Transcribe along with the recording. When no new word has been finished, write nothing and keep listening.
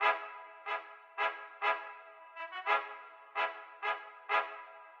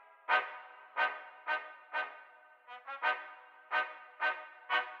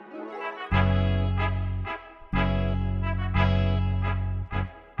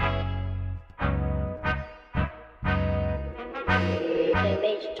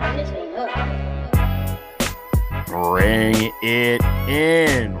Bring it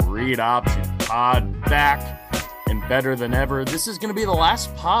in. Read Option Pod back and better than ever. This is going to be the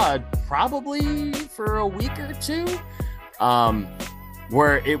last pod probably for a week or two.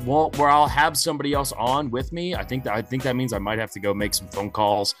 Where I'll have somebody else on with me. I think that means I might have to go make some phone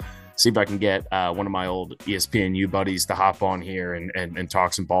calls, see if I can get one of my old ESPNU buddies to hop on here and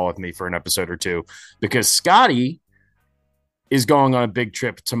talk some ball with me for an episode or two, because Scotty is going on a big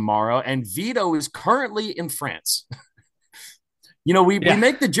trip tomorrow, and Vito is currently in France. We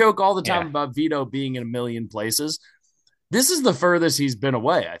make the joke all the time about Vito being in a million places. This is the furthest he's been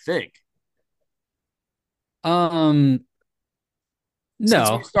away, I think. No,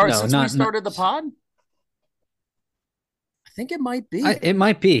 since we started the pod? I think it might be. It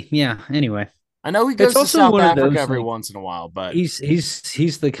might be. Yeah. Anyway, I know he goes to South Africa every once in a while, but he's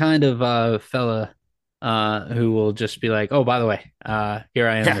the kind of fella who will just be like, "Oh, by the way, here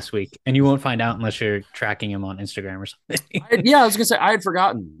I am this week," and you won't find out unless you're tracking him on Instagram or something. I was gonna say I had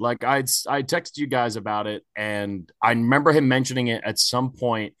forgotten. Like I texted you guys about it, and I remember him mentioning it at some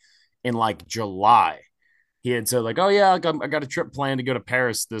point in like July. He had said like, "Oh yeah, I got a trip planned to go to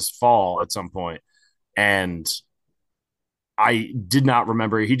Paris this fall at some point," and I did not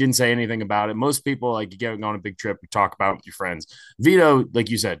remember. He didn't say anything about it. Most people, like, you get on a big trip, you talk about it with your friends. Vito, like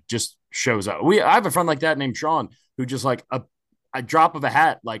you said, just shows up. I have a friend like that named Sean, who just like a drop of a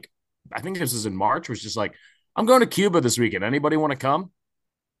hat, like I think this is in March, was just like, "I'm going to Cuba this weekend. Anybody want to come?"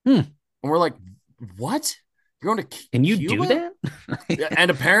 And we're like, "What? You're going to Cuba? Can you do that?"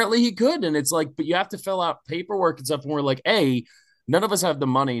 And apparently he could. And it's like, but you have to fill out paperwork and stuff. And we're like, none of us have the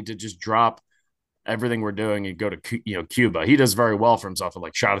money to just drop everything we're doing and go to Cuba. He does very well for himself, and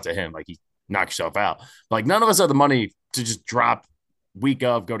like, shout out to him, like he knocked yourself out. But, like, none of us have the money to just drop week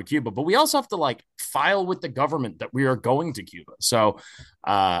of go to Cuba, but we also have to like file with the government that we are going to Cuba. So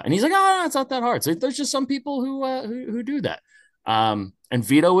and he's like, "Oh, it's not that hard." So there's just some people who do that, and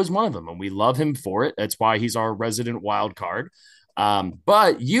Vito is one of them, and we love him for it. That's why he's our resident wild card.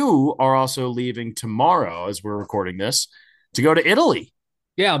 But you are also leaving tomorrow, as we're recording this, to go to Italy.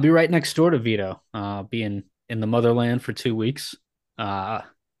 Yeah, I'll be right next door to Vito. Be in the motherland for 2 weeks.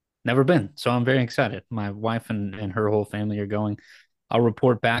 Never been, so I'm very excited. My wife and her whole family are going. I'll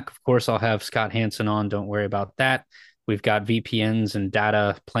report back. Of course, I'll have Scott Hansen on. Don't worry about that. We've got VPNs and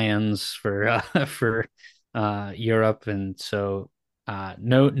data plans for Europe, and so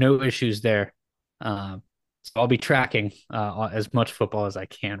no issues there. So I'll be tracking as much football as I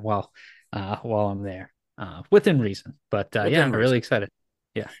can while I'm there, within reason. But I'm really excited.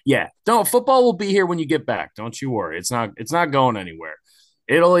 Yeah. Don't football will be here when you get back. Don't you worry. It's not going anywhere.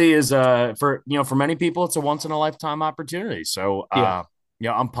 Italy is for many people, it's a once in a lifetime opportunity. So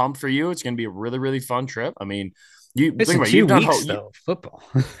I'm pumped for you. It's going to be a really, really fun trip. I mean, it's think about 2 weeks though. Football,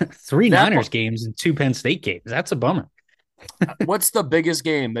 3 Niners games and 2 Penn State games. That's a bummer. What's the biggest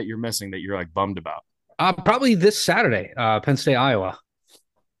game that you're missing that you're like bummed about? Probably this Saturday, Penn State, Iowa.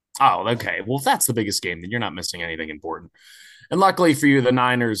 Oh, okay. Well, if that's the biggest game, then you're not missing anything important. And luckily for you, the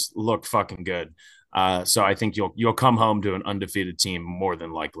Niners look fucking good. So I think you'll come home to an undefeated team more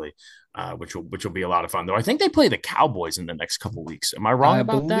than likely, which will be a lot of fun. Though I think they play the Cowboys in the next couple weeks. Am I wrong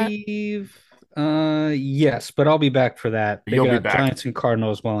about that? I believe, yes, but I'll be back for that. You'll be back. Giants and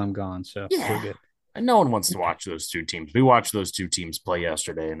Cardinals while I'm gone, so yeah. We're good. And no one wants to watch those two teams. We watched those two teams play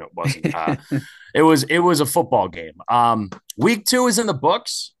yesterday, and it wasn't. It was a football game. Week 2 is in the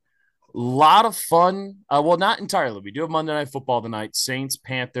books. Lot of fun. Well, not entirely. We do have Monday Night Football tonight. Saints,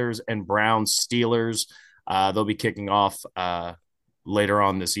 Panthers, and Browns, Steelers. They'll be kicking off later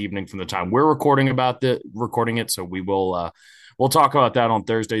on this evening from the time we're recording it. So we'll talk about that on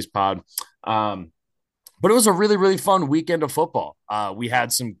Thursday's pod. But it was a really, really fun weekend of football. We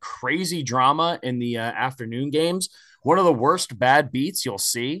had some crazy drama in the afternoon games. One of the worst bad beats you'll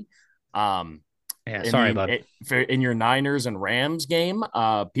see. Sorry, bud. In your Niners and Rams game,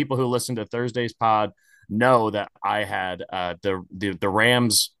 people who listen to Thursday's pod know that I had the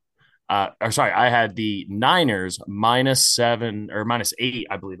Rams. I had the Niners -7 or -8,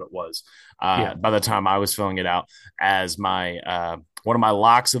 I believe it was. By the time I was filling it out as my one of my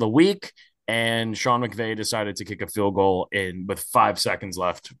locks of the week, and Sean McVay decided to kick a field goal with 5 seconds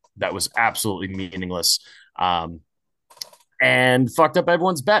left. That was absolutely meaningless. And fucked up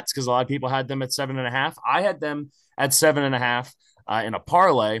everyone's bets because a lot of people had them at 7.5. I had them at 7.5 in a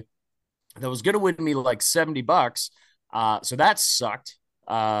parlay that was going to win me like $70. So that sucked.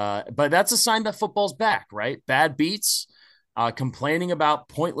 But that's a sign that football's back, right? Bad beats. complaining about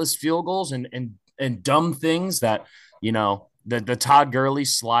pointless field goals and dumb things that, the Todd Gurley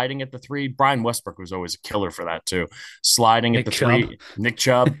sliding at the three. Brian Westbrook was always a killer for that too. Sliding at Nick the Chubb. three, Nick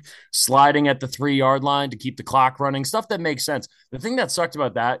Chubb sliding at the 3 yard line to keep the clock running, stuff that makes sense. The thing that sucked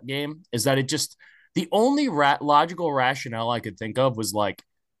about that game is that the only logical rationale I could think of was like,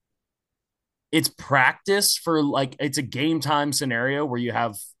 it's practice for like, it's a game time scenario where you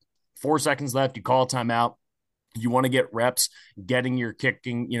have 4 seconds left, you call a timeout, you want to get reps, getting your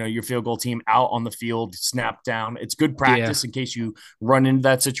kicking, your field goal team out on the field, snap down. It's good Yeah. practice in case you run into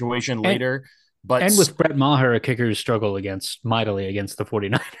that situation And later. But and with Brett Maher, a kicker who struggled against mightily against the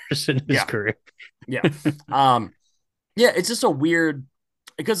 49ers in his yeah, career. yeah. Um, yeah, it's just a weird,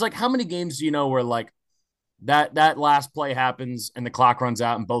 because like how many games do you know where like that last play happens and the clock runs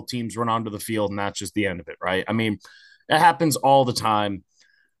out and both teams run onto the field and that's just the end of it, right? I mean, it happens all the time.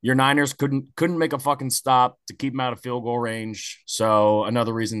 Your Niners couldn't make a fucking stop to keep them out of field goal range. So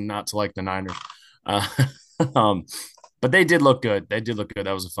another reason not to like the Niners. Uh, um, but they did look good. They did look good.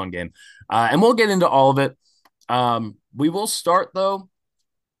 That was a fun game. And we'll get into all of it. We will start though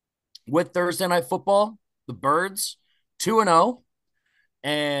with Thursday night football. The Birds 2-0.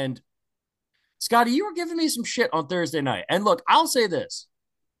 And Scotty, you were giving me some shit on Thursday night. And look, I'll say this.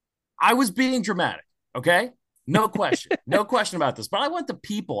 I was being dramatic, okay? No question. No question about this. But I want the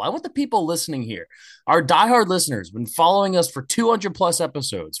people listening here, our diehard listeners, been following us for 200 plus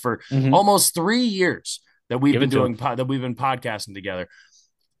episodes for Mm-hmm. almost 3 years that we've Give been it to doing, him. that we've been podcasting together.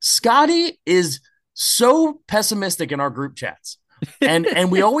 Scotty is so pessimistic in our group chats.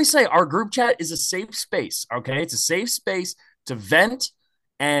 And we always say our group chat is a safe space, okay? It's a safe space to vent.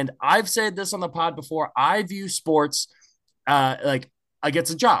 And I've said this on the pod before. I view sports like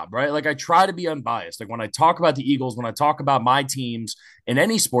it's a job, right? Like I try to be unbiased. Like when I talk about the Eagles, when I talk about my teams in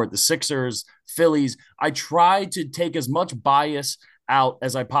any sport, the Sixers, Phillies, I try to take as much bias out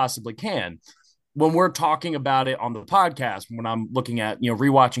as I possibly can when we're talking about it on the podcast, when I'm looking at,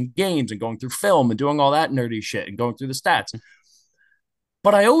 rewatching games and going through film and doing all that nerdy shit and going through the stats.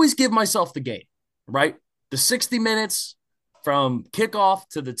 But I always give myself the game, right? The 60 minutes from kickoff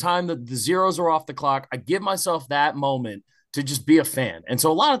to the time that the zeros are off the clock, I give myself that moment to just be a fan. And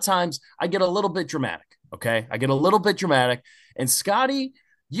so a lot of times I get a little bit dramatic, okay? I get a little bit dramatic. And Scotty,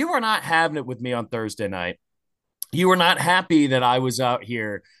 you were not having it with me on Thursday night. You were not happy that I was out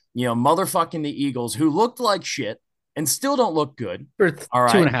here, motherfucking the Eagles, who looked like shit and still don't look good. For All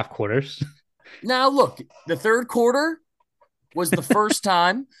two and right. a half quarters. Now, look, the third quarter was the first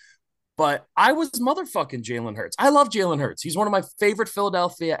time, but I was motherfucking Jalen Hurts. I love Jalen Hurts. He's one of my favorite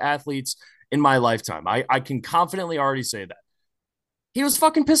Philadelphia athletes in my lifetime. I can confidently already say that. He was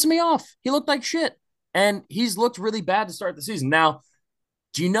fucking pissing me off. He looked like shit. And he's looked really bad to start the season. Now,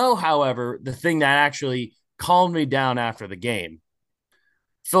 do you know, however, the thing that actually calmed me down after the game?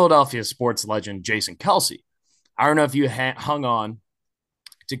 Philadelphia sports legend Jason Kelsey. I don't know if you hung on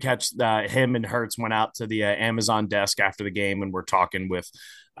to catch him and Hertz went out to the Amazon desk after the game and we're talking with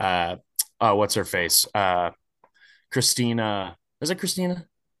what's her face? Christina. Is it Christina?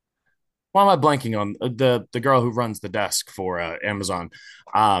 Why am I blanking on the girl who runs the desk for Amazon?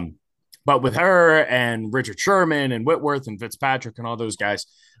 But with her and Richard Sherman and Whitworth and Fitzpatrick and all those guys,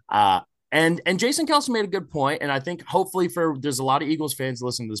 and Jason Kelsey made a good point, and I think hopefully there's a lot of Eagles fans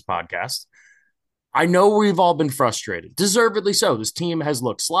listening to this podcast. I know we've all been frustrated, deservedly so. This team has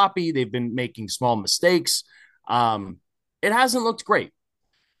looked sloppy. They've been making small mistakes. It hasn't looked great.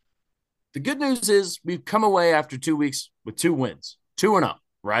 The good news is we've come away after 2 weeks with 2 wins, 2-0,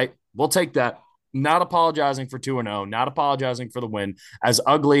 right? We'll take that. Not apologizing for 2-0, not apologizing for the win, as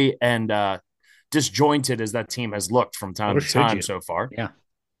ugly and disjointed as that team has looked from time Or to should time you? so far. Yeah.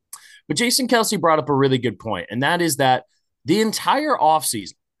 But Jason Kelsey brought up a really good point, and that is that the entire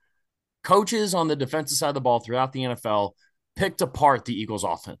offseason, coaches on the defensive side of the ball throughout the NFL picked apart the Eagles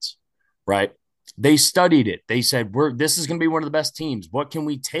offense, right? They studied it. They said, this is going to be one of the best teams. What can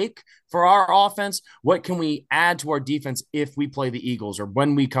we take for our offense? What can we add to our defense if we play the Eagles or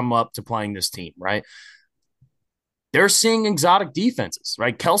when we come up to playing this team, right? They're seeing exotic defenses,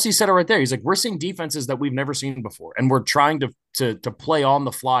 right? Kelsey said it right there. He's like, we're seeing defenses that we've never seen before. And we're trying to play on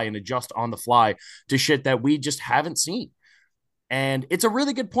the fly and adjust on the fly to shit that we just haven't seen. And it's a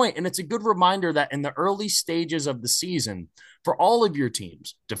really good point. And it's a good reminder that in the early stages of the season, for all of your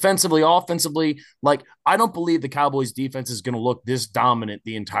teams, defensively, offensively, like I don't believe the Cowboys defense is going to look this dominant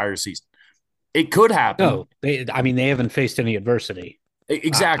the entire season. It could happen. No, they haven't faced any adversity. I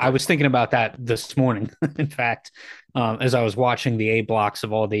Exactly. was thinking about that this morning, in fact, as I was watching the A blocks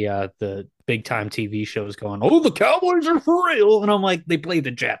of all the big time TV shows going, oh, the Cowboys are for real. And I'm like, they play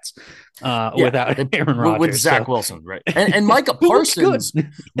the Jets Yeah, without Aaron with Rodgers. Zach So Wilson, right? And Micah who looks good. Parsons,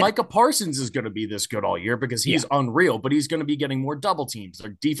 Micah Parsons is going to be this good all year because Yeah. he's unreal, but he's going to be getting more double teams.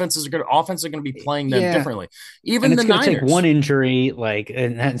 Their defenses are going to, offense are going to be playing them Yeah. differently. And Even it's the going to take one Niners. injury, like,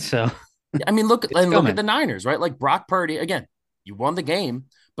 and so I mean, it's look at coming. the Niners, right? Like Brock Purdy again. You won the game,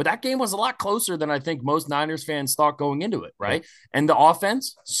 but that game was a lot closer than I think most Niners fans thought going into it, Yeah. right? And the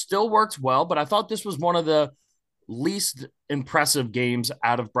offense still works well, but I thought this was one of the least impressive games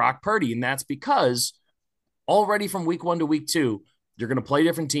out of Brock Purdy, and that's because already from week 1 to week 2, you're going to play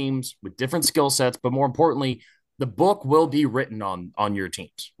different teams with different skill sets, but more importantly, the book will be written on your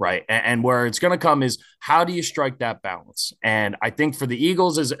teams, right? And where it's going to come is how do you strike that balance? And I think for the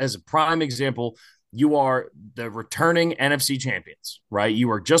Eagles, as a prime example, you are the returning NFC champions, right?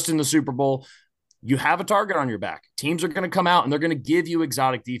 You are just in the Super Bowl. You have a target on your back. Teams are going to come out and they're going to give you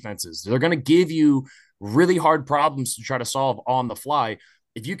exotic defenses. They're going to give you really hard problems to try to solve on the fly.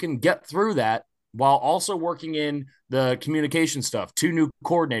 If you can get through that while also working in the communication stuff, 2 new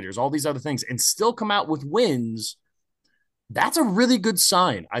coordinators, all these other things, and still come out with wins, that's a really good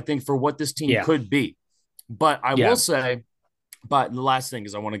sign, I think, for what this team Yeah. could be. But I will Yeah. say, but the last thing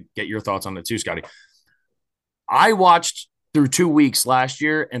is I want to get your thoughts on it too, Scotty. I watched through 2 weeks last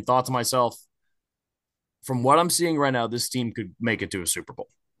year and thought to myself, from what I'm seeing right now, this team could make it to a Super Bowl.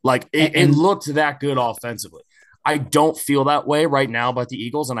 Like it And looked that good offensively. I don't feel that way right now about the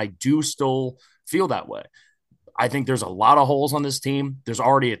Eagles, and I do still feel that way. I think there's a lot of holes on this team. There's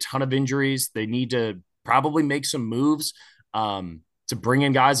already a ton of injuries. They need to probably make some moves to bring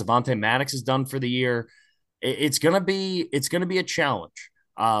in guys. Avonte Maddox is done for the year. It's gonna be a challenge.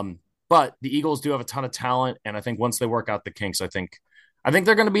 But the Eagles do have a ton of talent, and I think once they work out the kinks, I think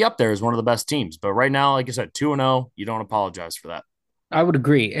they're going to be up there as one of the best teams. But right now, like I said, 2-0, you don't apologize for that. I would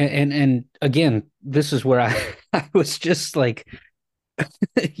agree. And again, this is where I I was just like,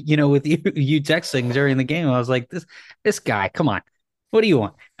 with you texting during the game, I was like, this guy, come on, what do you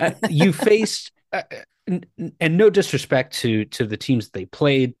want? You faced, and no disrespect to the teams that they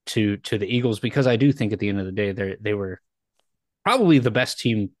played to the Eagles, because I do think at the end of the day they were probably the best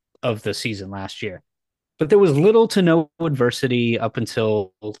team of the season last year. But there was little to no adversity up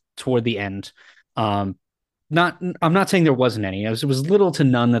until toward the end. Um, not I'm not saying there wasn't any. It was little to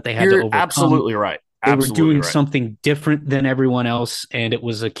none that they had to You're overcome. absolutely right. They were Absolutely doing right. something different than everyone else, and it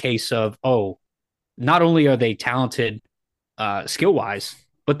was a case of, oh, not only are they talented skill wise,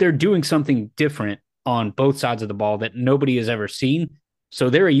 but they're doing something different on both sides of the ball that nobody has ever seen. So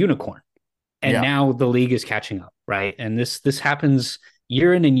they're a unicorn, and Yeah. now the league is catching up, right? And this happens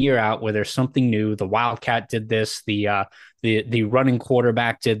year in and year out where there's something new. The Wildcat did this. The running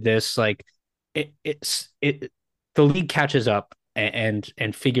quarterback did this. Like it the league catches up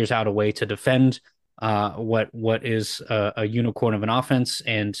and figures out a way to defend what is a unicorn of an offense,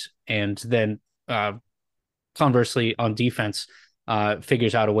 and then conversely on defense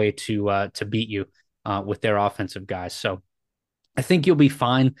figures out a way to beat you with their offensive guys. So I think you'll be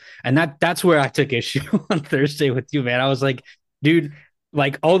fine. And that's where I took issue on Thursday with you, man. I was like, dude,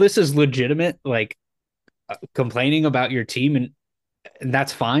 like all this is legitimate, like complaining about your team, and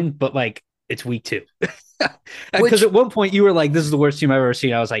that's fine, but like it's week 2. Because Which at one point you were like, "This is the worst team I've ever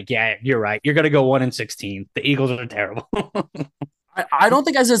seen." I was like, "Yeah, you're right. You're gonna go 1-16. The Eagles are terrible." I don't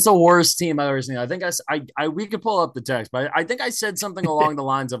think I said it's the worst team I've ever seen. I think we could pull up the text, but I think I said something along the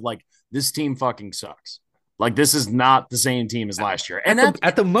lines of like, this team fucking sucks. Like this is not the same team as last year. And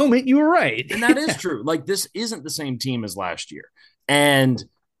at the moment, you were right. and that is true. Like this isn't the same team as last year. And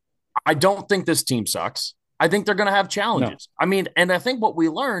I don't think this team sucks. I think they're going to have No. challenges. I mean, and I think what we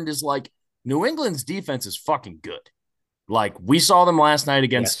learned is like New England's defense is fucking good. Like we saw them last night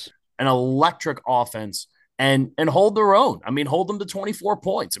against Yes. an electric offense and hold their own. I mean, hold them to 24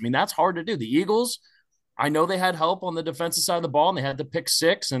 points. I mean, that's hard to do. The Eagles, I know they had help on the defensive side of the ball and they had the pick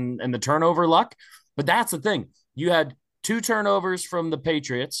six and the turnover luck, but that's the thing. You had 2 turnovers from the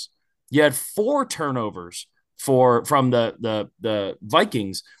Patriots. You had 4 turnovers from the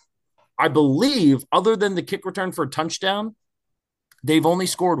Vikings. I believe, other than the kick return for a touchdown, they've only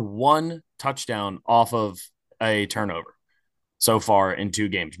scored 1 touchdown off of a turnover so far in 2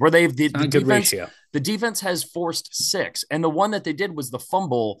 games. Where they've It's not a good ratio. the defense has forced 6, and the one that they did was the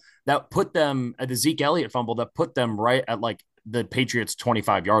fumble that put them at the Zeke Elliott fumble that put them right at like the Patriots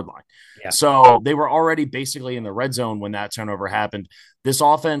 25-yard line. Yeah. So they were already basically in the red zone when that turnover happened. This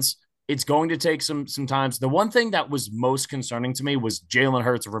offense, it's going to take some times. The one thing that was most concerning to me was Jalen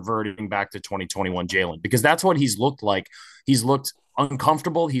Hurts reverting back to 2021 Jalen, because that's what he's looked like. He's looked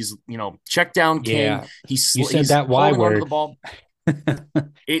uncomfortable. He's, check down king. Yeah. You said He's that Y holding onto the word. ball.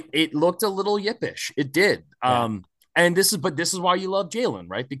 It looked a little yippish. It did. Yeah. And this is why you love Jalen,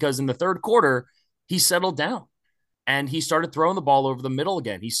 right? Because in the third quarter, he settled down and he started throwing the ball over the middle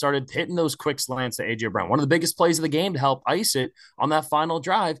again. He started hitting those quick slants to AJ Brown. One of the biggest plays of the game to help ice it on that final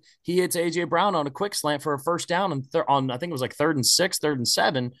drive. He hits AJ Brown on a quick slant for a first down on I think it was like 3rd and 6, 3rd and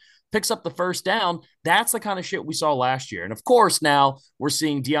 7. Picks up the first down. That's the kind of shit we saw last year. And of course, now we're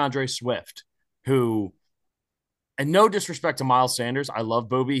seeing DeAndre Swift, who, and no disrespect to Miles Sanders, I love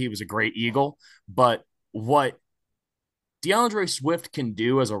Booby. He was a great Eagle. But what DeAndre Swift can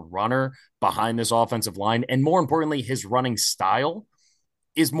do as a runner behind this offensive line, and more importantly, his running style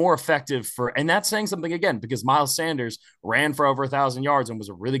is more effective and that's saying something again, because Miles Sanders ran for over 1,000 yards and was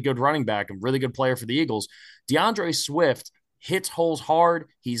a really good running back and really good player for the Eagles. DeAndre Swift hits holes hard.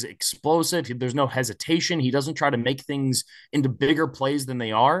 He's explosive. There's no hesitation. He doesn't try to make things into bigger plays than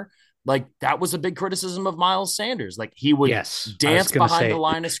they are. Like, that was a big criticism of Miles Sanders. Like, he would Yes. I was dance gonna behind the say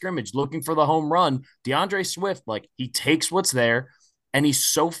line of scrimmage looking for the home run. DeAndre Swift, like, he takes what's there, and he's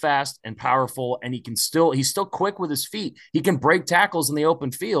so fast and powerful, and he's still quick with his feet. He can break tackles in the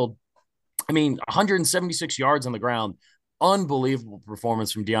open field. I mean, 176 yards on the ground. Unbelievable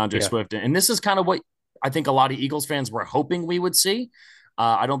performance from DeAndre yeah. Swift. And this is kind of what I think a lot of Eagles fans were hoping we would see.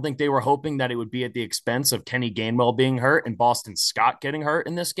 I don't think they were hoping that it would be at the expense of Kenny Gainwell being hurt and Boston Scott getting hurt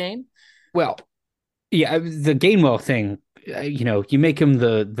in this game. Well, yeah, the Gainwell thing, you make him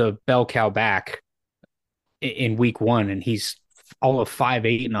the bell cow back in week 1, and he's all of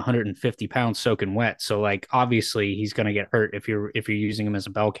 5'8" and 150 pounds soaking wet. So like obviously he's going to get hurt if you're using him as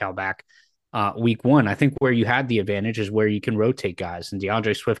a bell cow back. Week 1, I think where you had the advantage is where you can rotate guys, and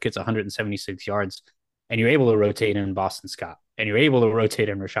DeAndre Swift gets 176 yards, and you're able to rotate in Boston Scott, and you're able to rotate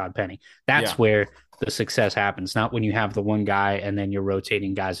in Rashad Penny. That's Yeah. where the success happens, not when you have the one guy and then you're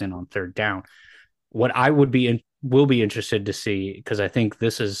rotating guys in on third down. What I will be interested to see, because I think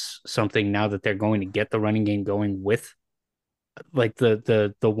this is something now that they're going to get the running game going with like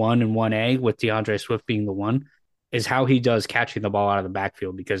the 1 and 1A with DeAndre Swift being the one, is how he does catching the ball out of the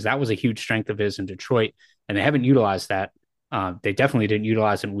backfield, because that was a huge strength of his in Detroit, and they haven't utilized that. They definitely didn't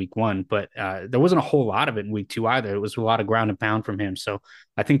utilize it in week 1, but there wasn't a whole lot of it in week 2 either. It was a lot of ground and pound from him. So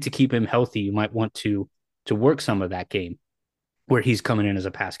I think to keep him healthy, you might want to work some of that game where he's coming in as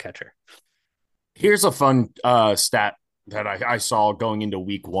a pass catcher. Here's a fun stat that I saw going into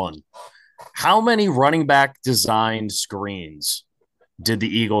week 1. How many running back designed screens did the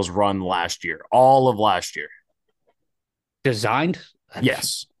Eagles run last year? All of last year. Designed,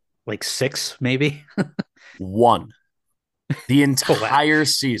 Yes. like 6 maybe. 1. The Oh, wow. entire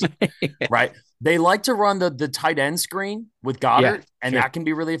season, right? They like to run the tight end screen with Goddard, Yeah, and sure. that can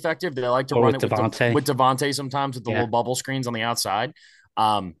be really effective. They like to Or run with it Devontae. with Devontae sometimes with the Yeah. little bubble screens on the outside.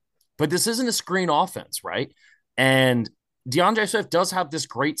 But this isn't a screen offense, right? And DeAndre Swift does have this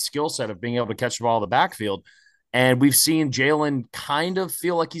great skill set of being able to catch the ball in the backfield. And we've seen Jalen kind of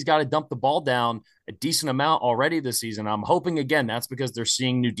feel like he's got to dump the ball down a decent amount already this season. I'm hoping, again, that's because they're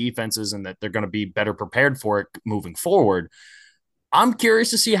seeing new defenses and that they're going to be better prepared for it moving forward. I'm curious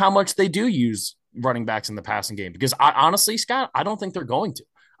to see how much they do use running backs in the passing game, because I honestly, Scott, I don't think they're going to.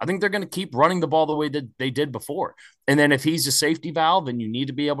 I think they're going to keep running the ball the way that they did before. And then if he's a safety valve and you need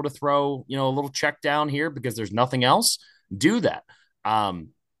to be able to throw, a little check down here because there's nothing else, do that. Um,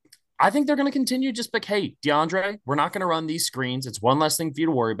 I think they're going to continue just like, hey, DeAndre, we're not going to run these screens. It's one less thing for you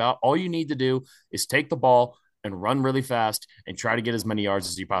to worry about. All you need to do is take the ball and run really fast and try to get as many yards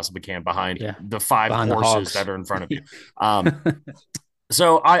as you possibly can behind Yeah. the 5 Behind the horses Hogs. that are in front of you.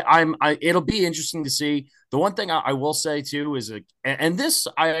 So it'll be interesting to see. The one thing I will say too is, and this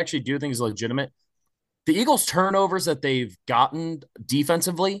I actually do think is legitimate. The Eagles' turnovers that they've gotten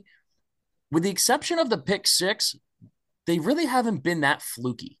defensively, with the exception of the pick 6, they really haven't been that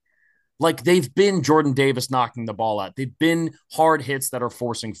fluky. Like, they've been Jordan Davis knocking the ball out. They've been hard hits that are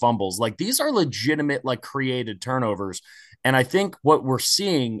forcing fumbles. Like, these are legitimate, like, created turnovers. And I think what we're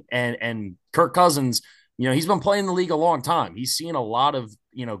seeing, and Kirk Cousins, he's been playing the league a long time. He's seen a lot of,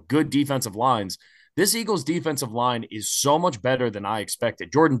 good defensive lines. This Eagles defensive line is so much better than I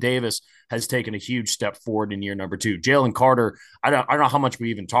expected. Jordan Davis has taken a huge step forward in year number 2. Jalen Carter, I don't know how much we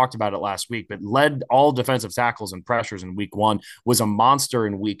even talked about it last week, but led all defensive tackles and pressures in week 1, was a monster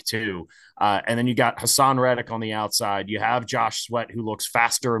in week 2. And then you got Hassan Reddick on the outside. You have Josh Sweat, who looks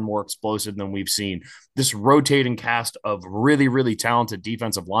faster and more explosive than we've seen. This rotating cast of really, really talented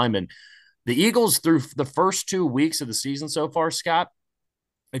defensive linemen. The Eagles, through the first 2 weeks of the season so far, Scott,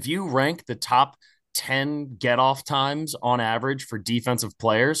 if you rank the top 10 get off times on average for defensive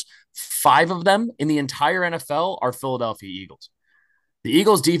players, 5 of them in the entire NFL are Philadelphia Eagles. The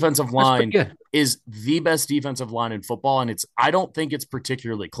Eagles' defensive That's pretty line good. is the best defensive line in football, and I don't think it's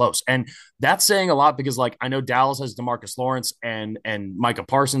particularly close. And that's saying a lot because like I know Dallas has DeMarcus Lawrence and Micah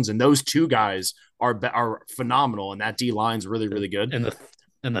Parsons, and those two guys are phenomenal, and that D line's really really good.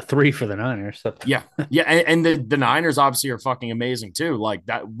 And the three for the Niners. So. Yeah. Yeah. And the Niners obviously are fucking amazing too. Like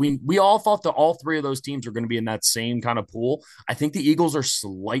that, we all thought that all three of those teams are going to be in that same kind of pool. I think the Eagles are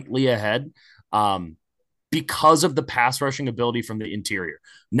slightly ahead. Because of the pass rushing ability from the interior.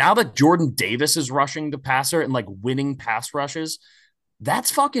 Now that Jordan Davis is rushing the passer and like winning pass rushes,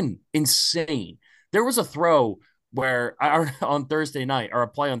 that's fucking insane. There was a throw where on Thursday night, or a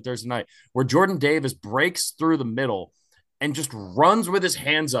play on Thursday night, where Jordan Davis breaks through the middle and just runs with his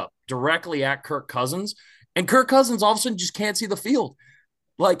hands up directly at Kirk Cousins. And Kirk Cousins all of a sudden just can't see the field.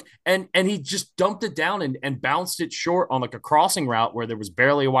 Like, and he just dumped it down and bounced it short on like a crossing route where there was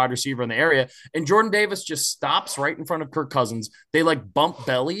barely a wide receiver in the area. And Jordan Davis just stops right in front of Kirk Cousins. They like bump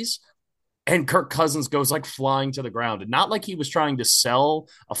bellies, and Kirk Cousins goes like flying to the ground. And not like he was trying to sell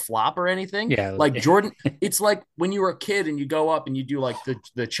a flop or anything. Yeah. Like Jordan, it's like when you were a kid and you go up and you do like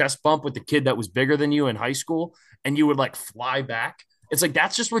the chest bump with the kid that was bigger than you in high school, and you would like fly back. It's like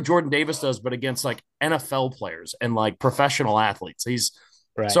that's just what Jordan Davis does, but against like NFL players and like professional athletes. He's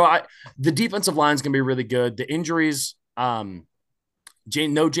Right. so I the defensive line is going to be really good. The injuries, no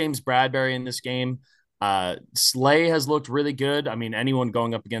James Bradbury in this game. Slay has looked really good. I mean, anyone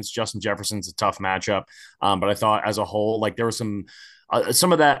going up against Justin Jefferson's a tough matchup. But I thought as a whole, like there was some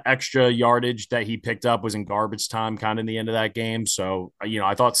of that extra yardage that he picked up was in garbage time, kind of in the end of that game. So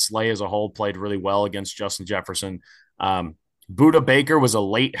I thought Slay as a whole played really well against Justin Jefferson. Buda Baker was a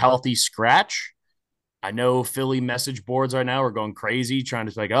late healthy scratch. I know Philly message boards right now are going crazy, trying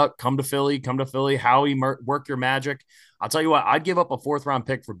to like, oh, come to Philly, come to Philly. Howie, work your magic. I'll tell you what, I'd give up a fourth round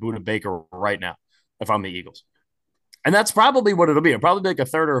pick for Buda Baker right now if I'm the Eagles. And that's probably what it'll be. It'll probably be like a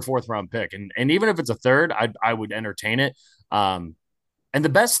third or a fourth round pick. And even if it's a third, I would entertain it. And the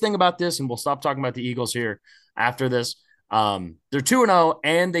best thing about this, and we'll stop talking about the Eagles here after this, they're 2-0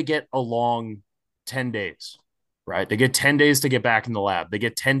 and they get a long 10 days, right? They get 10 days to get back in the lab. They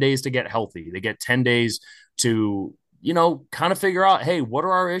get 10 days to get healthy. They get 10 days to, kind of figure out, hey, what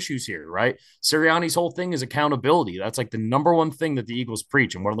are our issues here, right? Sirianni's whole thing is accountability. That's like the number one thing that the Eagles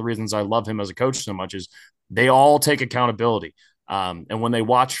preach. And one of the reasons I love him as a coach so much is they all take accountability. And when they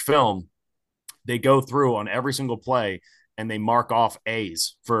watch film, they go through on every single play and they mark off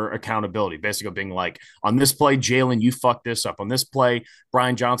A's for accountability, basically being like, on this play, Jalen, you fucked this up. On this play,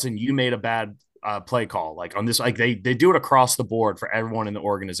 Brian Johnson, you made a bad play call. Like on this, like they do it across the board for everyone in the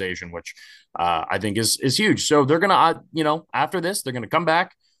organization, which I think is huge. So they're gonna, after this, they're gonna come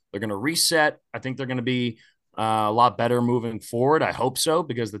back, they're gonna reset. I think they're gonna be a lot better moving forward. I hope so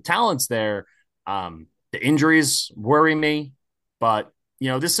because the talent's there. The injuries worry me, but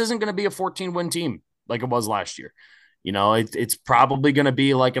this isn't going to be a 14-win team like it was last year. It's probably going to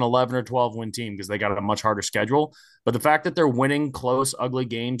be like an 11 or 12-win team because they got a much harder schedule. But the fact that they're winning close, ugly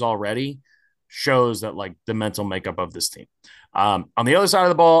games already shows that like the mental makeup of this team. On the other side of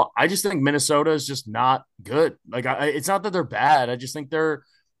the ball, I just think Minnesota is just not good. Like it's not that they're bad. I just think they're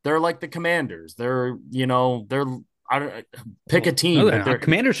like the Commanders. They're I don't pick a No, team they're like not. they're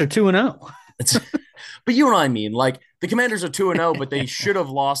Commanders are 2-0. it's, but you know what I mean? Like the Commanders are 2-0, but they should have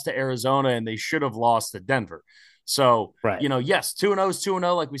lost to Arizona and they should have lost to Denver. So, Right. yes, 2-0 is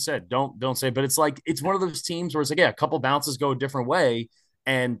 2-0, like we said. Don't say, but it's like it's one of those teams where it's like, yeah, a couple bounces go a different way.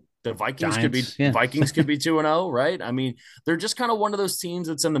 And the Giants. Yeah. Vikings could be 2-0, right? I mean, they're just kind of one of those teams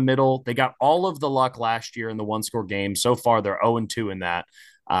that's in the middle. They got all of the luck last year in the one score game. So far, they're 0-2 in that.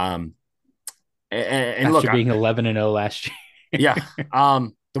 Um, and look, After being 11-0 last year. yeah.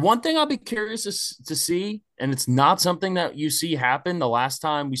 The one thing I'll be curious to see, and it's not something that you see happen. The last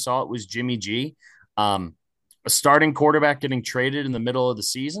time we saw it was Jimmy G, a starting quarterback getting traded in the middle of the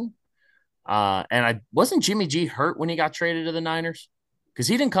season. And I wasn't Jimmy G hurt when he got traded to the Niners because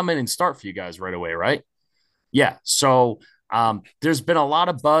he didn't come in and start for you guys right away, right? Yeah. So there's been a lot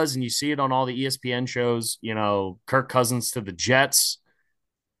of buzz, and you see it on all the ESPN shows. Kirk Cousins to the Jets.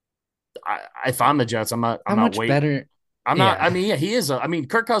 If I'm the Jets, I'm not. How I'm not much waiting. better? I'm not. I Yeah. mean, yeah, he is.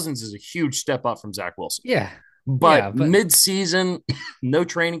 Kirk Cousins is a huge step up from Zach Wilson. Yeah. Yeah. But But mid-season, no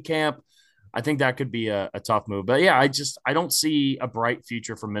training camp, I think that could be a tough move. But yeah, I don't see a bright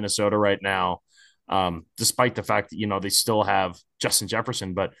future for Minnesota right now, despite the fact that they still have Justin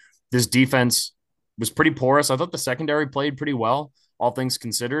Jefferson. But this defense was pretty porous. I thought the secondary played pretty well, all things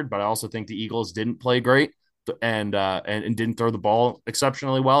considered. But I also think the Eagles didn't play great and didn't throw the ball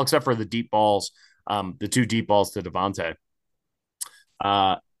exceptionally well, except for the deep balls, the two deep balls to Devontae.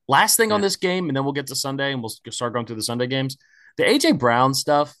 Uh, Last thing on yeah. this game, and then we'll get to Sunday, and we'll start going through the Sunday games. The AJ Brown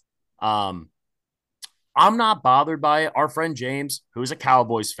stuff, um, I'm not bothered by it. Our friend James, who's a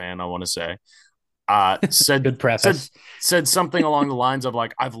Cowboys fan, I want to say, uh, said Good said preface. said something along the lines of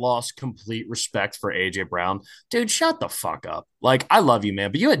like, I've lost complete respect for AJ Brown. Dude, shut the fuck up. Like, I love you,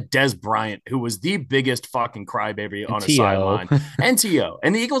 man, but you had Des Bryant, who was the biggest fucking crybaby And on a T.O. sideline, and T.O.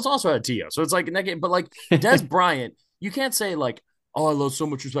 And the Eagles also had T.O. So it's like, but like Des Bryant, you can't say like, oh, I lost so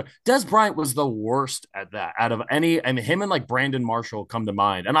much respect. Des Bryant was the worst at that out of any. I mean, him and like Brandon Marshall come to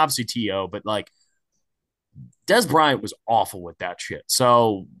mind, and obviously T.O., but like Des Bryant was awful with that shit.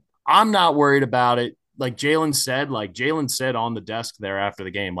 So I'm not worried about it. Like Jalen said on the desk there after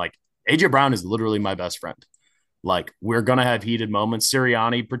the game, like AJ Brown is literally my best friend. Like we're gonna have heated moments.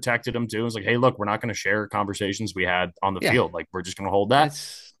 Sirianni protected him too. It's like, hey, look, we're not gonna share conversations we had on the Yeah, field. Like we're just gonna hold that.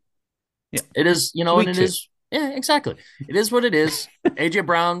 it's yeah. It is, It's and week it two. is, yeah, exactly. It is what it is. AJ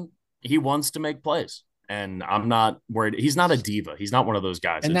Brown, he wants to make plays, and I'm not worried. He's not a diva. He's not one of those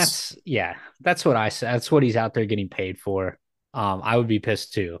guys. And It's that's what I said. That's what he's out there getting paid for. I would be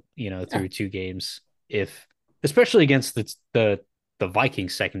pissed too, yeah, through two games if, especially against the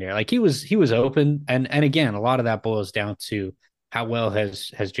Vikings secondary. Like he was open, and again, a lot of that boils down to how well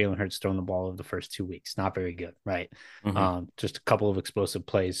has Jalen Hurts thrown the ball over the first 2 weeks. Not very good, right? mm-hmm. Just a couple of explosive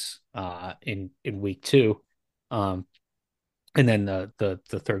plays in week two, um, and then the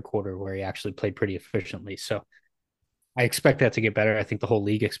third quarter where he actually played pretty efficiently. So I expect that to get better. I think the whole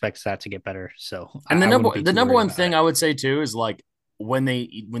league expects that to get better. So And I wouldn't be the too number worried one about thing it. I would say too is like when the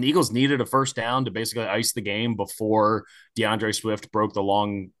Eagles needed a first down to basically ice the game before DeAndre Swift broke the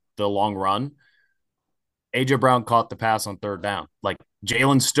long run, AJ Brown caught the pass on third down. Like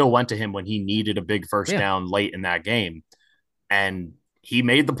Jalen still went to him when he needed a big first Yeah. down late in that game, and he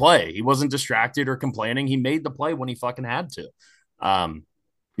made the play. He wasn't distracted or complaining. He made the play when he fucking had to. Um,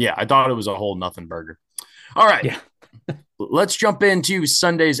 yeah, I thought it was a whole nothing burger. All right, Yeah. let's jump into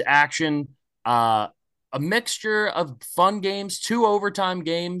Sunday's action. Uh, a mixture of fun games, two overtime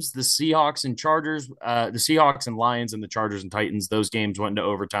games, the Seahawks and Chargers, the Seahawks and Lions, and the Chargers and Titans. Those games went into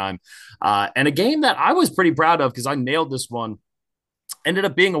overtime. And a game that I was pretty proud of because I nailed this one. Ended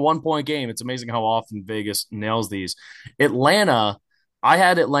up being a 1 point game. It's amazing how often Vegas nails these. Atlanta, I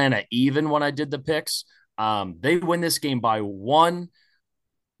had Atlanta even when I did the picks. They win this game by one.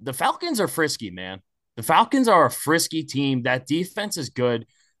 The Falcons are frisky, man. The Falcons are a frisky team. That defense is good.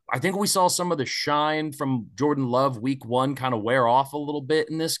 I think we saw some of the shine from Jordan Love week one kind of wear off a little bit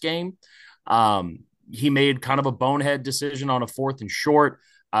in this game. He made kind of a bonehead decision on a fourth and short,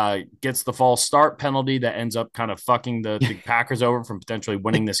 gets the false start penalty that ends up kind of fucking the Packers over from potentially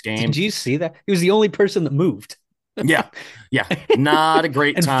winning this Did game. you see that? He was the only person that moved Yeah. Yeah. Not a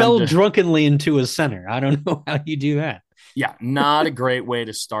great and time fell to drunkenly into a center. I don't know how you do that. yeah, not a great way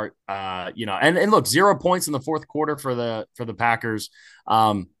to start. And look, 0 points in the fourth quarter for the Packers.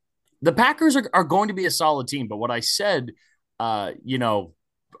 The Packers are going to be a solid team, but what I said,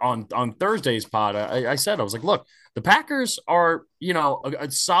 on Thursday's pod, I said I was like, look, the Packers are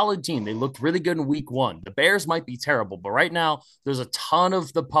a solid team. They looked really good in week one. The Bears might be terrible, but right now there's a ton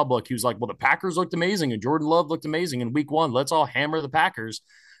of the public who's like, well, the Packers looked amazing and Jordan Love looked amazing in week one. Let's all hammer the Packers.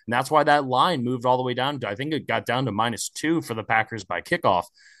 And that's why that line moved all the way down. I think it got down to -2 for the Packers by kickoff.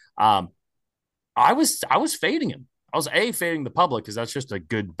 Um, I was fading him. I was fading the public because that's just a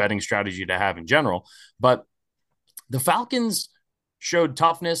good betting strategy to have in general. But the Falcons showed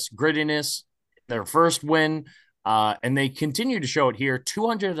toughness, grittiness, their first win, and they continue to show it here.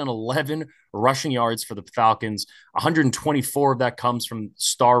 211 rushing yards for the Falcons. 124 of that comes from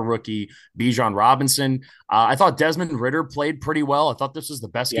star rookie Bijan Robinson. I thought Desmond Ritter played pretty well. I thought this was the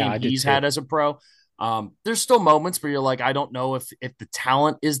best Yeah, game I did he's too. had as a pro. There's still moments where you're like, I don't know if the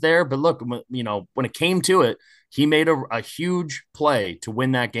talent is there, but look, when it came to it, he made a huge play to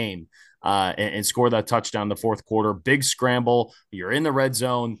win that game and score that touchdown in the fourth quarter. Big scramble. You're in the red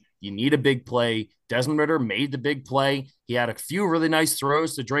zone. You need a big play. Desmond Ritter made the big play. He had a few really nice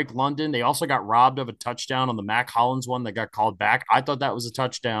throws to Drake London. They also got robbed of a touchdown on the Mac Hollins one that got called back. I thought that was a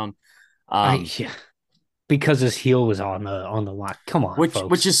touchdown. I Um, yeah, because his heel was on the line. Come on, which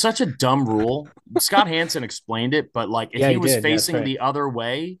folks. is such a dumb rule. Scott Hansen explained it, but like if Yeah, he he was did. That's facing right. the other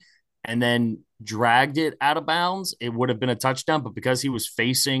way and then dragged it out of bounds, it would have been a touchdown. But because he was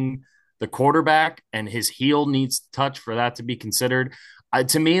facing the quarterback and his heel needs to touch for that to be considered,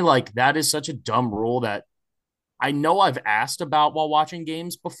 to me, like that is such a dumb rule that I know I've asked about while watching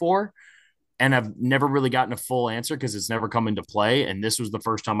games before, and I've never really gotten a full answer because it's never come into play. And this was the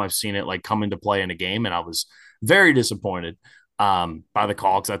first time I've seen it like come into play in a game, and I was very disappointed by the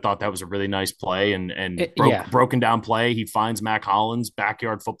call because I thought that was a really nice play and Yeah, broken down play. He finds Mac Hollins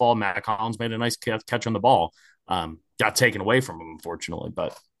backyard football. Mac Hollins made a nice catch on the ball. got taken away from him, unfortunately.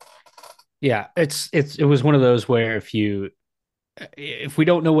 But Yeah, it was one of those where if we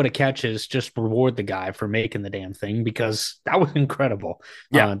don't know what a catch is, just reward the guy for making the damn thing because that was incredible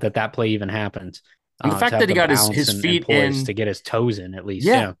yeah, that play even happened. and the To fact have that he the got balance his and feet poise in, to get his toes in at least.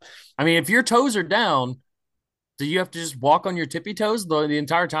 yeah. Yeah. I mean, if your toes are down, do you have to just walk on your tippy toes the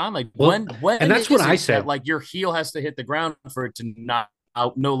entire time? Like Well, and when that's what is I it that said. like your heel has to hit the ground for it to not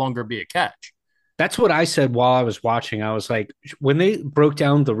no longer be a catch? That's what I said while I was watching. I was like, when they broke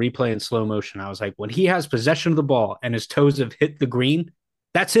down the replay in slow motion, I was like, when he has possession of the ball and his toes have hit the green,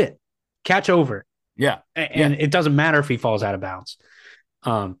 that's it. Catch over. Yeah, yeah, And it doesn't matter if he falls out of bounds.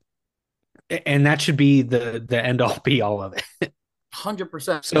 Um, and that should be the end all be all of it.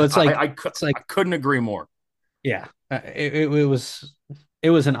 100%. So it's I like couldn't agree more. yeah, it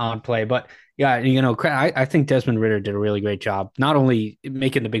was an odd play, but yeah, I think Desmond Ritter did a really great job, not only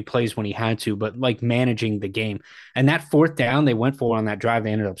making the big plays when he had to, but like managing the game. And that fourth down they went for on that drive,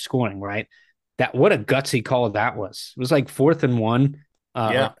 they ended up scoring. Right, that what a gutsy call that was. It was like 4th and 1.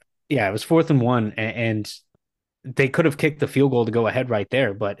 Yeah, Yeah, it was 4th and 1, and they could have kicked the field goal to go ahead right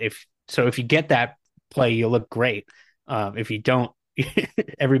there. But if you get that play, you look great. If you don't,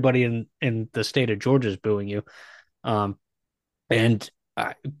 everybody in the state of Georgia is booing you. Um, and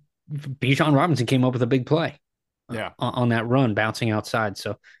Bijan Robinson came up with a big play yeah. on that run, bouncing outside.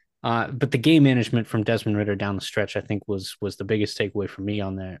 So, but the game management from Desmond Ritter down the stretch, I think, was the biggest takeaway for me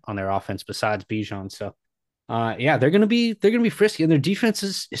on their offense besides Bijan. So, yeah, they're gonna be frisky, and their defense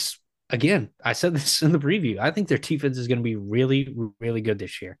is again. I said this in the preview. I think their defense is gonna be really really good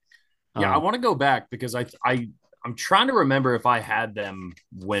this year. Yeah, I Um, want to go back because I'm trying to remember if I had them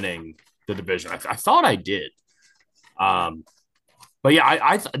winning the division. I thought I did. Um, but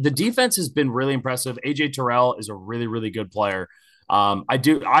yeah, the defense has been really impressive. AJ Terrell is a really really good player.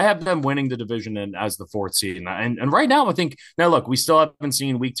 I have them winning the division and as the fourth seed, and right now I think now look, we still haven't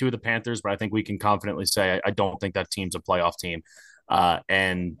seen week 2 of the Panthers, but I think we can confidently say I don't think that team's a playoff team.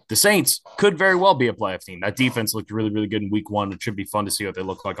 And the Saints could very well be a playoff team. That defense looked really, really good in week 1. It should be fun to see what they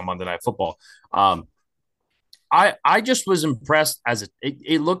look like on Monday Night Football. Um, I just was impressed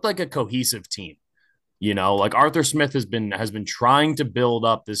it looked like a cohesive team. You know, like Arthur Smith has been trying to build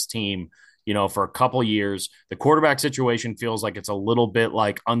up this team, for a couple years. The quarterback situation feels like it's a little bit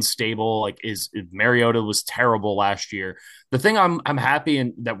like unstable. Like is Mariota was terrible last year. The thing I'm happy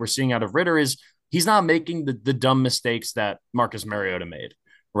and that we're seeing out of Ritter is he's not making the dumb mistakes that Marcus Mariota made.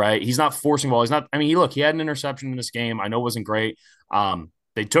 Right? He's not forcing ball. He's not. I mean, he had an interception in this game. I know it wasn't great.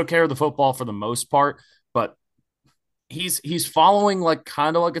 They took care of the football for the most part, but he's following like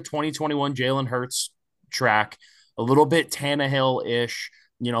kind of like a 2021 Jalen Hurts track, a little bit Tannehill ish,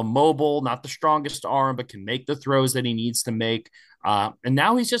 mobile, not the strongest arm, but can make the throws that he needs to make. And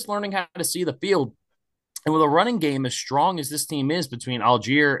now he's just learning how to see the field. And with a running game as strong as this team is between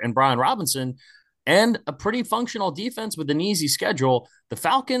Algier and Brian Robinson, and a pretty functional defense with an easy schedule, the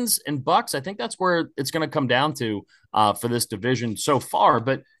Falcons and Bucks, I think that's where it's going to come down to for this division so far.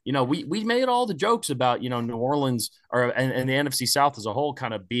 But we made all the jokes about New Orleans and the NFC South as a whole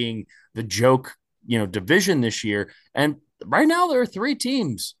kind of being the joke division this year. And right now there are 3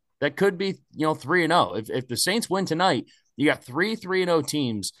 teams that could be 3-0. If the Saints win tonight, you got 3-0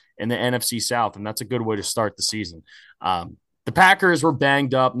 teams in the NFC South, and that's a good way to start the season. The Packers were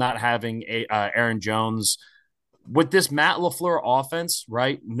banged up, not having Aaron Jones. With this Matt LaFleur offense,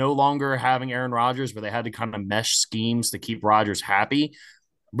 right? No longer having Aaron Rodgers, where they had to kind of mesh schemes to keep Rodgers happy.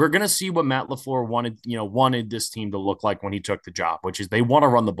 We're going to see what Matt LaFleur wanted this team to look like when he took the job, which is they want to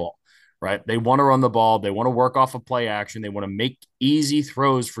run the ball, right? They want to run the ball. They want to work off of play action. They want to make easy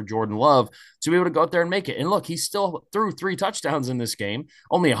throws for Jordan Love to be able to go out there and make it. And look, he still threw 3 touchdowns in this game,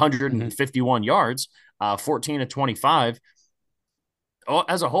 only mhm. 151 yards, 14 to 25.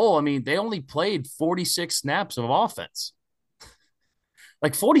 As a whole, I mean, they only played 46 snaps of offense.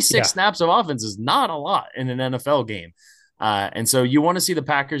 Like 46 Yeah, snaps of offense is not a lot in an NFL game. And so you want to see the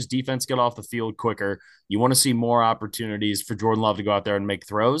Packers defense get off the field quicker. You want to see more opportunities for Jordan Love to go out there and make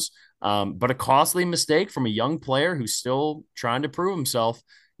throws. But a costly mistake from a young player who's still trying to prove himself,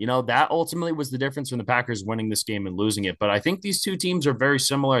 that ultimately was the difference from the Packers winning this game and losing it. But I think these 2 teams are very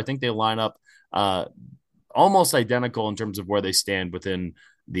similar. I think they line up almost identical in terms of where they stand within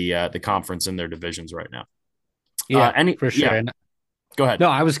the conference in their divisions right now. yeah, for sure. Yeah, And go ahead. no,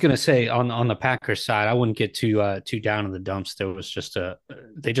 I was gonna say on the Packers side, I wouldn't get too down in the dumps. There was just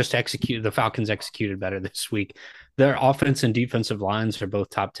they just executed the Falcons executed better this week. Their offense and defensive lines are both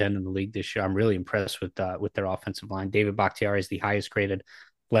top 10 in the league this year. I'm really impressed with their offensive line. David Bakhtiari is the highest graded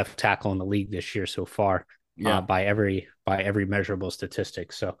left tackle in the league this year so far, Yeah. by every measurable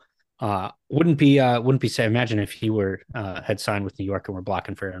statistic. So Wouldn't be say. Imagine if he were had signed with New York and we're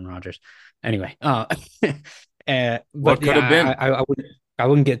blocking for Aaron Rodgers. Anyway, What but could yeah, have been? I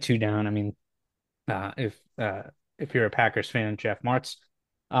wouldn't get too down. I mean, if you're a Packers fan, Jeff Martz,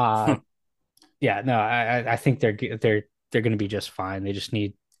 uh, yeah, no, I think they're going to be just fine. They just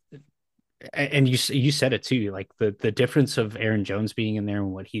need, and you said it too, like the difference of Aaron Jones being in there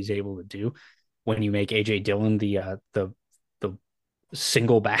and what he's able to do when you make AJ Dillon the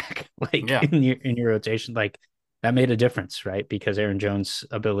single back like Yeah. in your rotation, like that made a difference, right? Because Aaron Jones'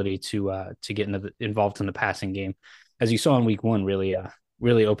 ability to get involved in the passing game, as you saw in Week 1,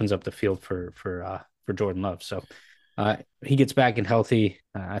 really opens up the field for Jordan Love. So he gets back and healthy.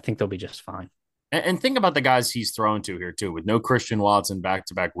 I think they'll be just fine. And think about the guys he's thrown to here too, with no Christian Watson back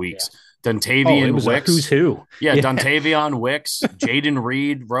to back Yeah. weeks. Oh, it Dontavian was a who's Wicks. who. Yeah, Yeah. Dontavion Wicks, Jaden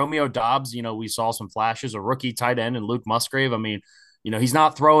Reed, Romeo Dobbs. We saw some flashes, a rookie tight end, and Luke Musgrave. I mean, he's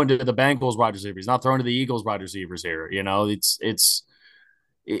not throwing to the Bengals wide receivers. He's not throwing to the Eagles wide receivers here.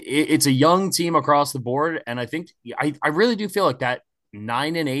 It's a young team across the board, and I think I really do feel like that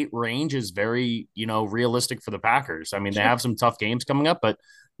 9-8 range is very realistic for the Packers. I mean, they Sure. have some tough games coming up, but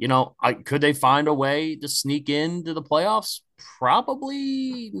could they find a way to sneak into the playoffs?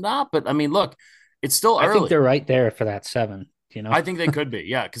 Probably not. But I mean, look, it's still I think early. they're right there for that 7, you know? I think they could be,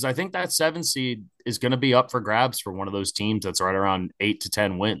 yeah, because I think that 7 seed is going to be up for grabs for one of those teams that's right around 8 to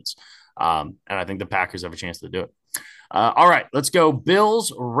 10 wins. And I think the Packers have a chance to do it. All right, let's go.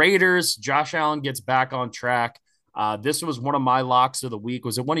 Bills, Raiders. Josh Allen gets back on track. This was one of my locks of the week.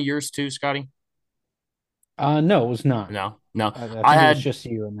 Was it one of yours too, Scotty? No, it was not. No, no. I I think it was had just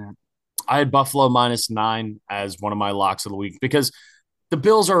you in that. I had Buffalo -9 as one of my locks of the week because the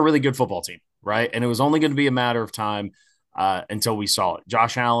Bills are a really good football team, right? And it was only going to be a matter of time until we saw it.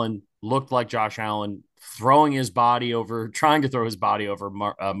 Josh Allen looked like Josh Allen throwing his body over, trying to throw his body over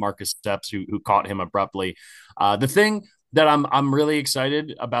Marcus Steps, who caught him abruptly. The thing that I'm really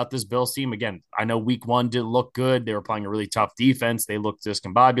excited about this Bills team. Again, I know Week 1 didn't look good. They were playing a really tough defense. They looked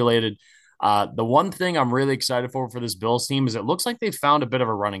discombobulated. The one thing I'm really excited for this Bills team is it looks like they've found a bit of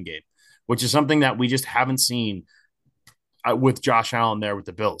a running game, which is something that we just haven't seen with Josh Allen there with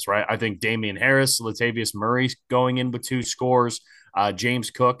the Bills, right? I think Damian Harris, Latavius Murray going in with 2 scores.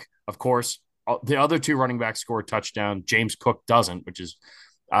 James Cook, of course, the other 2 running backs score a touchdown. James Cook doesn't, which is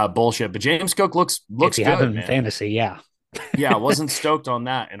bullshit. But James Cook If looks you have good, him in man. fantasy, yeah. Yeah, I wasn't stoked on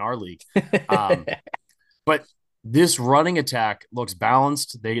that in our league. Um, but this running attack looks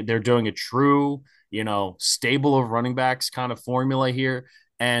balanced. They're doing a true, stable of running backs kind of formula here.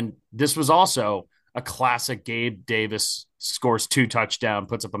 And this was also a classic Gabe Davis scores 2 touchdowns,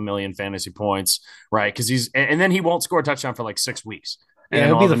 puts up 1 million fantasy points, right? Because and then he won't score a touchdown for like 6 weeks. And Yeah, then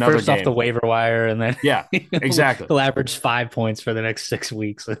he'll he'll be have the another first off the game. waiver wire, and then Yeah, he'll, exactly. he'll average 5 points for the next 6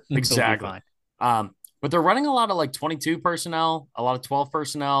 weeks, and he'll be Exactly. fine. But they're running a lot of like 22 personnel, a lot of 12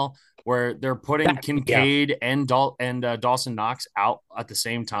 personnel, where they're putting Yeah, Kincaid and Dawson Knox out at the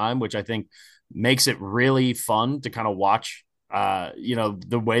same time, which I think makes it really fun to kind of watch.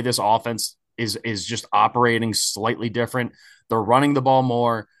 The way this offense is just operating slightly different. They're running the ball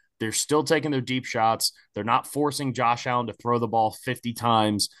more. They're still taking their deep shots. They're not forcing Josh Allen to throw the ball 50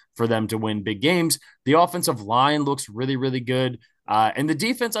 times for them to win big games. The offensive line looks really, really good. And the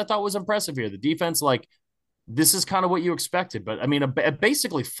defense I thought was impressive here. The defense, like, this is kind of what you expected. But I mean, a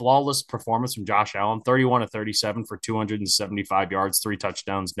basically flawless performance from Josh Allen, 31 to 37 for 275 yards, 3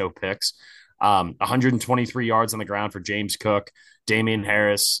 touchdowns, no picks. 123 yards on the ground for James Cook, Damian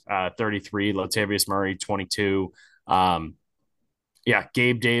Harris, 33, Latavius Murray, 22. Yeah,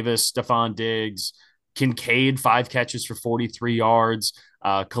 Gabe Davis, Stephon Diggs, Kincaid, 5 catches for 43 yards.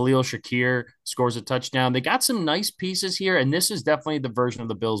 Khalil Shakir scores a touchdown. They got some nice pieces here, and this is definitely the version of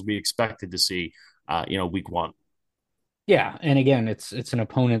the Bills we expected to see, Week 1. yeah, and again, it's an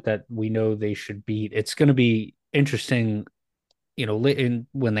opponent that we know they should beat. It's going to be interesting,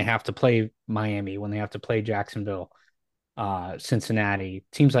 when they have to play Miami, when they have to play Jacksonville, Cincinnati,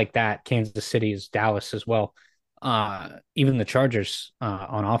 teams like that, Kansas City is Dallas as well. Even the Chargers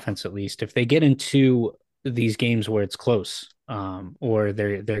on offense, at least, if they get into these games where it's close, or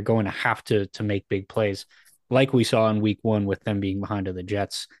they're going to have to make big plays, like we saw in Week 1 with them being behind to the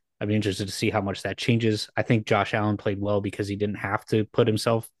Jets. I'd be interested to see how much that changes. I think Josh Allen played well because he didn't have to put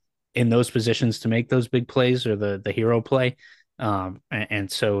himself in those positions to make those big plays or the hero play.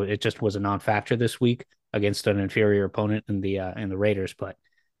 And so it just was a non-factor this week against an inferior opponent in the Raiders. But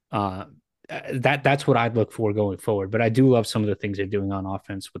that's what I'd look for going forward. But I do love some of the things they're doing on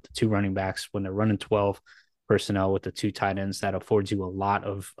offense with the 2 running backs when they're running 12 personnel with the 2 tight ends. That affords you a lot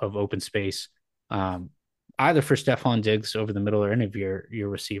of open space. either for Stephon Diggs over the middle or any of your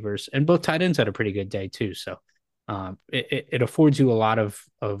receivers. And both tight ends had a pretty good day too. So it affords you a lot of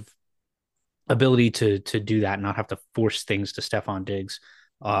ability to do that and not have to force things to Stephon Diggs,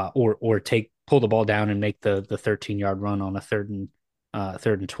 or take pull the ball down and make the 13-yard run on a third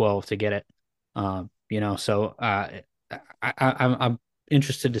and 12 to get it. So I'm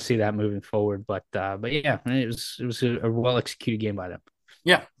interested to see that moving forward. But yeah, it was a well executed game by them.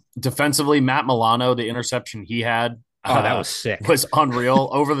 Yeah. Defensively, Matt Milano, the interception he had Oh, that was sick. was unreal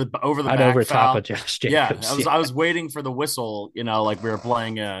over the I'd back over top foul. of Josh Yeah, Jacobs. I was waiting for the whistle, like we were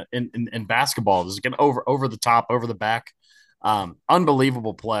playing in basketball. Just get over the top, over the back.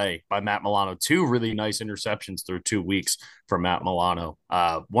 Unbelievable play by Matt Milano. Two really nice interceptions through 2 weeks from Matt Milano.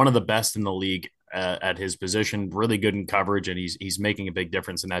 One of the best in the league at his position. Really good in coverage, and he's making a big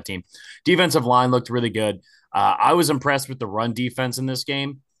difference in that team. Defensive line looked really good. I was impressed with the run defense in this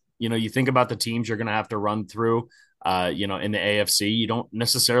game. You think about the teams you're going to have to run through. In the AFC, you don't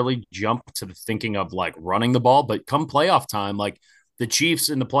necessarily jump to the thinking of like running the ball, but come playoff time, like the Chiefs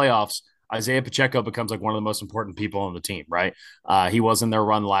in the playoffs, Isaiah Pacheco becomes like one of the most important people on the team, right? He was in their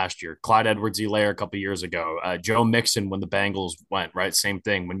run last year. Clyde Edwards-Helaire a couple years ago. Joe Mixon when the Bengals went, right? Same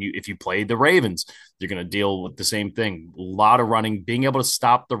thing. If you played the Ravens, you're going to deal with the same thing. A lot of running, being able to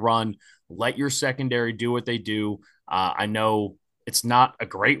stop the run, let your secondary do what they do. I know it's not a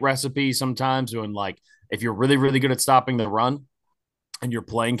great recipe sometimes when if you're really, really good at stopping the run and you're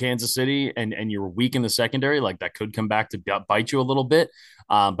playing Kansas City and you're weak in the secondary, like that could come back to bite you a little bit.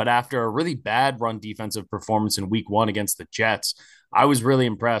 But after a really bad run defensive performance in week 1 against the Jets, I was really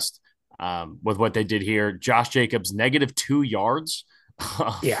impressed with what they did here. Josh Jacobs, -2 yards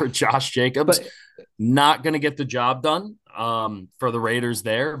Yeah, for Josh Jacobs. but Not going to get the job done for the Raiders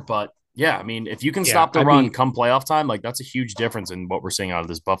there. But yeah, I mean, if you can yeah, stop the run come playoff time, like that's a huge difference in what we're seeing out of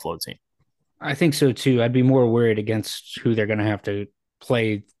this Buffalo team. I think so too. I'd be more worried against who they're going to have to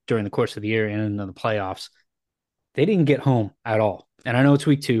play during the course of the year and in the playoffs. They didn't get home at all. And I know it's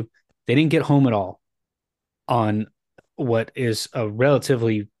week 2. They didn't get home at all on what is a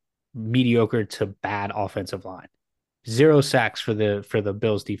relatively mediocre to bad offensive line. 0 sacks for the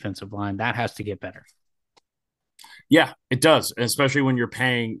Bills defensive line. That has to get better. Yeah, it does, especially when you're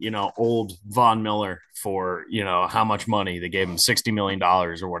paying, old Von Miller for, how much money they gave him, $60 million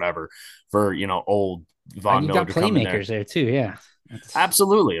or whatever for, old Von You Miller got to come in there. playmakers there too. Yeah.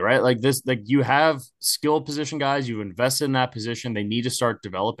 Absolutely, right? Like this, like you have skill position guys, you've invested in that position. They need to start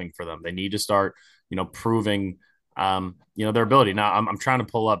developing for them. They need to start, proving, their ability. Now, I'm trying to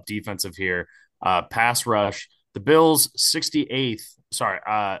pull up defensive here. Pass rush. The Bills 68th. Sorry,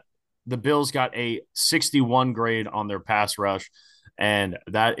 the Bills got a 61 grade on their pass rush, and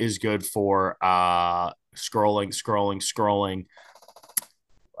that is good for scrolling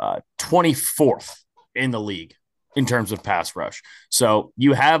 24th in the league in terms of pass rush. So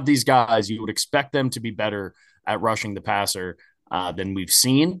you have these guys, you would expect them to be better at rushing the passer than we've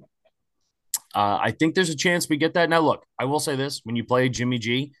seen. I think there's a chance we get that. Now, look, I will say this: when you play Jimmy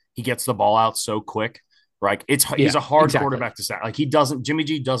G, he gets the ball out so quick. Right, he's Yeah, a hard exactly. quarterback to sack. Like Jimmy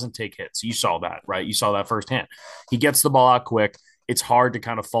G doesn't take hits. You saw that, right? You saw that firsthand. He gets the ball out quick. It's hard to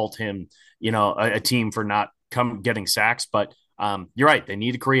kind of fault him, a team for not getting sacks. But you're right. They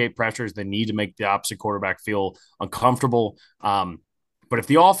need to create pressures. They need to make the opposite quarterback feel uncomfortable. But if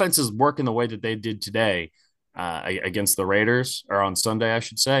the offense is working the way that they did today against the Raiders, or on Sunday, I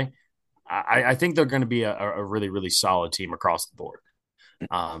should say, I think they're going to be a really, really solid team across the board.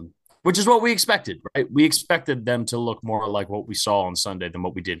 Which is what we expected, right? We expected them to look more like what we saw on Sunday than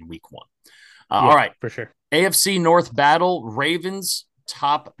what we did in week 1. All Yeah, right. for sure. AFC North battle. Ravens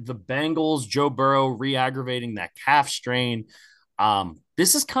top the Bengals. Joe Burrow re-aggravating that calf strain.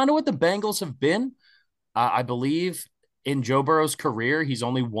 This is kind of what the Bengals have been. I believe in Joe Burrow's career, he's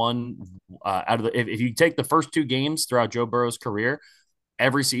only won out of if you take the first 2 games throughout Joe Burrow's career,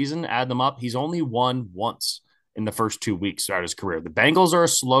 every season, add them up, he's only won once in the first 2 weeks throughout his career. The Bengals are a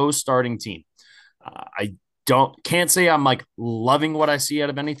slow starting team. I can't say I'm like loving what I see out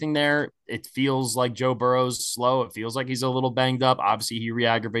of anything there. It feels like Joe Burrow's slow. It feels like he's a little banged up. Obviously, he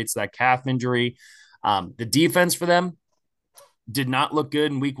re-aggravates that calf injury. The defense for them did not look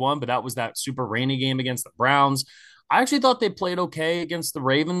good in week 1, but that was that super rainy game against the Browns. I actually thought they played okay against the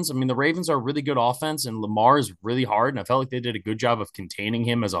Ravens. I mean, the Ravens are a really good offense, and Lamar is really hard, and I felt like they did a good job of containing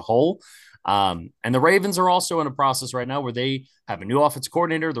him as a whole. And the Ravens are also in a process right now where they have a new offense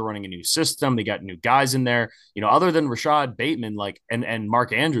coordinator. They're running a new system. They got new guys in there. Other than Rashad Bateman, and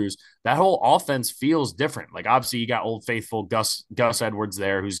Mark Andrews, that whole offense feels different. Like obviously you got old faithful Gus Edwards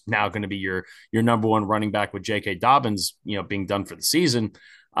there, who's now going to be your number 1 running back with J.K. Dobbins, being done for the season.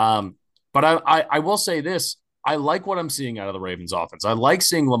 But I will say this. I like what I'm seeing out of the Ravens offense. I like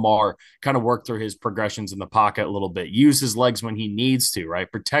seeing Lamar kind of work through his progressions in the pocket a little bit, use his legs when he needs to,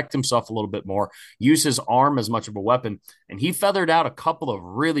 right? Protect himself a little bit more, use his arm as much of a weapon. And he feathered out a couple of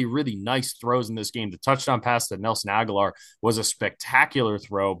really, really nice throws in this game. The touchdown pass to Nelson Aguilar was a spectacular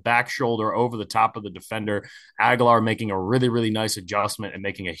throw, back shoulder over the top of the defender. Aguilar making a really, really nice adjustment and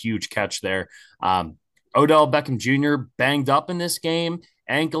making a huge catch there. Odell Beckham Jr. banged up in this game,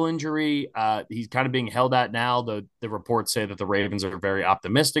 ankle injury. He's kind of being held at now. The reports say that the Ravens are very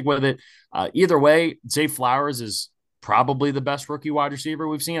optimistic with it. Either way, Zay Flowers is probably the best rookie wide receiver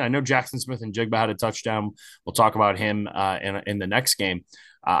we've seen. I know Jackson Smith and Jigba had a touchdown. We'll talk about him in the next game.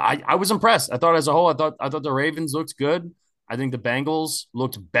 I was impressed. I thought as a whole, I thought the Ravens looked good. I think the Bengals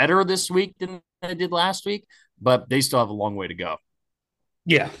looked better this week than they did last week, but they still have a long way to go.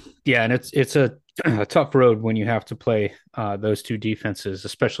 Yeah, yeah, and it's a tough road when you have to play those two defenses,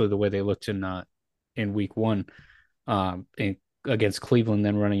 especially the way they looked in week one in, against Cleveland,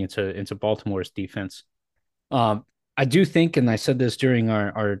 then running into Baltimore's defense. Um, I do think, and I said this during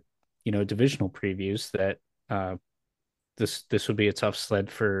our divisional previews that this would be a tough sled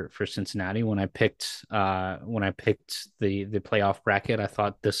for Cincinnati. When I picked the playoff bracket, I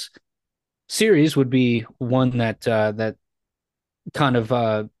thought this series would be one that kind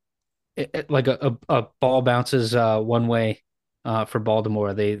of like a ball bounces one way for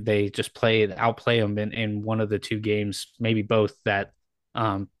Baltimore. They just outplay them in one of the two games, maybe both. That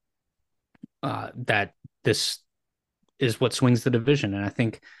this is what swings the division, and I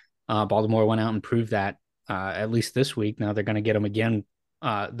think Baltimore went out and proved that at least this week. Now they're going to get them again,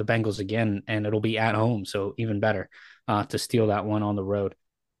 the Bengals again, and it'll be at home, so even better to steal that one on the road.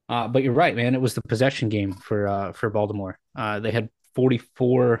 But you're right, man. It was the possession game for Baltimore. They had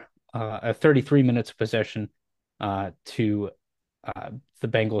 33 minutes of possession to the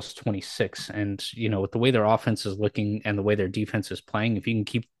Bengals 26. And, with the way their offense is looking and the way their defense is playing, if you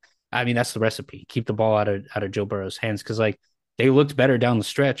can I mean, that's the recipe. Keep the ball out of Joe Burrow's hands. Cause like they looked better down the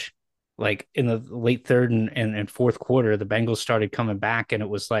stretch. Like in the late third and fourth quarter, the Bengals started coming back and it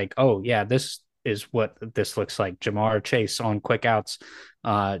was like, oh yeah, this is what this looks like. Jamar Chase on quick outs,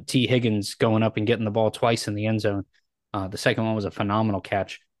 T Higgins going up and getting the ball twice in the end zone. The second one was a phenomenal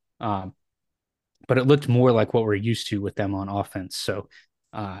catch. Um, but it looked more like what we're used to with them on offense. So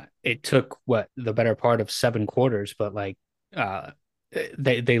it took the better part of 7 quarters, but like uh,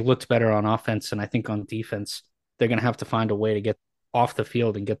 they looked better on offense, and I think on defense they're going to have to find a way to get off the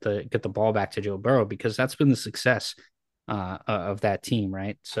field and get the ball back to Joe Burrow because that's been the success of that team,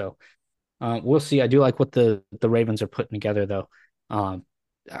 right? So we'll see. I do like what the Ravens are putting together, though. Um,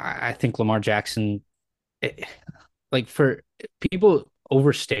 I think Lamar Jackson, like for people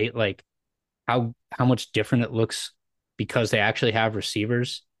overstate like how much different it looks because they actually have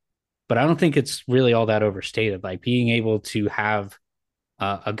receivers, but I don't think it's really all that overstated. Like being able to have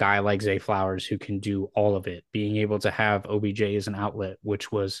a guy like Zay Flowers who can do all of it, being able to have OBJ as an outlet,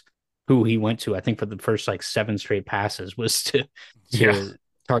 which was who he went to, I think for the first like 7 straight passes was to Yeah.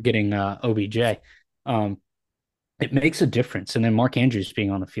 targeting OBJ. Um, it makes a difference, and then Mark Andrews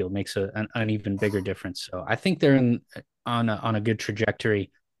being on the field makes an even bigger difference. So I think they're on a good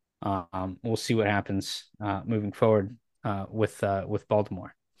trajectory. We'll see what happens moving forward with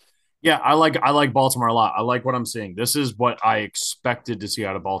Baltimore. Yeah, I like Baltimore a lot. I like what I'm seeing. This is what I expected to see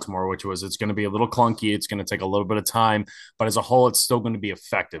out of Baltimore, which was it's going to be a little clunky. It's going to take a little bit of time, but as a whole, it's still going to be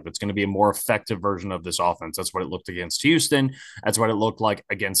effective. It's going to be a more effective version of this offense. That's what it looked against Houston. That's what it looked like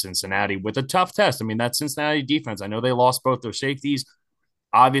against Cincinnati with a tough test. I mean, that Cincinnati defense. I know they lost both their safeties.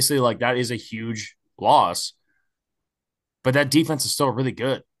 Obviously, like that is a huge loss, but that defense is still really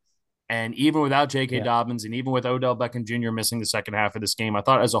good. And even without J.K. Yeah. Dobbins and even with Odell Beckham Jr. missing the second half of this game, I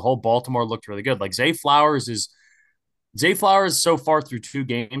thought as a whole Baltimore looked really good. Like Zay Flowers so far through 2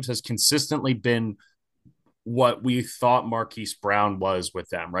 games has consistently been what we thought Marquise Brown was with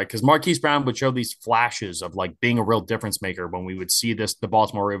them, right? Because Marquise Brown would show these flashes of like being a real difference maker when we would see the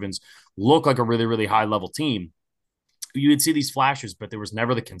Baltimore Ravens look like a really, really high level team. You would see these flashes, but there was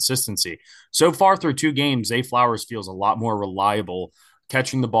never the consistency. So far through 2 games, Zay Flowers feels a lot more reliable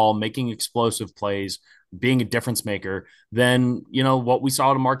catching the ball, making explosive plays, being a difference maker than what we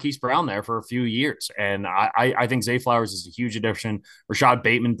saw to Marquise Brown there for a few years. And I think Zay Flowers is a huge addition. Rashad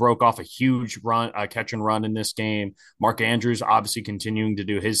Bateman broke off a huge run, catch and run in this game. Mark Andrews obviously continuing to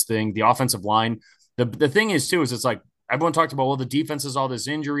do his thing. The offensive line. The thing is too is it's like everyone talked about, well, the defense has all this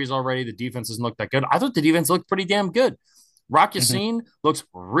injuries already. The defense doesn't look that good. I thought the defense looked pretty damn good. Rock Mm-hmm. Yassin looks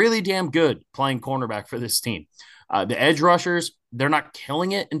really damn good playing cornerback for this team. The edge rushers, they're not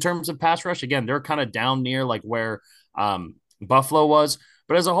killing it in terms of pass rush. Again, they're kind of down near like where Buffalo was.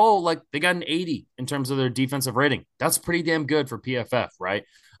 But as a whole, like they got an 80 in terms of their defensive rating. That's pretty damn good for PFF, right?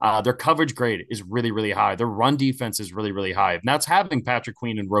 Their coverage grade is really, really high. Their run defense is really, really high. And that's having Patrick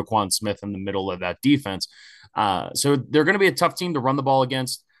Queen and Roquan Smith in the middle of that defense. So they're going to be a tough team to run the ball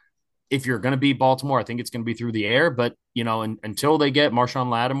against. If you're going to beat Baltimore, I think it's going to be through the air. But until they get Marshawn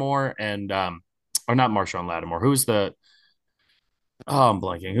Lattimore and or not Marshawn Lattimore, who's the I'm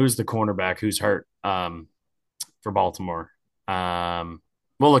blanking. Who's the cornerback who's hurt for Baltimore?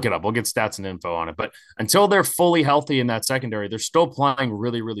 We'll look it up. We'll get stats and info on it. But until they're fully healthy in that secondary, they're still playing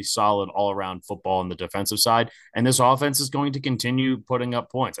really, really solid all around football on the defensive side. And this offense is going to continue putting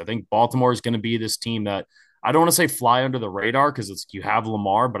up points. I think Baltimore is going to be this team that I don't want to say fly under the radar because it's you have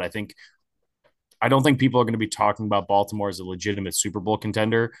Lamar, but I don't think people are going to be talking about Baltimore as a legitimate Super Bowl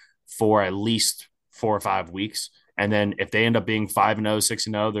contender for at least 4 or 5 weeks. And then if they end up being 5-0,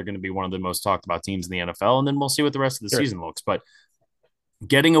 6-0, they're going to be one of the most talked about teams in the NFL. And then we'll see what the rest of the Sure. season looks. But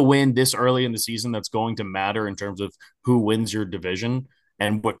getting a win this early in the season that's going to matter in terms of who wins your division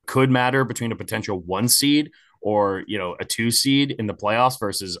and what could matter between a potential 1 seed or a 2 seed in the playoffs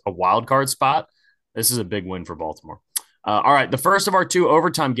versus a wild card spot. This is a big win for Baltimore. All right, the first of our 2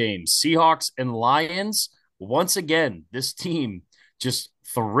 overtime games, Seahawks and Lions. Once again, this team just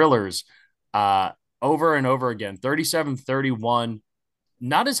thrillers over and over again. 37-31,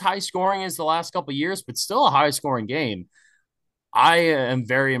 not as high scoring as the last couple of years, but still a high scoring game. I am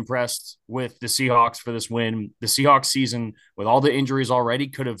very impressed with the Seahawks for this win. The Seahawks season, with all the injuries already,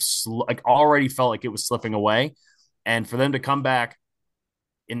 could have already felt like it was slipping away, and for them to come back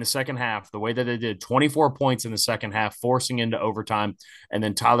in the second half, the way that they did, 24 points in the second half, forcing into overtime, and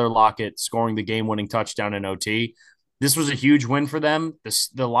then Tyler Lockett scoring the game-winning touchdown in OT. This was a huge win for them.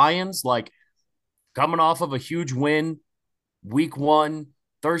 The Lions, like coming off of a huge win, week 1,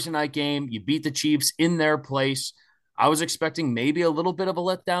 Thursday night game, you beat the Chiefs in their place. I was expecting maybe a little bit of a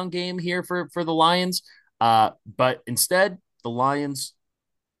letdown game here for the Lions, but instead the Lions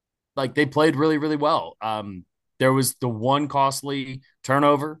they played really really well. There was the one costly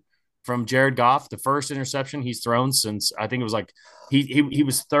turnover from Jared Goff, the first interception he's thrown since I think it was like he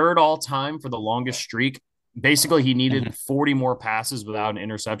was third all time for the longest streak. Basically, he Mhm. needed 40 more passes without an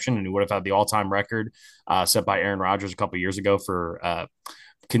interception, and he would have had the all-time record set by Aaron Rodgers a couple years ago for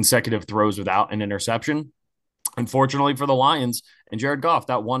consecutive throws without an interception. Unfortunately for the Lions and Jared Goff,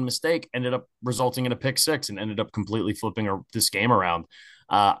 that one mistake ended up resulting in a pick six and ended up completely flipping this game around.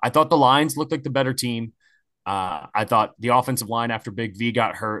 I thought the Lions looked like the better team. I thought the offensive line after Big V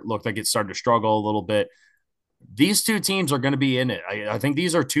got hurt looked like it started to struggle a little bit. These two teams are going to be in it. I think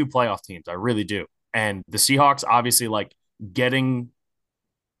these are 2 playoff teams. I really do. And the Seahawks, obviously, getting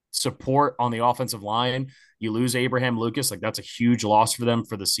support on the offensive line. You lose Abraham Lucas, that's a huge loss for them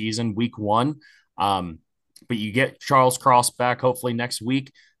for the season, week 1. But you get Charles Cross back hopefully next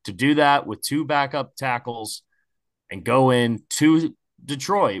week to do that with 2 backup tackles and go in to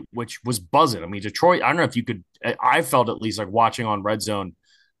Detroit, which was buzzing. I mean, Detroit, I don't know if you could, I felt at least like watching on Red Zone,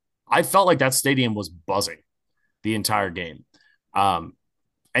 I felt like that stadium was buzzing the entire game.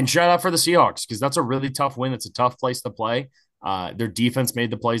 And shout out for the Seahawks because that's a really tough win. It's a tough place to play. Their defense made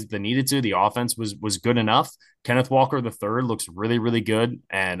the plays that they needed to. The offense was good enough. Kenneth Walker the third looks really really good,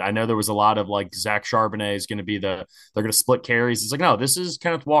 and I know there was a lot of Zach Charbonnet is going to be they're going to split carries. It's like no, this is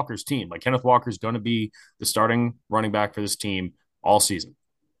Kenneth Walker's team. Kenneth Walker's going to be the starting running back for this team all season.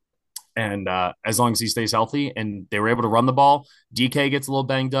 And as long as he stays healthy, and they were able to run the ball, DK gets a little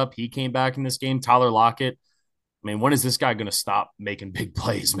banged up. He came back in this game. Tyler Lockett. I mean, when is this guy going to stop making big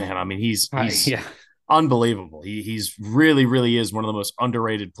plays, man? I mean, he's Yeah. unbelievable. He's really, really is one of the most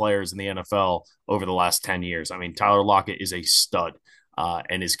underrated players in the NFL over the last 10 years. I mean, Tyler Lockett is a stud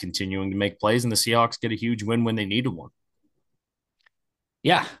and is continuing to make plays, and the Seahawks get a huge win when they needed one.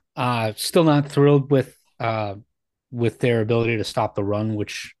 Yeah. Still not thrilled with their ability to stop the run,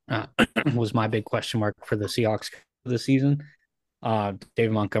 which was my big question mark for the Seahawks this season.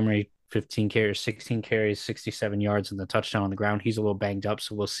 David Montgomery, 15 carries, 16 carries, 67 yards, and the touchdown on the ground. He's a little banged up,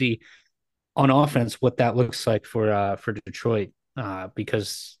 so we'll see on offense what that looks like for Detroit.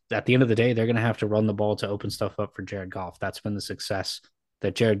 Because at the end of the day, they're going to have to run the ball to open stuff up for Jared Goff. That's been the success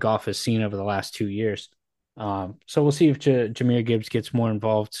that Jared Goff has seen over the last 2 years. So we'll see if Jahmyr Gibbs gets more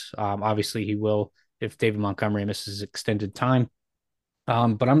involved. Obviously, he will if David Montgomery misses extended time.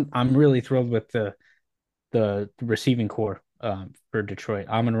 But I'm really thrilled with the receiving core for Detroit.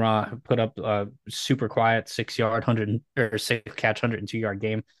 Amon Ra put up a super quiet 6 yard, 100 or 6 catch, 102 yard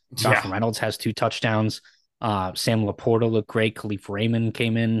game. Yeah. Josh Reynolds has 2 touchdowns. Sam Laporta looked great. Khalif Raymond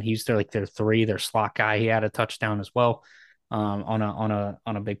came in. He's their slot guy. He had a touchdown as well on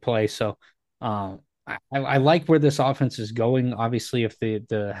a big play. So I like where this offense is going. Obviously, if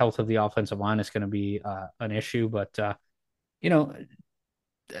the health of the offensive line is going to be an issue, but you know,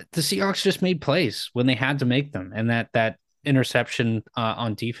 the Seahawks just made plays when they had to make them, and that interception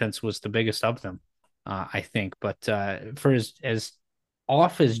on defense was the biggest of them, I think. But for as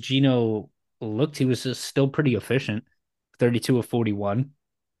off as Gino looked, he was just still pretty efficient. 32 of 41,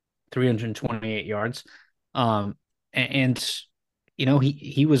 328 yards. And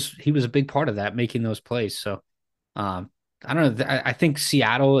he was a big part of that, making those plays. So I don't know. I think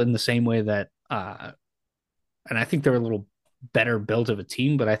Seattle in the same way that and I think they're a little better built of a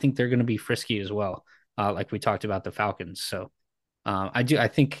team, but I think they're going to be frisky as well. Like we talked about the Falcons. So I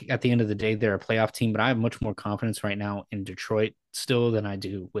think at the end of the day they're a playoff team, but I have much more confidence right now in Detroit still than I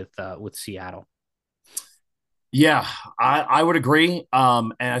do with Seattle. Yeah, I would agree.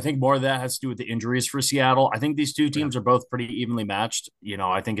 And I think more of that has to do with the injuries for Seattle. I think these two Yeah, teams are both pretty evenly matched.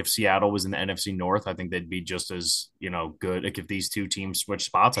 I think if Seattle was in the NFC North, I think they'd be just as, good. Like if these two teams switch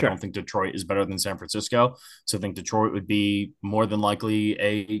spots, I don't sure. think Detroit is better than San Francisco. So I think Detroit would be more than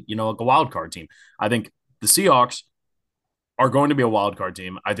likely like a wild card team. I think the Seahawks are going to be a wild card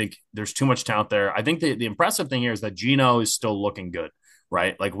team. I think there's too much talent there. I think the impressive thing here is that Gino is still looking good,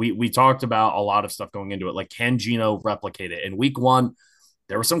 right? Like we talked about a lot of stuff going into it. Like, can Gino replicate it? In week one,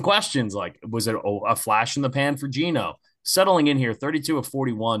 there were some questions like, was it a flash in the pan for Gino? Settling in here, 32 of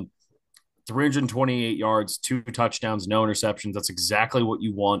 41, 328 yards, 2 touchdowns, no interceptions. That's exactly what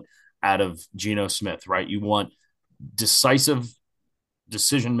you want out of Geno Smith, right? You want decisive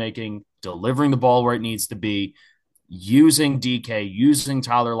decision making, delivering the ball where it needs to be, using DK, using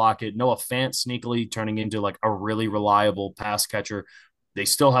Tyler Lockett, Noah Fant sneakily turning into like a really reliable pass catcher. They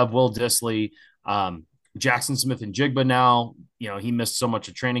still have Will Dissly, Jackson Smith and Jigba now. He missed so much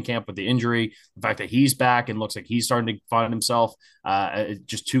of training camp with the injury. The fact that he's back and looks like he's starting to find himself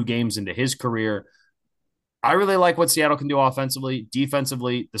just 2 games into his career. I really like what Seattle can do offensively.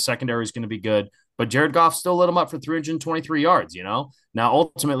 Defensively, the secondary is going to be good. But Jared Goff still lit him up for 323 yards, Now,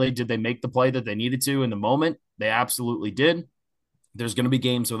 ultimately, did they make the play that they needed to in the moment? They absolutely did. There's going to be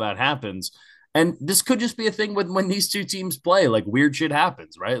games where that happens. And this could just be a thing when these two teams play, like weird shit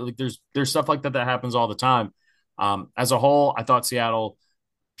happens, right? Like there's stuff like that happens all the time. As a whole, I thought Seattle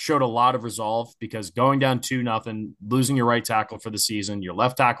showed a lot of resolve because going down 2-0, losing your right tackle for the season, your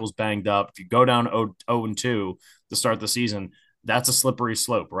left tackle's banged up. If you go down 0-2 to start the season, that's a slippery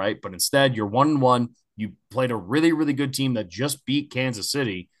slope, right? But instead, you're 1-1. You played a really, really good team that just beat Kansas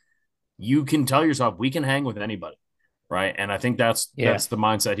City. You can tell yourself, we can hang with anybody, right? And I think that's Yeah. that's the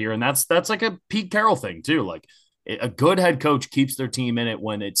mindset here, and that's like a Pete Carroll thing too. Like a good head coach keeps their team in it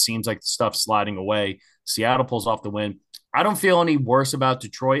when it seems like stuff's sliding away. Seattle pulls off the win. I don't feel any worse about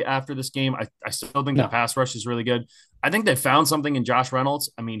Detroit after this game. I still think the No. pass rush is really good. I think they found something in Josh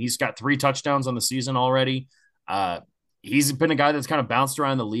Reynolds. I mean, he's got 3 touchdowns on the season already. Uh, he's been a guy that's kind of bounced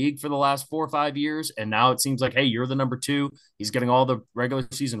around the league for the last 4 or 5 years. And now it seems like, hey, you're the number 2. He's getting all the regular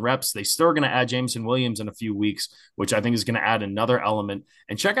season reps. They still are going to add Jameson Williams in a few weeks, which I think is going to add another element.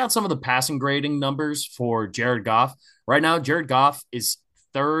 And check out some of the passing grading numbers for Jared Goff. Right now, Jared Goff is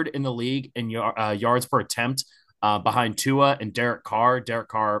third in the league in yards per attempt behind Tua and Derek Carr. Derek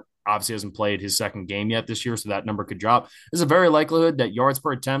Carr obviously hasn't played his second game yet this year, so that number could drop. There's a very likelihood that yards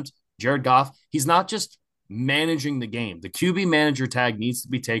per attempt, Jared Goff, he's not just managing the game. The QB manager tag needs to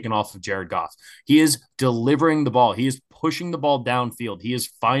be taken off of Jared Goff. He is delivering the ball. He is pushing the ball downfield. He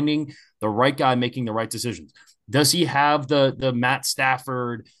is finding the right guy, making the right decisions. Does he have the Matt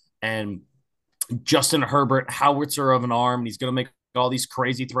Stafford and Justin Herbert howitzer of an arm? And he's going to make all these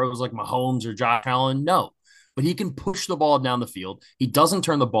crazy throws like Mahomes or Josh Allen? No, but he can push the ball down the field. He doesn't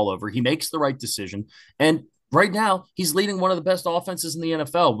turn the ball over. He makes the right decision. And right now, he's leading one of the best offenses in the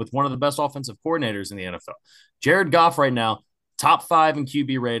NFL with one of the best offensive coordinators in the NFL. Jared Goff right now, top 5 in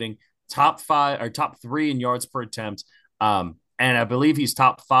QB rating, top 3 in yards per attempt. And I believe he's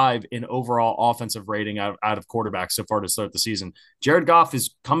top 5 in overall offensive rating out of quarterbacks so far to start the season. Jared Goff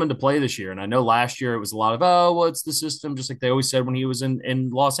is coming to play this year. And I know last year it was a lot of, oh, well, it's the system, just like they always said when he was in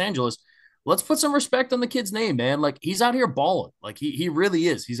Los Angeles. Let's put some respect on the kid's name, man. Like he's out here balling. Like he really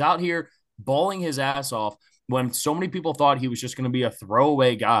is. He's out here balling his ass off when so many people thought he was just going to be a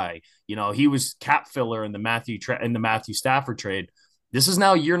throwaway guy. He was cap filler in the Matthew Stafford trade. This is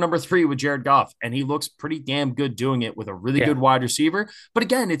now year number 3 with Jared Goff, and he looks pretty damn good doing it with a really Yeah. good wide receiver. But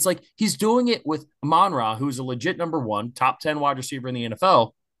again, it's like he's doing it with Amon-Ra, who's a legit number 1, top 10 wide receiver in the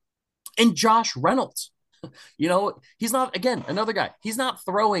NFL, and Josh Reynolds. He's not, again, another guy. He's not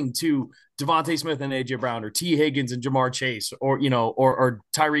throwing to Devontae Smith and AJ Brown or T. Higgins and Jamar Chase or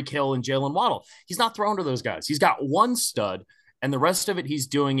Tyreek Hill and Jalen Waddle. He's not throwing to those guys. He's got one stud, and the rest of it, he's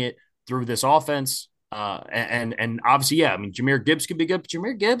doing it through this offense, And obviously, yeah, I mean, Jahmyr Gibbs could be good, but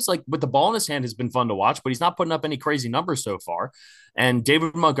Jahmyr Gibbs, like with the ball in his hand, has been fun to watch, but he's not putting up any crazy numbers so far. And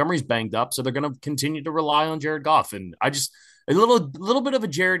David Montgomery's banged up, so they're going to continue to rely on Jared Goff. And I just a little bit of a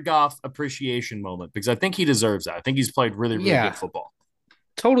Jared Goff appreciation moment because I think he deserves that. I think he's played really, really good Yeah, football.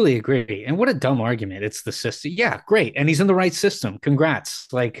 totally agree. And what a dumb argument. It's the system. Yeah, great. And he's in the right system. Congrats.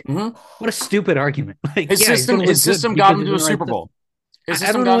 Like, Mm-hmm. what a stupid argument. Like, His yeah, he's system, going to his look good system got because him he's to in a the right Super system. Bowl. His I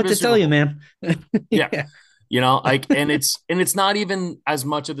system don't know got him what to a to tell Super you, Bowl. man. Yeah. Yeah. Like, and it's not even as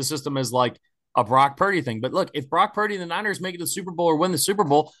much of the system as like a Brock Purdy thing. But look, if Brock Purdy and the Niners make it to the Super Bowl or win the Super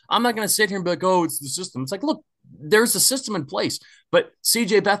Bowl, I'm not going to sit here and be like, oh, it's the system. It's like, look, there's a system in place. But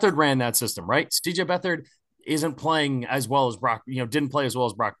CJ Beathard ran that system, right? CJ Beathard isn't playing as well as Brock, didn't play as well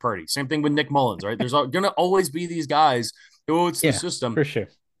as Brock Purdy. Same thing with Nick Mullins, right? There's going to always be these guys. Oh, it's the Yeah, system. for sure.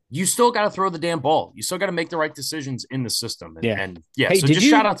 You still got to throw the damn ball. You still got to make the right decisions in the system. And, Yeah. and yeah, Hey, so just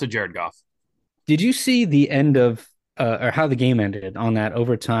shout out to Jared Goff. did you see the end of or how the game ended on that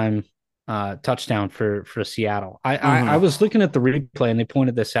overtime touchdown for Seattle? I Mm-hmm. was looking at the replay and they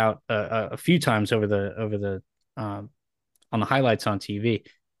pointed this out a few times over the on the highlights on TV.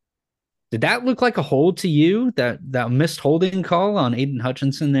 Did that look like a hold to you? That missed holding call on Aiden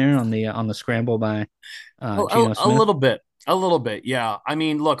Hutchinson there on the scramble by Geno A Smith? little bit. A little bit. Yeah. I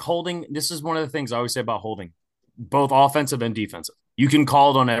mean, look, holding, this is one of the things I always say about holding, both offensive and defensive. You can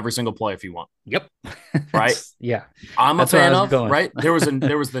call it on every single play if you want, Yep, right? that's yeah, I'm a that's where I fan was of, going. right? There was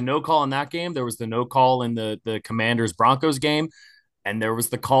the no call in that game. There was the no call in the Commanders Broncos game, and there was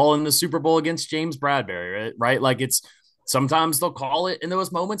the call in the Super Bowl against James Bradbury, right? Like it's sometimes they'll call it in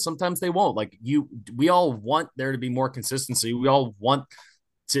those moments, sometimes they won't. We all want there to be more consistency. We all want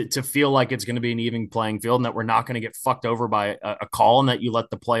to feel like it's going to be an even playing field and that we're not going to get fucked over by a call and that you let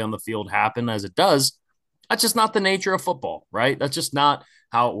the play on the field happen as it does. That's just not the nature of football, right? That's just not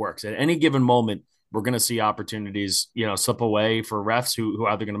how it works. At any given moment, we're going to see opportunities, slip away for refs who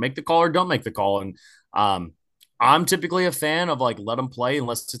either going to make the call or don't make the call. And I'm typically a fan of like let them play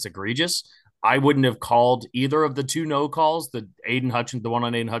unless it's egregious. I wouldn't have called either of the two no calls, the one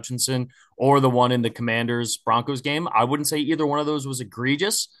on Aiden Hutchinson, or the one in the Commanders Broncos game. I wouldn't say either one of those was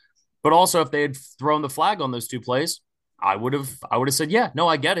egregious, but also if they had thrown the flag on those two plays, I would have said, yeah, no,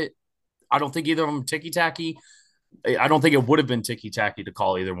 I get it. I don't think either of them ticky tacky. I don't think it would have been ticky tacky to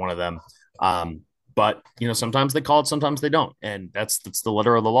call either one of them. But sometimes they call it, sometimes they don't, and that's the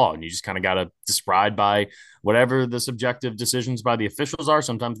letter of the law. And you just kind of got to decide by whatever the subjective decisions by the officials are.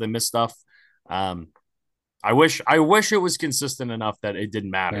 Sometimes they miss stuff. Um, I wish it was consistent enough that it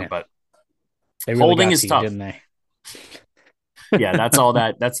didn't matter, Man, but they really holding got is to you, tough. didn't they? Yeah, that's all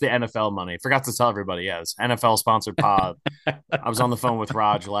that. That's the NFL money. Forgot to tell everybody. Yeah, it's NFL sponsored pod. I was on the phone with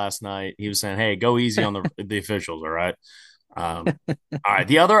Raj last night. He was saying, "Hey, go easy on the officials." All right. All right.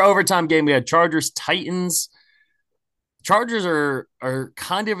 The other overtime game we had Chargers Titans. Chargers are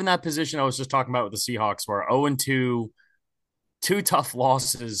kind of in that position I was just talking about with the Seahawks, where 0-2, two tough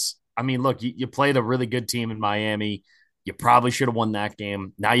losses. I mean, look, you played a really good team in Miami. You probably should have won that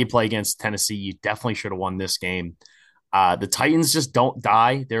game. Now you play against Tennessee. You definitely should have won this game. The Titans just don't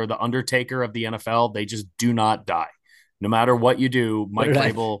die. They're the Undertaker of the NFL. They just do not die. No matter what you do, What Mike did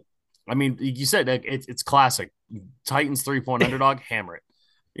I? Vrabel. I mean, you said it's classic. Titans 3-point underdog, hammer it.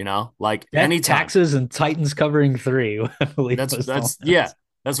 Like Death, anytime. taxes, and Titans covering three, I believe That's was the that's yeah, last.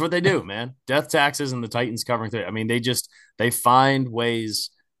 that's what they do, man. Death taxes and the Titans covering three. I mean, they find ways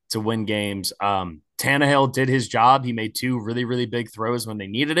to win games. Tannehill did his job. He made two really, really big throws when they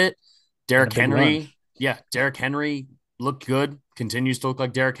needed it. And a Derrick big run. Henry, yeah, Derrick Henry looked good, continues to look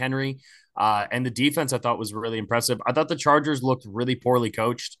like Derrick Henry. And the defense I thought was really impressive. I thought the Chargers looked really poorly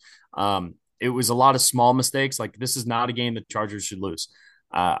coached. It was a lot of small mistakes. Like this is not a game the Chargers should lose.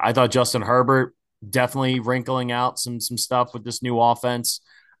 I thought Justin Herbert definitely wrinkling out some stuff with this new offense.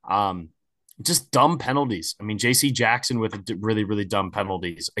 Um, just dumb penalties. I mean, J.C. Jackson with really really dumb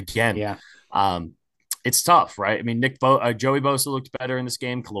penalties again. Yeah. Um, it's tough, right? I mean, Joey Bosa looked better in this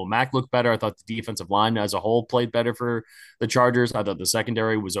game. Khalil Mack looked better. I thought the defensive line as a whole played better for the Chargers. I thought the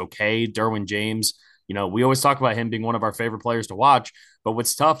secondary was okay. Derwin James, we always talk about him being one of our favorite players to watch. But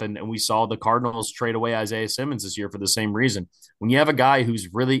what's tough, and we saw the Cardinals trade away Isaiah Simmons this year for the same reason. When you have a guy who's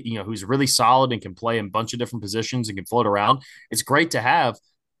really solid and can play in a bunch of different positions and can float around, it's great to have.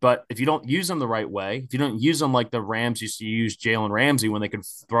 But if you don't use them the right way, if you don't use them like the Rams used to use Jalen Ramsey when they could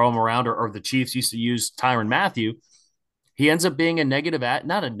throw him around, or the Chiefs used to use Tyrann Mathieu, he ends up being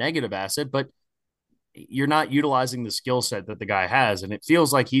not a negative asset, but you're not utilizing the skill set that the guy has. And it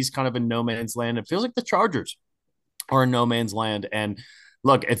feels like he's kind of in no man's land. It feels like the Chargers are in no man's land. And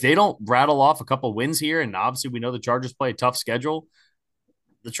look, if they don't rattle off a couple wins here, and obviously we know the Chargers play a tough schedule,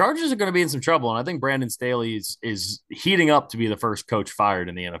 the Chargers are going to be in some trouble, and I think Brandon Staley is heating up to be the first coach fired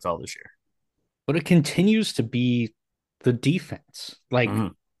in the NFL this year. But it continues to be the defense. Like Mm-hmm.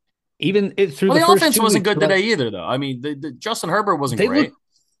 even through Well, the the first offense two wasn't weeks, good today either, though. I mean, the Justin Herbert wasn't they great. look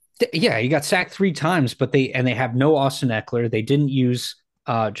yeah, he got sacked 3 times, but they have no Austin Eckler. They didn't use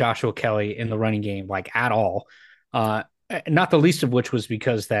Joshua Kelly in the running game like at all. Uh, Not the least of which was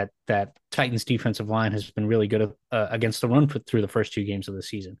because that Titans defensive line has been really good against the run through the first 2 games of the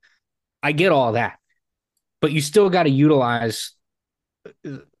season. I get all that, but you still got to utilize.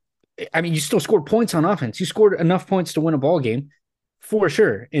 I mean, you still scored points on offense. You scored enough points to win a ball game for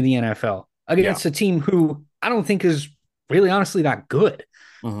sure in the NFL Yeah. against a team who I don't think is really honestly that good.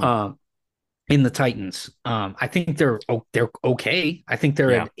 Mm-hmm. Um, in the Titans. I think they're okay. I think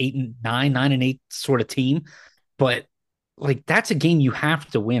they're Yeah. an 8 and 9, 9 and 8 sort of team, but like that's a game you have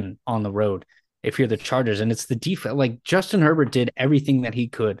to win on the road if you're the Chargers, and it's the defense. Like Justin Herbert did everything that he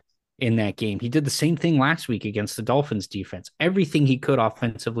could in that game. He did the same thing last week against the Dolphins defense. Everything he could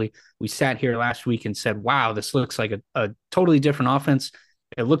offensively. We sat here last week and said, "Wow, this looks like a totally different offense.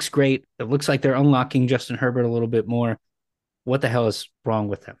 It looks great. It looks like they're unlocking Justin Herbert a little bit more. What the hell is wrong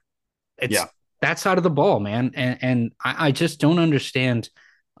with him?" It's Yeah. that side of the ball, man. And I just don't understand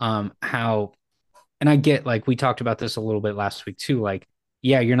how and I get like we talked about this a little bit last week too. Like,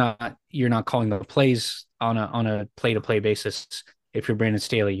 yeah, you're not calling the plays on a play to play basis if you're Brandon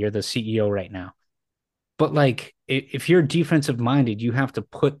Staley. You're the CEO right now. But like if you're defensive minded, you have to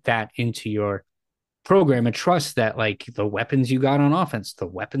put that into your program and trust that like the weapons you got on offense, the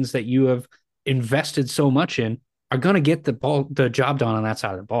weapons that you have invested so much in are gonna get the job done on that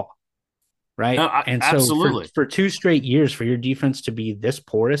side of the ball. No, Right. And so absolutely. for 2 straight years for your defense to be this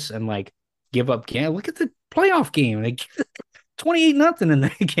porous and like give up game, look at the playoff game. They 28-0 and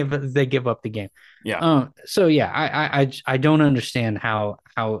they give up the game. Yeah. So yeah, I don't understand how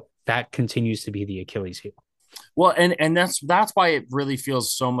that continues to be the Achilles heel. Well, and that's why it really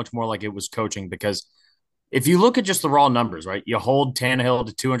feels so much more like it was coaching because if you look at just the raw numbers, right? You hold Tannehill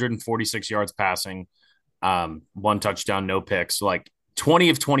to 246 yards passing, one touchdown, no picks, like 20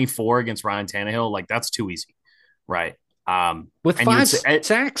 of 24 against Ryan Tannehill, like that's too easy, right? With And you would five say,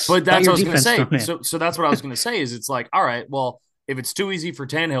 sacks but by that's what your I was going to defense say. thrown in. So that's what I was going to say is it's like, all right, well, if it's too easy for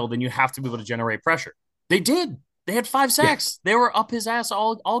Tannehill, then you have to be able to generate pressure. They did. They had 5 sacks. They were up his ass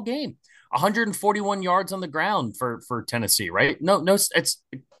all game. 141 yards on the ground for Tennessee, right? No, it's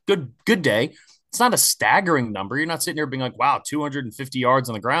good day. It's not a staggering number. You're not sitting here being like, wow, 250 yards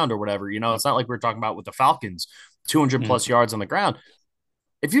on the ground or whatever. It's not like we are talking about with the Falcons, 200 Mm. plus yards on the ground.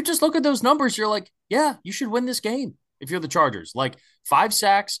 If you just look at those numbers, you're like, yeah, you should win this game if you're the Chargers. Like 5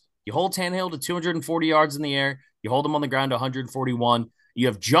 sacks, you hold Tannehill to 240 yards in the air, you hold him on the ground to 141. You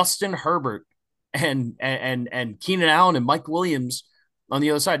have Justin Herbert and Keenan Allen and Mike Williams on the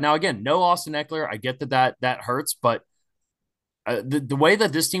other side. Now, again, no Austin Eckler. I get that hurts, but the way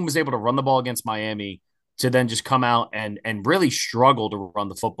that this team was able to run the ball against Miami to then just come out and really struggle to run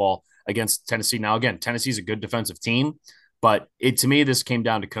the football against Tennessee. Now, again, Tennessee's a good defensive team, but to me, this came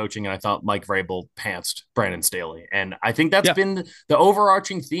down to coaching, and I thought Mike Vrabel pantsed Brandon Staley. And I think that's Yeah. been the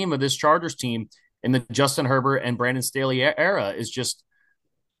overarching theme of this Chargers team in the Justin Herbert and Brandon Staley era is just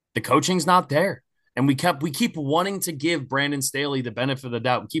the coaching's not there. And we keep wanting to give Brandon Staley the benefit of the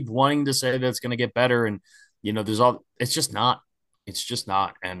doubt. We keep wanting to say that it's going to get better. And, it's just not. It's just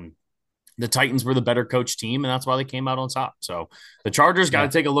not. And the Titans were the better coach team, and that's why they came out on top. So the Chargers got to Yeah.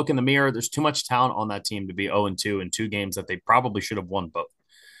 take a look in the mirror. There's too much talent on that team to be 0-2 in 2 games that they probably should have won both.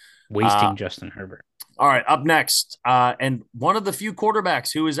 Uh, Wasting Justin Herbert. all right, up next, and one of the few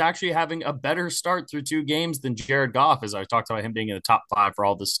quarterbacks who is actually having a better start through 2 games than Jared Goff, as I talked about him being in the top 5 for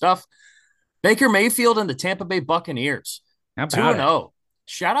all this stuff. Baker Mayfield and the Tampa Bay Buccaneers, How 2 about and it? 0.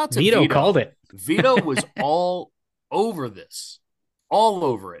 Shout out to Vito Vito. called it. Vito was all over this, all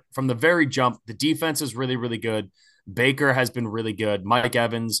over it from the very jump. The defense is really, really good. Baker has been really good. Mike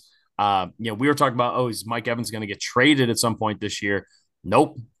Evans, we were talking about, is Mike Evans going to get traded at some point this year?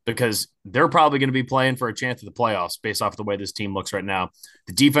 Nope, because they're probably going to be playing for a chance at the playoffs based off the way this team looks right now.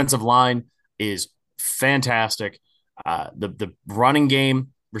 The defensive line is fantastic. The running game,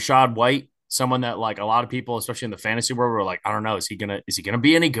 Rashad White, someone that like a lot of people, especially in the fantasy world, were like, I don't know, is he gonna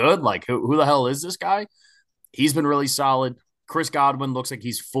be any good? Like, who the hell is this guy? He's been really solid. Chris Godwin looks like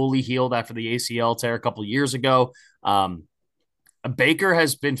he's fully healed after the ACL tear a couple years ago. Baker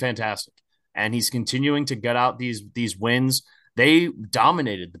has been fantastic, and he's continuing to get out these wins. They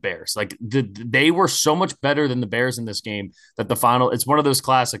dominated the Bears. Like they were so much better than the Bears in this game that the final. It's one of those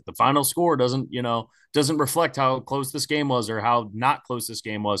classic. The final score doesn't reflect how close this game was or how not close this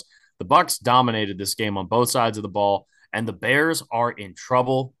game was. The Bucs dominated this game on both sides of the ball, And the Bears are in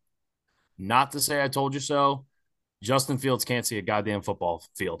trouble. Not to say I told you so. Justin Fields can't see a goddamn football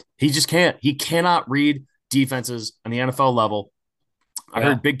field. He just can't. He cannot read defenses on the NFL level. I Yeah.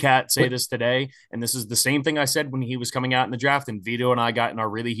 heard Big Cat say What? this today, and this is the same thing I said when he was coming out in the draft. And Vito and I got in our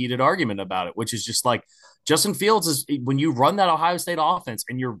really heated argument about it, which is just like Justin Fields is when you run that Ohio State offense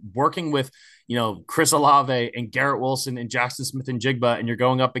and you're working with, Chris Olave and Garrett Wilson and Jackson Smith and Jigba, and you're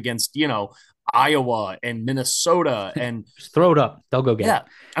going up against, Iowa and Minnesota and Just throw it up. They'll go get yeah, it.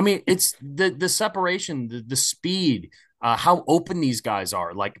 I mean, it's the separation, the speed, how open these guys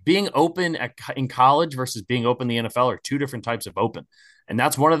are. Like being open in college versus being open in the NFL are two different types of open, and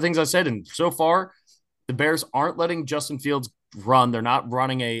that's one of the things I said. And so far, the Bears aren't letting Justin Fields run. They're not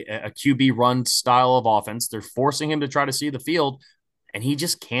running a QB run style of offense. They're forcing him to try to see the field, and he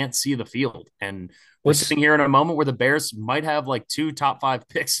just can't see the field. And we're What's sitting here in a moment where the Bears might have like two top five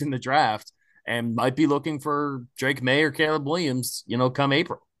picks in the draft and might be looking for Drake May or Caleb Williams, come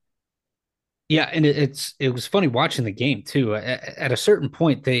April. Yeah, and it was funny watching the game too. At a certain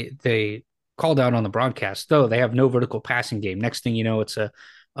point, they called out on the broadcast, though they have no vertical passing game. Next thing you know, it's a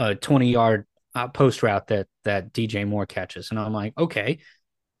 20-yard post route that DJ Moore catches, and I'm like, okay.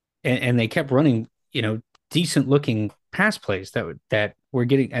 And they kept running, decent looking pass plays that were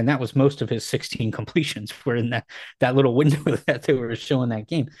getting, and that was most of his 16 completions were in that little window that they were showing that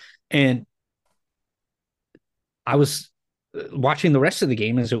game. And I was watching the rest of the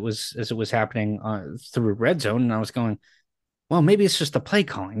game as it was happening through red zone, and I was going, well, maybe it's just the play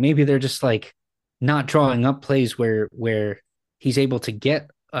calling. Maybe they're just like not drawing up plays where he's able to get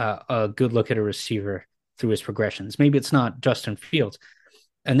a good look at a receiver through his progressions. Maybe it's not Justin Fields.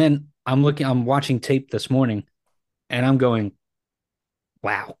 And then I'm watching tape this morning, and I'm going,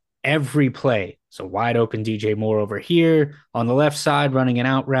 wow, every play. So wide open DJ Moore over here on the left side running an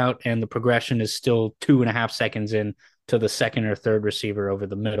out route, and the progression is still 2.5 seconds in to the second or third receiver over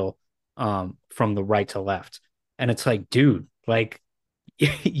the middle, from the right to left. And it's like, dude, like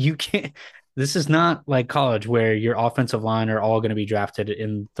you can't. This is not like college where your offensive line are all going to be drafted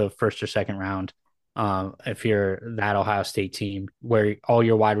in the first or second round. If you're that Ohio State team, where all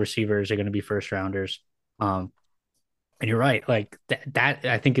your wide receivers are going to be first rounders. And you're right, like that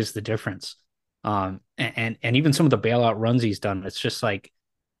I think is the difference. And even some of the bailout runs he's done, it's just like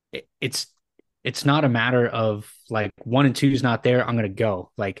it's it's not a matter of like 1 and 2 is not there, I'm gonna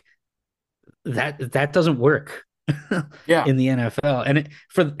go. Like that doesn't work Yeah. in the NFL. And It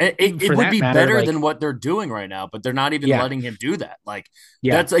for would that be matter, better like than what they're doing right now, but they're not even yeah, letting him do that. Like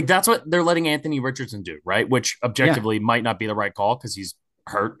yeah, that's what they're letting Anthony Richardson do, right? Which yeah. objectively might not be the right call because he's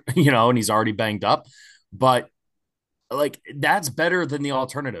hurt, and he's already banged up. But like that's better than the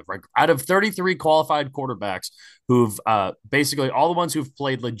alternative, right? Out of 33 qualified quarterbacks who've basically all the ones who've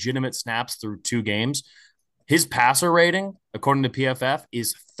played legitimate snaps through 2 games, his passer rating, according to PFF,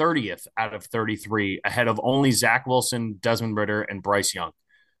 is 30th out of 33, ahead of only Zach Wilson, Desmond Ritter, and Bryce Young.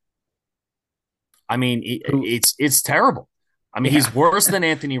 I mean, Who it's terrible. I mean, yeah. he's worse than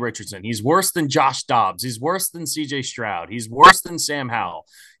Anthony Richardson. He's worse than Josh Dobbs. He's worse than CJ Stroud. He's worse than Sam Howell.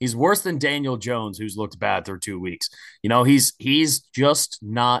 He's worse than Daniel Jones, who's looked bad through 2 weeks. He's just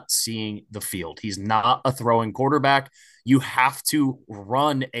not seeing the field. He's not a throwing quarterback. You have to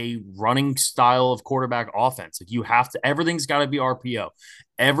run a running style of quarterback offense. Like you have to, everything's got to be RPO.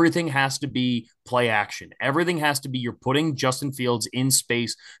 Everything has to be play action. Everything has to be you're putting Justin Fields in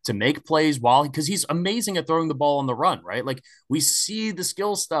space to make plays because he's amazing at throwing the ball on the run, right? Like we see the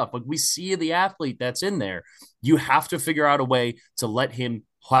skill stuff, like we see the athlete that's in there. You have to figure out a way to let him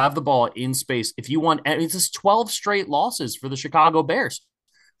have the ball in space. If you want, and it's just 12 straight losses for the Chicago Bears.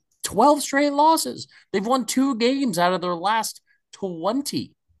 12 straight losses. They've won 2 games out of their last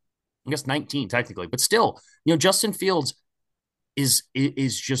 20. I guess 19 technically, but still, Justin Fields is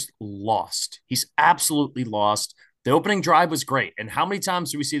just lost. He's absolutely lost. The opening drive was great. And how many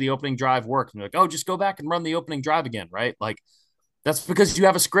times do we see the opening drive work? And you're like, oh, just go back and run the opening drive again, right? Like that's because you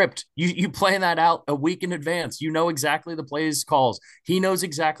have a script. You plan that out a week in advance. You know exactly the plays calls. He knows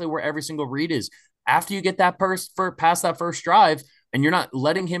exactly where every single read is. After you get that past that first drive, and you're not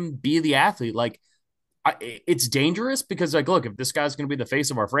letting him be the athlete, like it's dangerous because like, look, if this guy's going to be the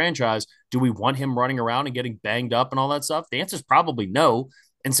face of our franchise, do we want him running around and getting banged up and all that stuff? The answer is probably no.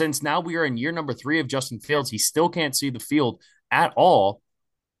 And since now we are in year number 3 of Justin Fields, he still can't see the field at all.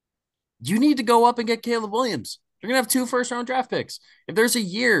 You need to go up and get Caleb Williams. You're going to have 2 first-round draft picks. If there's a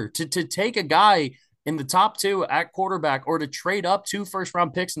year to take a guy in the top 2 at quarterback or to trade up 2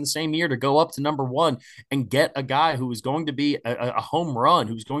 first-round picks in the same year to go up to number 1 and get a guy who is going to be a home run,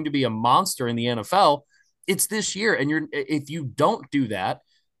 who's going to be a monster in the NFL, it's this year. And if you don't do that,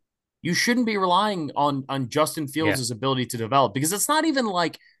 you shouldn't be relying on Justin Yeah. Fields' ability to develop, because it's not even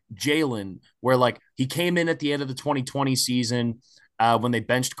like Jalen, where like he came in at the end of the 2020 season when they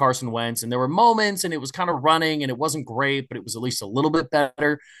benched Carson Wentz, and there were moments and it was kind of running and it wasn't great, but it was at least a little bit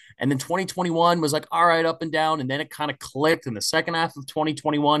better. And then 2021 was like, all right, up and down. And then it kind of clicked. In the second half of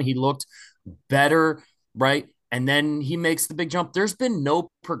 2021, he looked better, right? And then he makes the big jump. There's been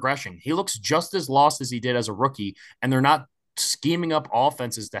no progression. He looks just as lost as he did as a rookie, and they're not scheming up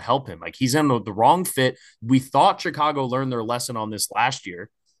offenses to help him. Like, he's in the wrong fit. We thought Chicago learned their lesson on this last year,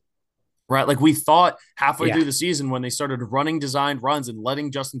 right? Like, we thought halfway Yeah. through the season when they started running designed runs and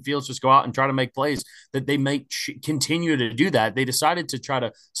letting Justin Fields just go out and try to make plays that they may continue to do that. They decided to try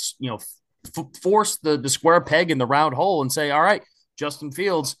to, force the square peg in the round hole and say, all right, Justin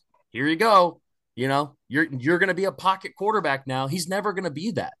Fields, here you go. You're going to be a pocket quarterback now. He's never going to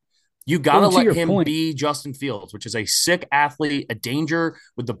be that. You got Well, to and to let your him point, be Justin Fields, which is a sick athlete, a danger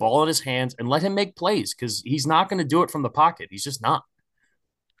with the ball in his hands, and let him make plays, because he's not going to do it from the pocket. He's just not.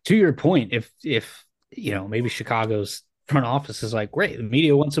 if maybe Chicago's front office is like, great, the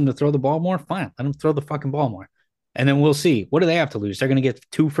media wants him to throw the ball more, fine, let him throw the fucking ball more, and then we'll see. What do they have to lose? They're going to get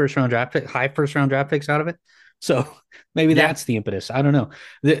high first round draft picks out of it. So maybe Yeah. that's the impetus. I don't know.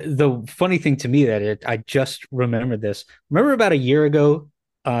 The funny thing to me I just remembered this. Remember about a year ago,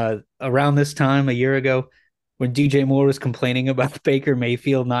 around this time a year ago, when DJ Moore was complaining about Baker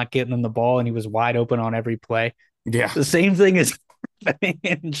Mayfield not getting him the ball and he was wide open on every play. Yeah. The same thing is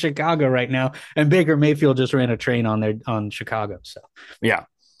in Chicago right now, and Baker Mayfield just ran a train on Chicago. So Yeah.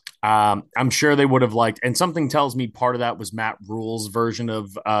 I'm sure they would have liked, and something tells me part of that was Matt Rule's version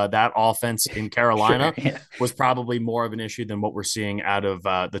of that offense in sure, Carolina yeah, was probably more of an issue than what we're seeing out of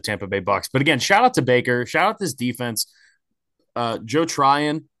the Tampa Bay Bucks. But again, shout out to Baker, shout out this defense. Joe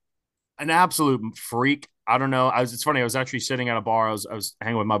Tryon, an absolute freak. I don't know. It's funny. I was actually sitting at a bar. I was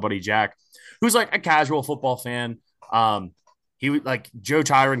hanging with my buddy Jack, who's like a casual football fan. He like Joe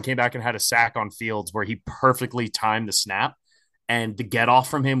Tyron came back and had a sack on Fields where he perfectly timed the snap, and the get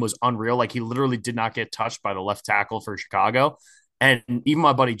off from him was unreal. Like, he literally did not get touched by the left tackle for Chicago. And even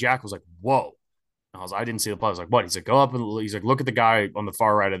my buddy Jack was like, "Whoa." I didn't see the play. I was like, "What?" He's like, "Go up," and he's like, "Look at the guy on the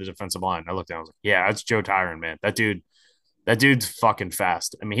far right of the defensive line." I looked down. I was like, "Yeah, that's Joe Tyron, man. That dude's fucking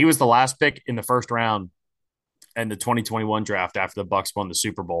fast." I mean, he was the last pick in the first round and the 2021 draft after the Bucks won the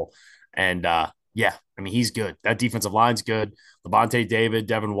Super Bowl. And yeah, I mean, he's good. That defensive line's good. Levante David,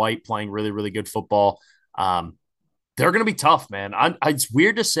 Devin White playing really, really good football. They're going to be tough, man. It's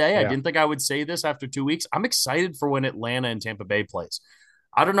weird to say. I yeah, didn't think I would say this after 2 weeks. I'm excited for when Atlanta and Tampa Bay plays.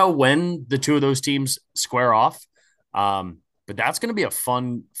 I don't know when the two of those teams square off, but that's going to be a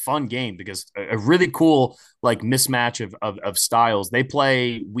fun game, because a really cool like mismatch of styles. They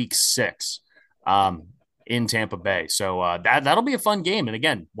play week 6 um, in Tampa Bay, so that'll be a fun game, and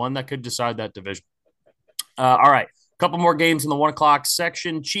again, one that could decide that division. All right, a couple more games in the 1 o'clock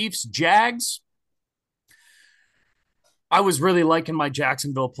section. Chiefs, Jags. I was really liking my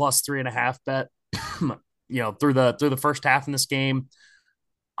Jacksonville plus 3.5 bet. Through the first half in this game,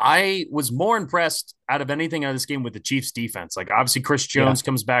 I was more impressed out of anything out of this game with the Chiefs defense. Like, obviously Chris yeah, Jones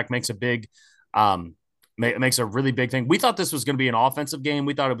comes back, makes a big, makes a really big thing. We thought this was going to be an offensive game.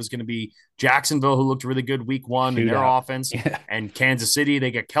 We thought it was going to be Jacksonville, who looked really good week 1 in their shootout. offense, Yeah, and Kansas City.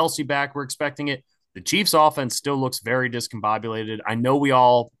 They get Kelsey back. We're expecting it. The Chiefs offense still looks very discombobulated. I know we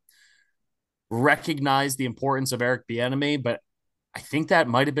all recognize the importance of Eric Bieniemy, but I think that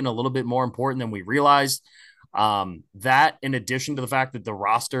might have been a little bit more important than we realized. That, in addition to the fact that the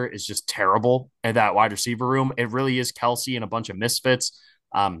roster is just terrible at that wide receiver room, it really is Kelsey and a bunch of misfits.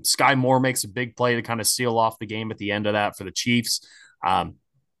 Sky Moore makes a big play to kind of seal off the game at the end of that for the Chiefs. But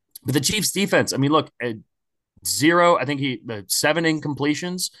the Chiefs defense, I mean, look, zero, I think the 7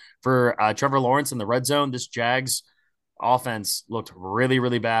 incompletions for Trevor Lawrence in the red zone. This Jags offense looked really,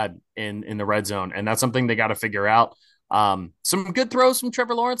 really bad in the red zone, and that's something they got to figure out. Some good throws from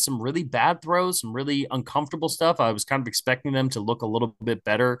Trevor Lawrence, some really bad throws, some really uncomfortable stuff. I was kind of expecting them to look a little bit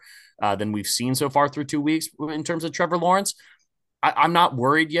better than we've seen so far through 2 weeks in terms of Trevor Lawrence. I'm not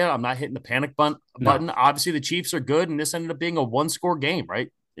worried yet. I'm not hitting the panic no, button. Obviously, the Chiefs are good, and this ended up being a 1-score game,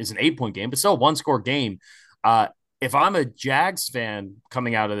 right? It's an 8-point game, but still a 1-score game. Uh, if I'm a Jags fan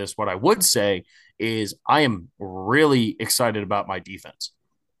coming out of this, what I would say is I am really excited about my defense,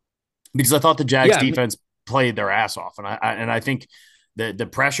 because I thought the Jags yeah, defense played their ass off, and I think the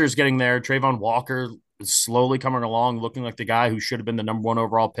pressure is getting there. Trayvon Walker is slowly coming along, looking like the guy who should have been the number 1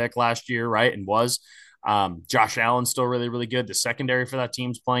 overall pick last year, right? And was. Josh Allen's still really, really good. The secondary for that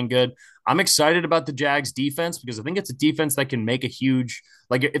team's playing good. I'm excited about the Jags defense, because I think it's a defense that can make a huge,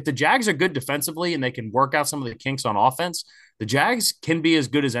 like, if the Jags are good defensively and they can work out some of the kinks on offense, the Jags can be as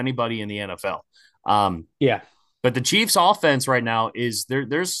good as anybody in the NFL. Um, Yeah. but the Chiefs' offense right now is there.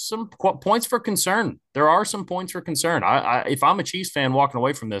 There's some points for concern. There are some points for concern. If I'm a Chiefs fan walking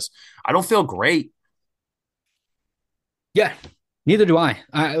away from this, I don't feel great. Yeah. Neither do I.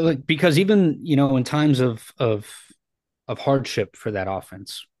 I like because even, in times of hardship for that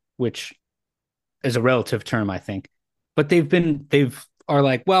offense, which is a relative term, I think. But they've are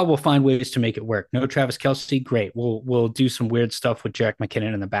like, well, we'll find ways to make it work. No Travis Kelsey, great. We'll do some weird stuff with Jerick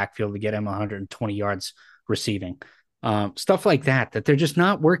McKinnon in the backfield to get him 120 yards receiving. Stuff like that they're just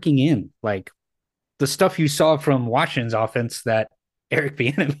not working in. Like the stuff you saw from Washington's offense that Eric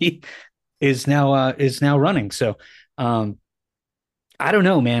Bieniemy is now running. So I don't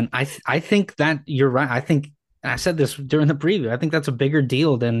know, man. I think that you're right. I think I said this during the preview. I think that's a bigger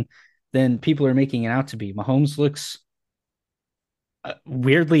deal than people are making it out to be. Mahomes looks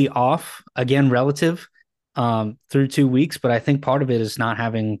weirdly off again, relative through 2 weeks, but I think part of it is not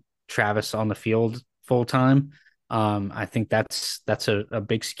having Travis on the field full time. I think that's a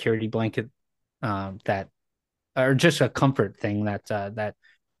big security blanket that, or just a comfort thing that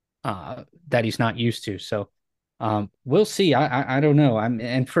he's not used to. So we'll see. I don't know.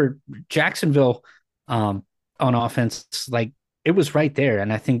 And for Jacksonville on offense, like it was right there,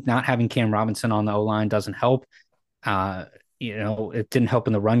 and I think not having Cam Robinson on the O line doesn't help. Uh, it didn't help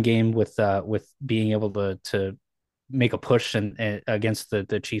in the run game with being able to make a push and against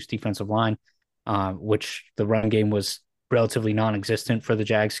the Chiefs defensive line, which the run game was relatively non-existent for the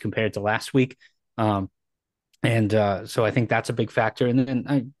Jags compared to last week. And so I think that's a big factor. And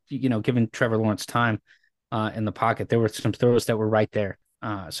then given Trevor Lawrence time in the pocket, there were some throws that were right there.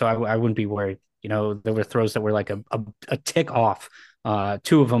 So I wouldn't be worried. There were throws that were like a tick off.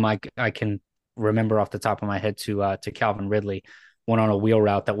 Two of them I can remember off the top of my head to Calvin Ridley, one on a wheel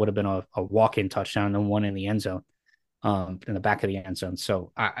route that would have been a walk-in touchdown, and one in the end zone, in the back of the end zone.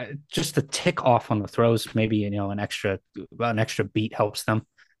 So just the tick off on the throws, maybe an extra beat helps them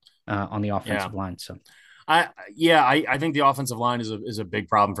on the Yeah. offensive line. So. I think the offensive line is a big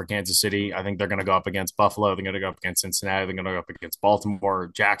problem for Kansas City. I think they're going to go up against Buffalo. They're going to go up against Cincinnati. They're going to go up against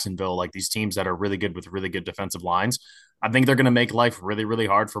Baltimore, Jacksonville, like these teams that are really good with really good defensive lines. I think they're going to make life really, really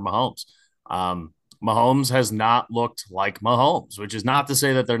hard for Mahomes. Um, Mahomes has not looked like Mahomes, which is not to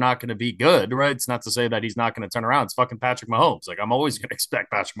say that they're not going to be good, right? It's not to say that he's not going to turn around. It's fucking Patrick Mahomes. Like I'm always going to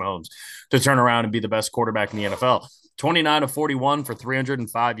expect Patrick Mahomes to turn around and be the best quarterback in the NFL. 29 of 41 for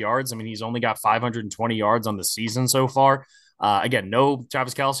 305 yards. I mean, he's only got 520 yards on the season so far. Again, no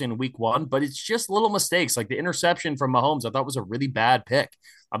Travis Kelsey in week one, but it's just little mistakes. Like the interception from Mahomes, I thought was a really bad pick.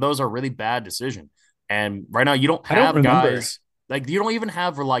 I thought it was a really bad decision. And right now, you don't I don't have remember. guys like you don't even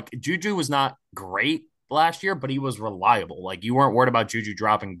have like Juju was not great last year, but he was reliable. Like you weren't worried about Juju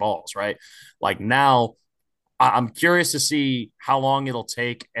dropping balls, right? Like now, I'm curious to see how long it'll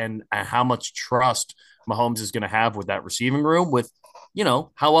take and how much trust Mahomes is going to have with that receiving room, with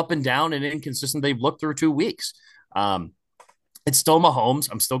how up and down and inconsistent they've looked through 2 weeks. Um, it's still Mahomes.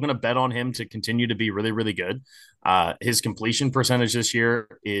 I'm still going to bet on him to continue to be really, really good. His completion percentage this year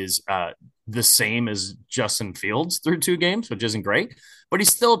is the same as Justin Fields through 2 games, which isn't great, but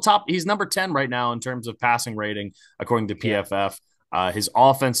he's still top. He's number 10 right now in terms of passing rating, according to Yeah. PFF. His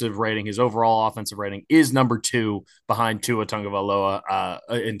offensive rating, his overall offensive rating is number 2 behind Tua Tagovailoa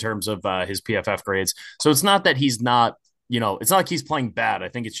in terms of his PFF grades. So it's not that he's not, it's not like he's playing bad. I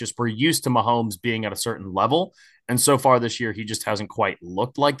think it's just we're used to Mahomes being at a certain level. And so far this year, he just hasn't quite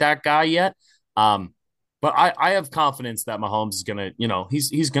looked like that guy yet. But I have confidence that Mahomes is gonna,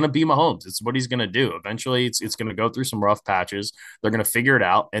 he's gonna be Mahomes. It's what he's gonna do. Eventually, it's gonna go through some rough patches. They're gonna figure it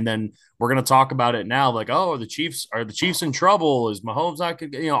out, and then we're gonna talk about it now. Like, oh, are the Chiefs in trouble? Is Mahomes not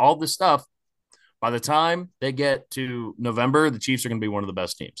gonna, all this stuff? By the time they get to November, the Chiefs are gonna be one of the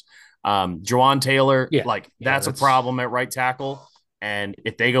best teams. Jawan Taylor, Yeah. like Yeah. that's a problem at right tackle. And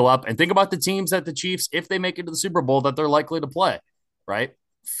if they go up and think about the teams that the Chiefs, if they make it to the Super Bowl, that they're likely to play, right?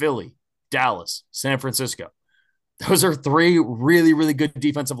 Philly, Dallas, San Francisco. Those are 3 really, really good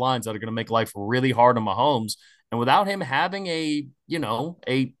defensive lines that are going to make life really hard on Mahomes. And without him having a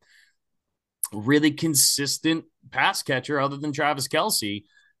really consistent pass catcher other than Travis Kelsey,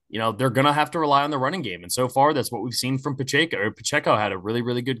 they're going to have to rely on the running game. And so far, that's what we've seen from Pacheco. Pacheco had a really,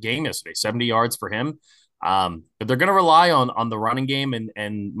 really good game yesterday, 70 yards for him. But they're going to rely on the running game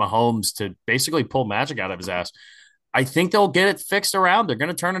and Mahomes to basically pull magic out of his ass. I think they'll get it fixed around. They're going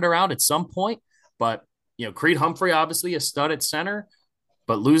to turn it around at some point. But, Creed Humphrey, obviously a stud at center,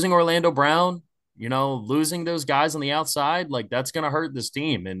 but losing Orlando Brown, losing those guys on the outside, like that's going to hurt this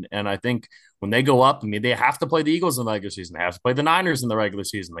team. And I think when they go up, I mean, they have to play the Eagles in the regular season. They have to play the Niners in the regular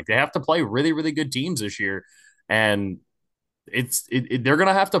season. Like they have to play really, really good teams this year. And they're going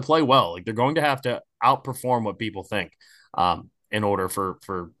to have to play well. Like they're going to have to outperform what people think, in order for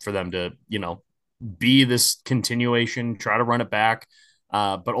them to be this continuation, try to run it back.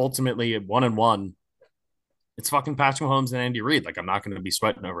 But ultimately, at 1-1, it's fucking Patrick Mahomes and Andy Reid. Like I'm not going to be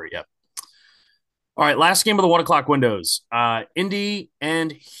sweating over it yet. All right, last game of the 1 o'clock windows. Indy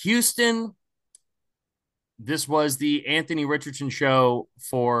and Houston. This was the Anthony Richardson show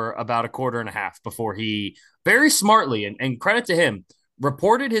for about a quarter and a half before he very smartly, and credit to him,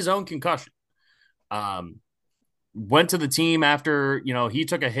 reported his own concussion. Um, Went to the team after he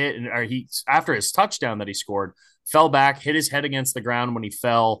took a hit, and or he after his touchdown that he scored, fell back, hit his head against the ground when he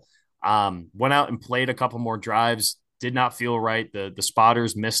fell. Went out and played a couple more drives. Did not feel right. The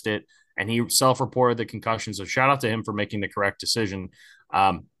spotters missed it, and he self-reported the concussion. So shout out to him for making the correct decision.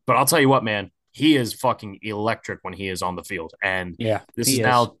 But I'll tell you what, man, he is fucking electric when he is on the field. And Yeah, this is he is.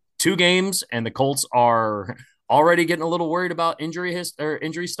 now 2 games, and the Colts are already getting a little worried about injury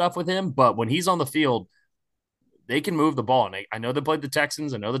stuff with him. But when he's on the field, they can move the ball. And I know they played the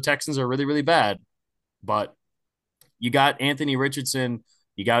Texans. I know the Texans are really, really bad, but you got Anthony Richardson.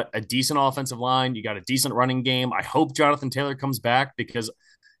 You got a decent offensive line. You got a decent running game. I hope Jonathan Taylor comes back because,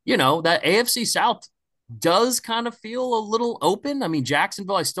 that AFC South does kind of feel a little open. I mean,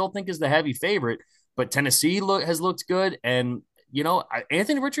 Jacksonville, I still think is the heavy favorite, but Tennessee has looked good. And,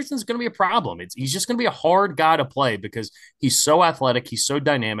 Anthony Richardson's going to be a problem. He's just going to be a hard guy to play because he's so athletic. He's so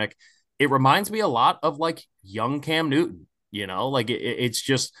dynamic. It reminds me a lot of like young Cam Newton, like it's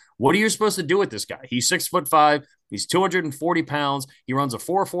just, what are you supposed to do with this guy? He's 6'5". He's 240 pounds. He runs a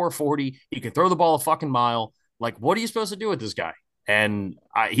 4.40. He can throw the ball a fucking mile. Like, what are you supposed to do with this guy? And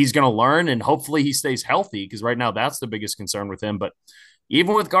he's going to learn, and hopefully he stays healthy because right now that's the biggest concern with him. But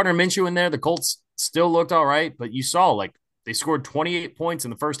even with Gardner Minshew in there, the Colts still looked all right. But you saw like they scored 28 points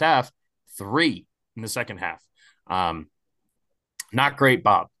in the first half, 3 in the second half. Um, Not great,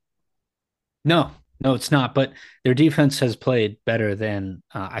 Bob, No, no, it's not. But their defense has played better than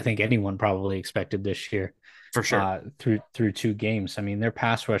I think anyone probably expected this year. for sure. Through 2 games. I mean, their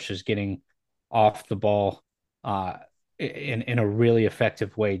pass rush is getting off the ball in a really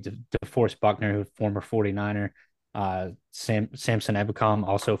effective way. DeForest Buckner, who former 49er, Samson Ebukam,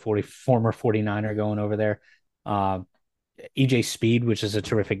 also former 49er going over there. EJ Speed, which is a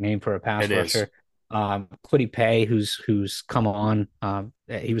terrific name for a pass It is. rusher. Quiddy Pay, who's come on.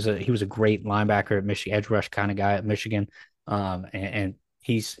 He was a great linebacker at Michigan, edge rush kind of guy at Michigan. And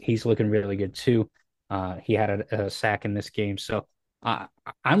he's looking really good too. He had a sack in this game, so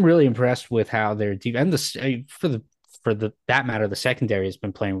I'm really impressed with how their deep and for the that matter, the secondary has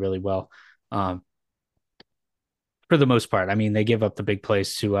been playing really well. Um, for the most part. I mean, they give up the big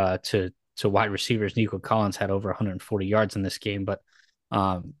plays to wide receivers. Nico Collins had over 140 yards in this game, but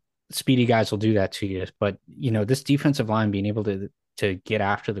speedy guys will do that to you. But this defensive line being able to get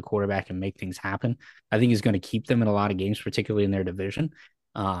after the quarterback and make things happen, I think is going to keep them in a lot of games, particularly in their division.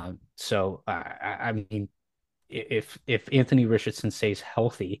 I mean, if Anthony Richardson stays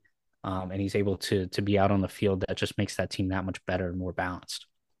healthy, and he's able to be out on the field, that just makes that team that much better and more balanced.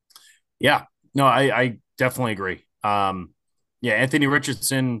 Yeah, no, I definitely agree. Yeah, Anthony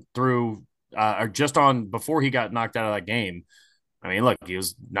Richardson threw or just on before he got knocked out of that game. I mean, look, he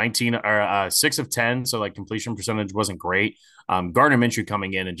was 19 or 6 of 10, so like completion percentage wasn't great. Gardner Minshew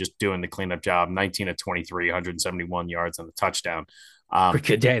coming in and just doing the cleanup job, 19 of 23, 171 yards and a touchdown. Pretty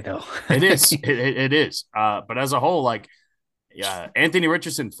good day though. It is, it is. But as a whole, like, yeah, Anthony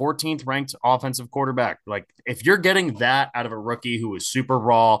Richardson, 14th ranked offensive quarterback. Like, if you're getting that out of a rookie who is super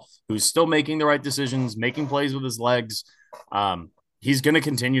raw, who's still making the right decisions, making plays with his legs, he's going to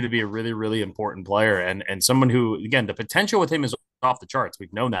continue to be a really, really important player and someone who, again, the potential with him is off the charts.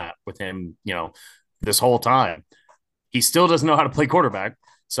 We've known that with him, this whole time. He still doesn't know how to play quarterback.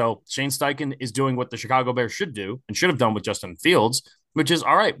 So Shane Steichen is doing what the Chicago Bears should do and should have done with Justin Fields, which is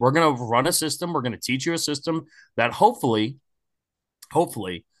all right. We're going to run a system. We're going to teach you a system that hopefully,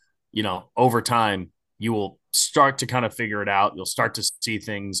 over time, you will start to kind of figure it out. You'll start to see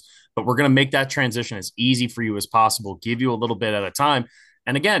things, but we're going to make that transition as easy for you as possible, give you a little bit at a time.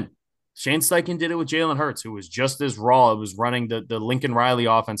 And again, Shane Steichen did it with Jalen Hurts, who was just as raw. It was running the Lincoln Riley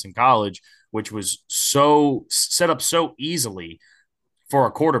offense in college, which was so set up so easily for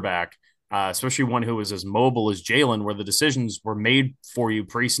a quarterback, especially one who was as mobile as Jalen, where the decisions were made for you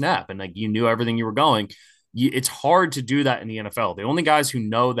pre-snap and like you knew everything you were going. It's hard to do that in the NFL. The only guys who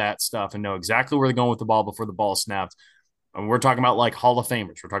know that stuff and know exactly where they're going with the ball before the ball snapped. And we're talking about like Hall of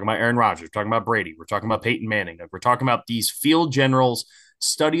Famers. We're talking about Aaron Rodgers. We're talking about Brady. We're talking about Peyton Manning. Like, we're talking about these field generals,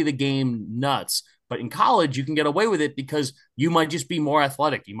 study the game nuts, But in college, you can get away with it because you might just be more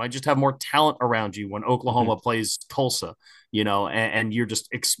athletic. You might just have more talent around you when Mhm. Oklahoma plays Tulsa, and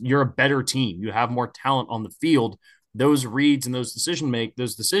you're a better team. You have more talent on the field. Those reads and those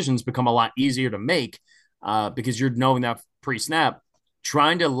decisions become a lot easier to make because you're knowing that pre-snap.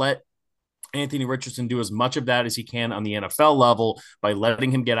 Trying to let Anthony Richardson do as much of that as he can on the NFL level by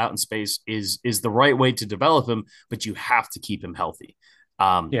letting him get out in space is the right way to develop him, but you have to keep him healthy.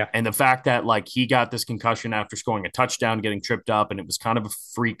 Yeah. And the fact that like he got this concussion after scoring a touchdown, getting tripped up, and it was kind of a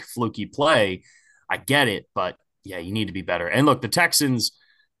freak fluky play. I get it, but yeah, you need to be better. And look, the Texans,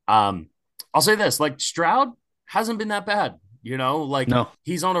 um, I'll say this, like Stroud hasn't been that bad, like No.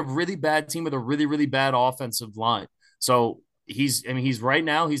 he's on a really bad team with a really, really bad offensive line. So he's right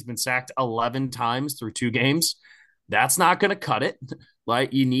now, he's been sacked 11 times through 2 games. That's not going to cut it.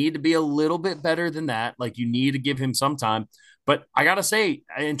 Like, you need to be a little bit better than that. Like, you need to give him some time. But I got to say,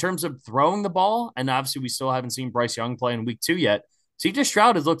 in terms of throwing the ball, and obviously we still haven't seen Bryce Young play in week 2 yet, CJ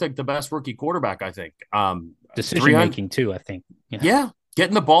Stroud has looked like the best rookie quarterback, I think. Decision 300, making too, I think. Yeah. yeah,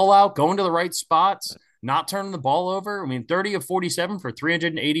 getting the ball out, going to the right spots, not turning the ball over. I mean, 30 of 47 for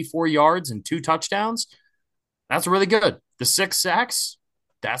 384 yards and 2 touchdowns. That's really good. The 6 sacks,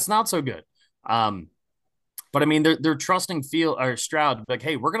 that's not so good. Um, but I mean, they're trusting Field or Stroud, like,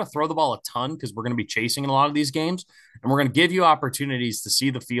 hey, we're going to throw the ball a ton because we're going to be chasing in a lot of these games, and we're going to give you opportunities to see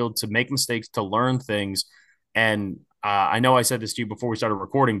the field, to make mistakes, to learn things. And I know I said this to you before we started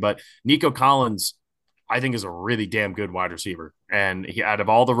recording, but Nico Collins, I think, is a really damn good wide receiver. And out of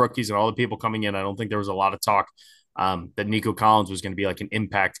all the rookies and all the people coming in, I don't think there was a lot of talk that Nico Collins was going to be like an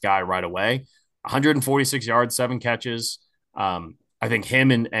impact guy right away. 146 yards, 7 catches. I think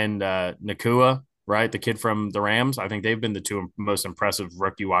him and Nakua, right, the kid from the Rams, I think they've been the 2 most impressive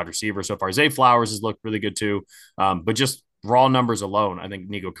rookie wide receivers so far. Zay Flowers has looked really good too, but just raw numbers alone, I think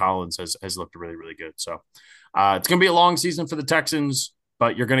Nico Collins has looked really, really good. So it's going to be a long season for the Texans,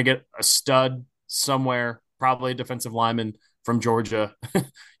 but you're going to get a stud somewhere, probably a defensive lineman from Georgia,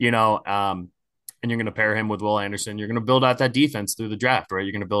 you know, and you're going to pair him with Will Anderson. You're going to build out that defense through the draft, right?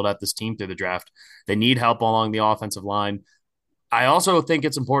 You're going to build out this team through the draft. They need help along the offensive line. I also think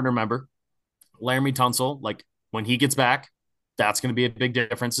it's important to remember Laramie Tunsil, like when he gets back, that's going to be a big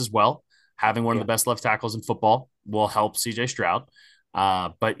difference as well. Having one of Yeah. the best left tackles in football will help CJ Stroud.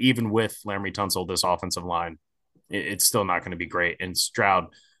 But even with Laramie Tunsil, this offensive line, it's still not going to be great. And Stroud,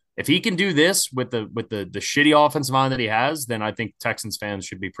 if he can do this with the shitty offensive line that he has, then I think Texans fans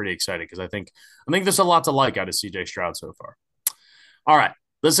should be pretty excited because I think there's a lot to like out of CJ Stroud so far. All right,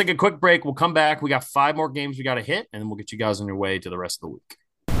 let's take a quick break. We'll come back. We got 5 more games we got to hit, and then we'll get you guys on your way to the rest of the week.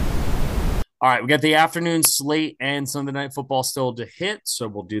 All right, we got the afternoon slate and Sunday night football still to hit, so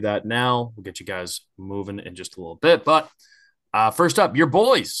we'll do that now. We'll get you guys moving in just a little bit. But first up, your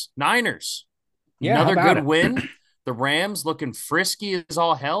boys, Niners. Yeah. How Another about good it? win. The Rams looking frisky as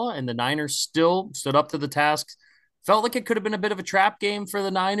all hell, and the Niners still stood up to the task. Felt like it could have been a bit of a trap game for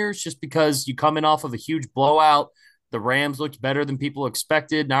the Niners just because you come in off of a huge blowout. The Rams looked better than people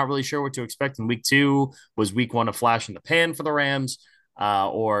expected. Not really sure what to expect in week 2. Was week 1 a flash in the pan for the Rams?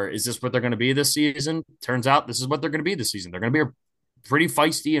 Or is this what they're going to be this season? Turns out this is what they're going to be this season. They're going to be a pretty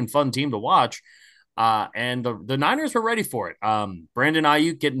feisty and fun team to watch. And the Niners were ready for it. Brandon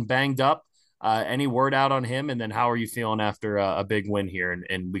Ayuk getting banged up. Any word out on him? And then how are you feeling after a big win here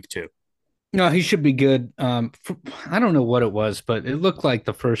in week 2? No, he should be good. I don't know what it was, but it looked like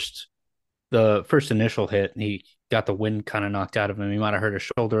the first initial hit, he got the wind kind of knocked out of him. He might have hurt his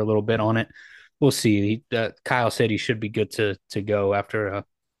shoulder a little bit on it. We'll see. Kyle said he should be good to go after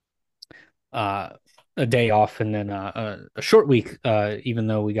a day off and then a short week. Even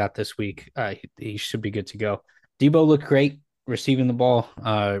though we got this week, he should be good to go. Debo looked great receiving the ball,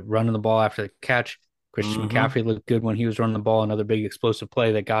 running the ball after the catch. Christian Mm-hmm. McCaffrey looked good when he was running the ball. Another big explosive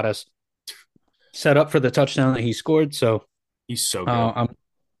play that got us set up for the touchdown that he scored. So He's so good.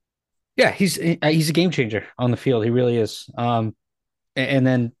 yeah, he's a game changer on the field. He really is. And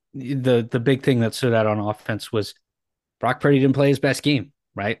then the big thing that stood out on offense was Brock Purdy didn't play his best game.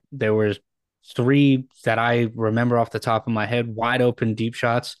 Right, there were 3 that I remember off the top of my head, wide open deep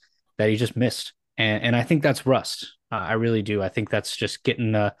shots that he just missed, and I think that's rust. I really do. I think that's just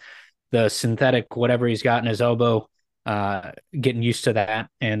getting the synthetic whatever he's got in his elbow, getting used to that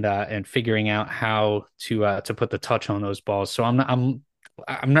and figuring out how to put the touch on those balls. So I'm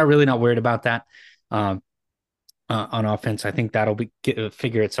not really not worried about that. On offense, I think that'll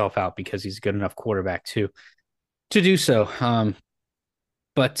figure itself out because he's a good enough quarterback to do so.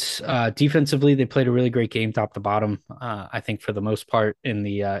 But defensively, they played a really great game, top to bottom. I think for the most part,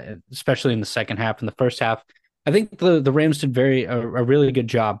 especially in the second half and the first half, I think the Rams did a really good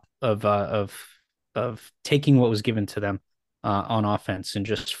job of of taking what was given to them on offense and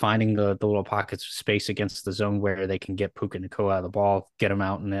just finding the little pockets of space against the zone where they can get Puka Nacua out of the ball, get him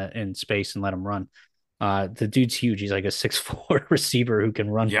out in space and let him run. The dude's huge. He's like a 6'4" receiver who can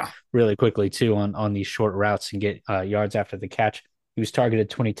run Yeah. really quickly too on these short routes and get yards after the catch. He was targeted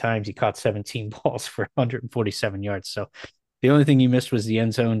 20 times. He caught 17 balls for 147 yards. So the only thing he missed was the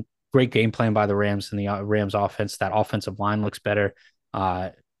end zone. Great game plan by the Rams and the Rams offense. That offensive line looks better.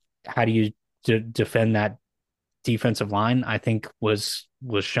 How do you defend that defensive line? I think was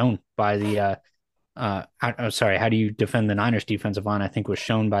shown by the I'm sorry. How do you defend the Niners defensive line? I think was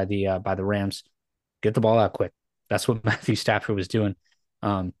shown by the Rams. Get the ball out quick. That's what Matthew Stafford was doing.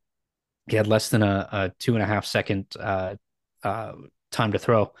 He had less than a 2.5 second time to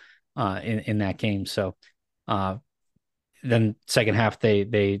throw in that game. So then second half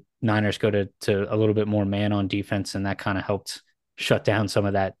they Niners go to a little bit more man on defense, and that kind of helped shut down some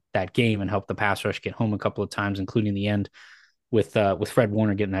of that game and help the pass rush get home a couple of times, including the end with Fred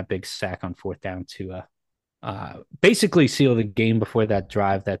Warner getting that big sack on fourth down to basically seal the game before that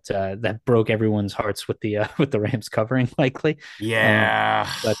drive that broke everyone's hearts with the Rams covering likely. Yeah,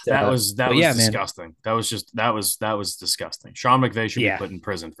 But that but was yeah, man, disgusting. That was disgusting. Sean McVay should be yeah. put in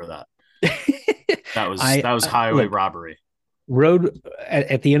prison for that. I That was highway look robbery. road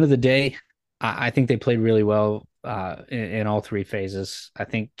at the end of the day. I think they played really well in all three phases. I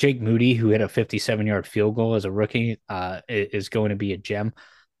think Jake Moody, who hit a 57-yard field goal as a rookie, is going to be a gem.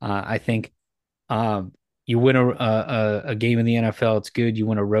 I think you win a game in the NFL, it's good. You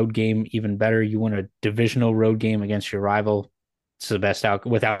win a road game, even better. You win a divisional road game against your rival, it's the best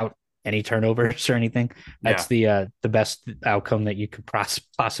outcome without any turnovers or anything. That's Yeah. the best outcome that you could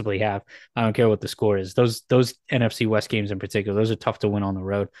possibly have. I don't care what the score is. Those NFC West games in particular, those are tough to win on the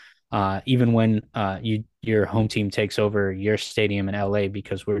road. Even when your home team takes over your stadium in LA,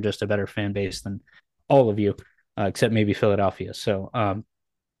 because we're just a better fan base than all of you, except maybe Philadelphia. So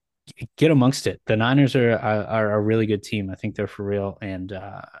get amongst it. The Niners are a really good team. I think they're for real, and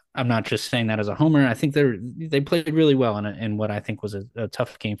I'm not just saying that as a homer. I think they played really well in what I think was a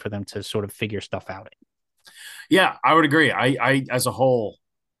tough game for them to sort of figure stuff out. Yeah, I would agree. I as a whole,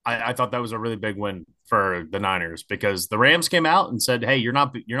 I thought that was a really big win for the Niners because the Rams came out and said, "Hey, you're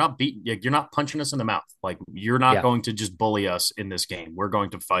not beating, you're not punching us in the mouth. Like you're not Yeah, going to just bully us in this game. We're going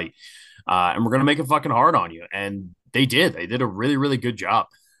to fight, and we're going to make it fucking hard on you." And they did. They did a really, really good job.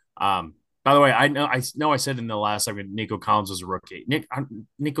 By the way, I said in the last segment Nico Collins was a rookie.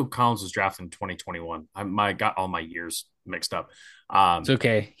 Nico Collins was drafted in 2021. I got all my years mixed up. it's Um,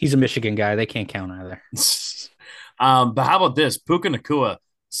 okay. He's a Michigan guy. They can't count either. but how about this? Puka Nacua,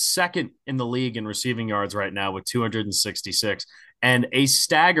 second in the league in receiving yards right now with 266, and a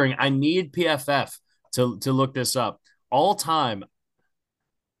staggering. I need PFF to look this up. All time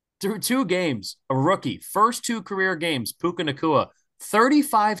through two games, a rookie, first two career games, Puka Nacua,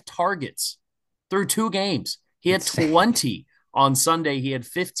 35 targets through two games. He had Insane. 20 on Sunday. He had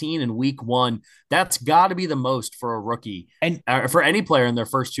 15 in week one. That's got to be the most for a rookie, And for any player in their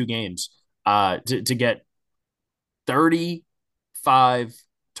first two games, to get 35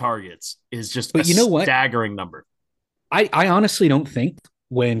 targets is just a but you know what? staggering number. I honestly don't think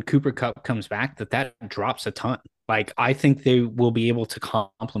when Cooper Cup comes back that drops a ton. Like I think they will be able to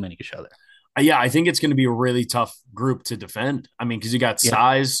complement each other. Yeah, I think it's going to be a really tough group to defend. I mean, because you got Yeah,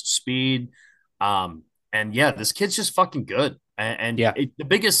 size, speed, and yeah, this kid's just fucking good. yeah. The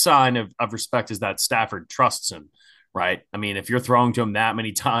biggest sign of respect is that Stafford trusts him, right? I mean, if you're throwing to him that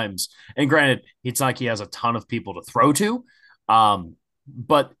many times, and granted, it's not like he has a ton of people to throw to,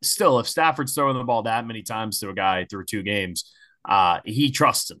 but still, if Stafford's throwing the ball that many times to a guy through two games, he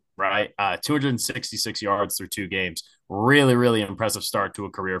trusts him, right? 266 yards through two games. Really, really impressive start to a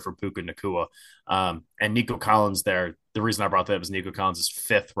career for Puka Nacua. And Nico Collins there. The reason I brought that up is Nico Collins is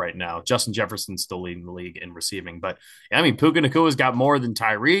fifth right now. Justin Jefferson's still leading the league in receiving. But yeah, I mean, Puka Nacua's got more than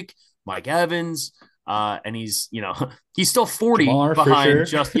Tyreek, Mike Evans, and he's still 40 Jamar for behind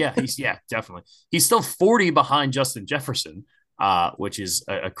sure. definitely. He's still 40 behind Justin Jefferson, which is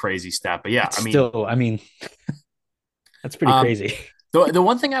a crazy stat. But yeah, It's I mean, still, I mean, that's pretty um, crazy. the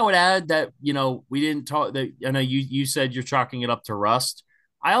one thing I would add that we didn't talk that I know you said you're chalking it up to rust.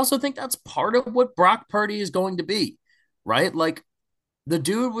 I also think that's part of what Brock Purdy is going to be, right? Like the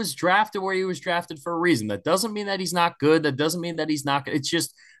dude was drafted where he was drafted for a reason. That doesn't mean that he's not good. That doesn't mean that he's not good. It's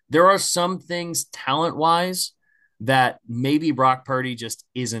just there are some things talent wise that maybe Brock Purdy just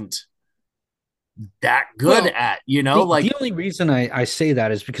isn't that good Well, at, the like only reason I say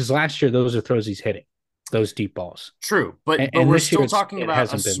that is because last year those are throws he's hitting. those deep balls. True, but And we're this year still talking it about a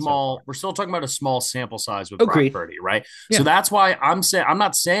hasn't been so far. small we're still talking about a small sample size with Brock Agreed. Purdy, right? So Yeah. that's why I'm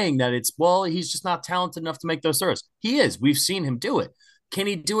not saying that it's well, he's just not talented enough to make those throws. He is. We've seen him do it. Can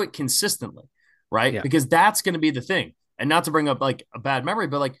he do it consistently? Right? Yeah. Because that's going to be the thing. And not to bring up like a bad memory,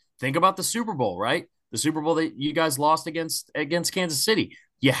 but like think about the Super Bowl, right? The Super Bowl that you guys lost against Kansas City.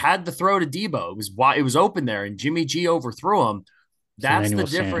 You had the throw to Debo. It was open there, and Jimmy G overthrew him. It's That's the Emmanuel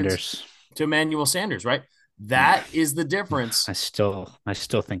difference Sanders. to Emmanuel Sanders, right? Mm. That is the difference, I still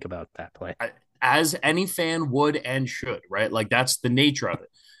think about that play. as any fan would and should, right? Like that's the nature of it.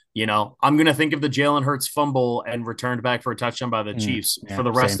 I'm going to think of the Jalen Hurts fumble and returned back for a touchdown by the Chiefs for Yeah,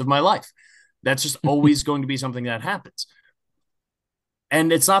 the rest same. of my life. That's just always going to be something that happens.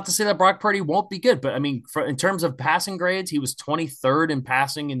 And it's not to say that Brock Purdy won't be good, but I mean, in terms of passing grades, he was 23rd in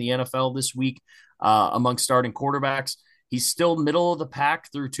passing in the NFL this week among starting quarterbacks. He's still middle of the pack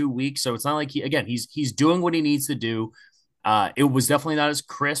through 2 weeks, so it's not like he's doing what he needs to do. It was definitely not as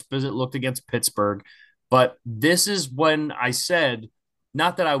crisp as it looked against Pittsburgh, but this is when I said,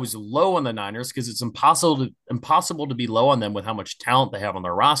 not that I was low on the Niners because it's impossible to be low on them with how much talent they have on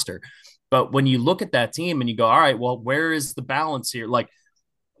their roster. But when you look at that team and you go, all right, well, where is the balance here? Like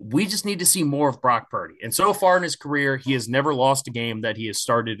we just need to see more of Brock Purdy. And so far in his career, he has never lost a game that he has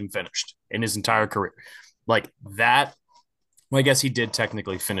started and finished in his entire career. Like that. Well, I guess he did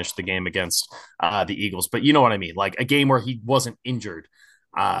technically finish the game against the Eagles, but you know what I mean. Like a game where he wasn't injured.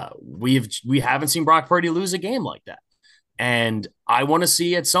 We haven't seen Brock Purdy lose a game like that. And I want to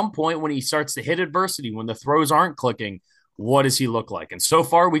see at some point when he starts to hit adversity, when the throws aren't clicking, what does he look like? And so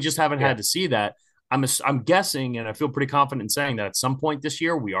far, we just haven't Yeah. had to see that. I'm guessing, and I feel pretty confident in saying that at some point this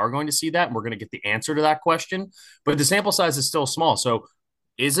year, we are going to see that, and we're going to get the answer to that question. But the sample size is still small. So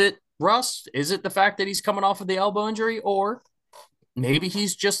is it rust? Is it the fact that he's coming off of the elbow injury? Or maybe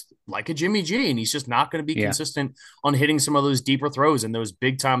he's just like a Jimmy G and he's just not going to be Yeah. consistent on hitting some of those deeper throws and those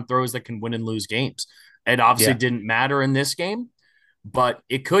big time throws that can win and lose games? It obviously Yeah. didn't matter in this game, but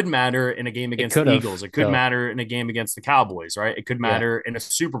it could matter in a game It against could the have Eagles. It could though. matter in a game against the Cowboys, right? It could Yeah. matter in a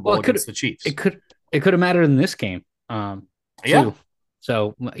Super Well, Bowl against the it Chiefs. could it could have mattered in this game, Yeah, too.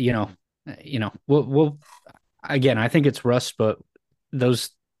 So we'll again. I think it's rust, but those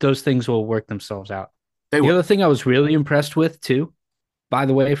those things will work themselves out. they The will. other thing I was really impressed with too, by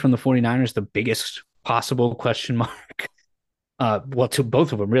the way, from the 49ers, the biggest possible question mark. Well, to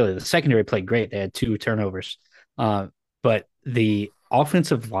both of them, really. The secondary played great. They had two turnovers. But the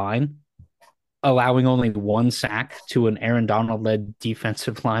offensive line allowing only one sack to an Aaron Donald led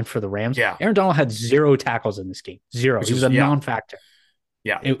defensive line for the Rams. Yeah, Aaron Donald had zero tackles in this game. Zero. which He was is, a yeah, non-factor.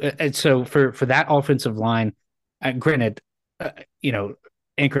 yeah, And so for that offensive line, granted, uh, you know,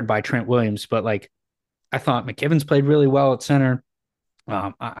 anchored by Trent Williams, but like I thought McKivens played really well at center.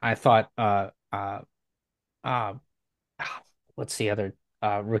 I thought uh, what's the other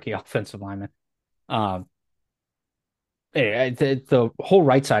rookie offensive lineman? Um, the whole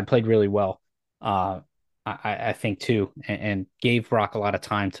right side played really well. I think too, and gave Brock a lot of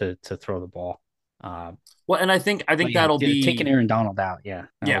time to throw the ball. Uh, well, and I think but yeah, that'll taking be, Aaron Donald out, yeah,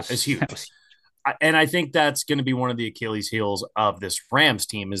 yeah, is that huge. was And I think that's going to be one of the Achilles heels of this Rams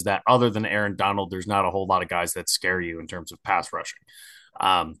team is that other than Aaron Donald, there's not a whole lot of guys that scare you in terms of pass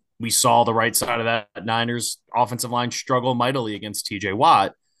rushing. We saw the right side of that Niners offensive line struggle mightily against TJ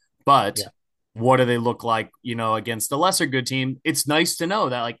Watt, but yeah, what do they look like, against a lesser good team? It's nice to know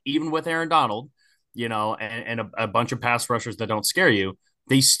that, like, even with Aaron Donald, and a bunch of pass rushers that don't scare you,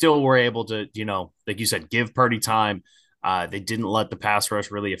 they still were able to, like you said, give Purdy time. They didn't let the pass rush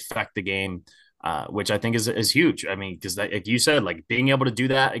really affect the game. Which I think is huge. I mean, because like you said, like being able to do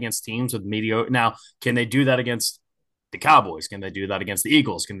that against teams with mediocre. Now, can they do that against the Cowboys? Can they do that against the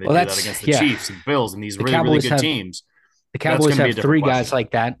Eagles? Can they well, do that that's against the yeah. Chiefs and Bills and these The really, really Cowboys good have teams? the That's Cowboys going to be have a different three guys question.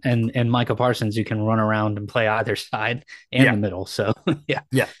 like that, and Micah Parsons who can run around and play either side and Yeah, the middle. So yeah,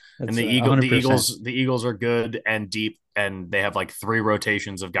 yeah. And that's the a Eagle, the hundred percent. Eagles, the Eagles are good and deep, and they have like three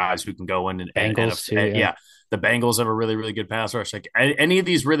rotations of guys who can go in Bengals too, and yeah. yeah, the Bengals have a really, really good pass rush. Like any of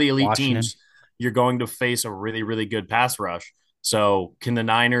these really elite Washington, teams, you're going to face a really, really good pass rush. So can the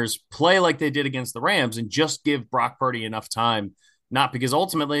Niners play like they did against the Rams and just give Brock Purdy enough time? Not because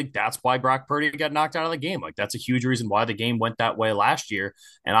ultimately that's why Brock Purdy got knocked out of the game. Like that's a huge reason why the game went that way last year.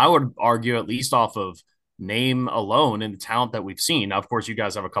 And I would argue at least off of name alone and the talent that we've seen. Now, of course, you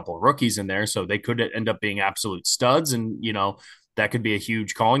guys have a couple of rookies in there, so they could end up being absolute studs, and that could be a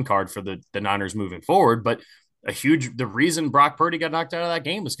huge calling card for the Niners moving forward. But the reason Brock Purdy got knocked out of that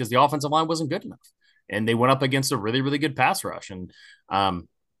game was because the offensive line wasn't good enough, and they went up against a really really good pass rush, and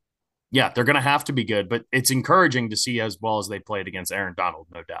yeah, they're going to have to be good. But it's encouraging to see as well as they played against Aaron Donald,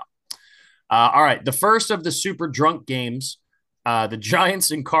 no doubt. All right, the first of the super drunk games, the Giants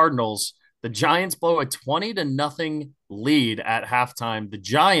and Cardinals. The Giants blow a 20-0 lead at halftime. The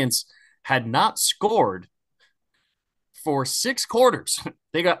Giants had not scored for 6 quarters.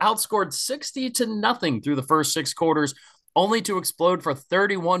 They got outscored 60-0 through the first 6 quarters, only to explode for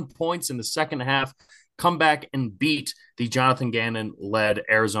 31 points in the second half, come back and beat the Jonathan Gannon led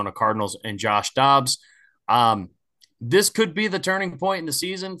Arizona Cardinals and Josh Dobbs. This could be the turning point in the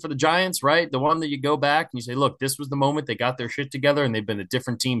season for the Giants, right? The one that you go back and you say, look, this was the moment they got their shit together and they've been a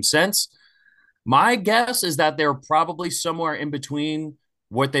different team since. My guess is that they're probably somewhere in between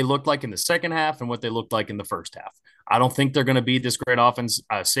what they looked like in the second half and what they looked like in the first half. I don't think they're going to be this great offense.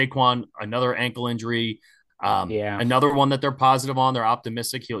 Saquon, another ankle injury, Yeah. another one that they're positive on. They're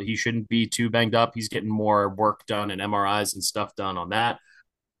optimistic. He shouldn't be too banged up. He's getting more work done and MRIs and stuff done on that.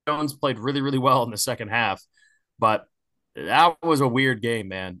 Jones played really, really well in the second half, but that was a weird game,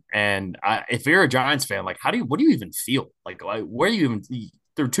 man. And if you're a Giants fan, like, what do you even feel? Like, where do you even,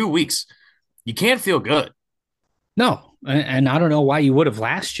 through 2 weeks, you can't feel good. No, and I don't know why you would have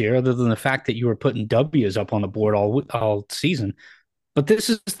last year, other than the fact that you were putting W's up on the board all season. But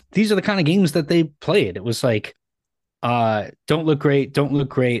these are the kind of games that they played. It was like, don't look great, don't look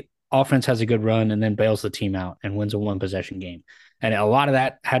great. Offense has a good run and then bails the team out and wins a one possession game. And a lot of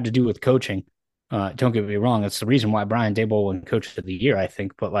that had to do with coaching. Don't get me wrong; it's the reason why Brian Daboll won Coach of the Year, I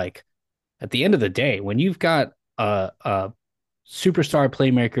think. But like at the end of the day, when you've got a superstar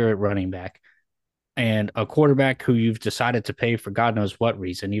playmaker at running back and a quarterback who you've decided to pay for God knows what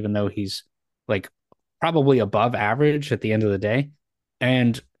reason, even though he's like probably above average at the end of the day,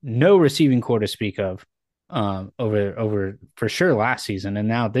 and no receiving core to speak of over for sure last season, and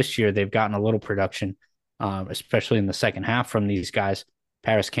now this year they've gotten a little production, especially in the second half from these guys.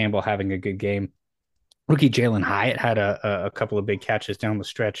 Paris Campbell having a good game. Rookie Jalen Hyatt had a couple of big catches down the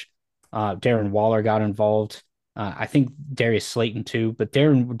stretch. Darren Waller got involved. I think Darius Slayton too, but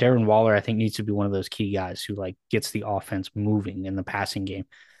Darren Waller I think needs to be one of those key guys who like gets the offense moving in the passing game.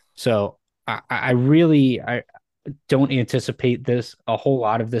 So I really I don't anticipate this a whole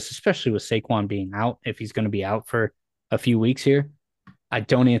lot of this, especially with Saquon being out. If he's going to be out for a few weeks here, I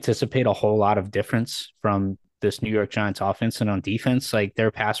don't anticipate a whole lot of difference from this New York Giants offense. And on defense, like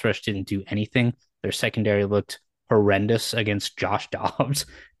their pass rush didn't do anything. Their secondary looked horrendous against Josh Dobbs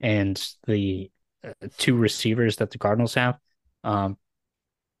and the two receivers that the Cardinals have. Um,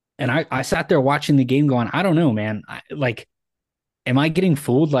 and I sat there watching the game going, I don't know, man. Like, am I getting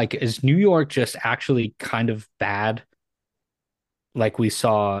fooled? Like, is New York just actually kind of bad, like we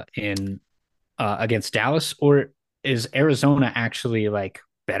saw in against Dallas, or is Arizona actually like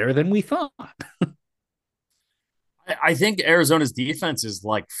better than we thought? I think Arizona's defense is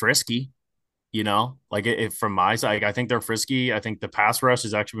like frisky, like if from my side, I think they're frisky. I think the pass rush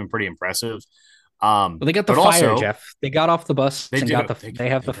has actually been pretty impressive. Well, they got the But fire, also Jeff. They got off the bus they and do. got they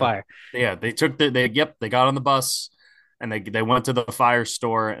have the fire. Yeah, they took they got on the bus and they went to the fire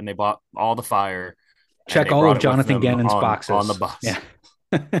store and they bought all the fire and Check they all of brought it with Jonathan them Gannon's on the boxes. bus.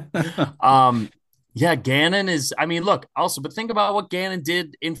 Yeah. um, yeah, Gannon is. I mean, look, also, but think about what Gannon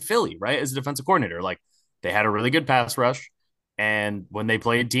did in Philly, right? As a defensive coordinator, like they had a really good pass rush, and when they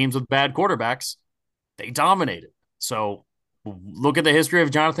played teams with bad quarterbacks, they dominated. So look at the history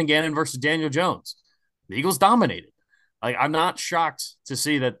of Jonathan Gannon versus Daniel Jones. The Eagles dominated. Like I'm not shocked to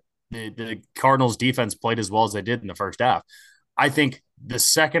see that the Cardinals defense played as well as they did in the first half. I think the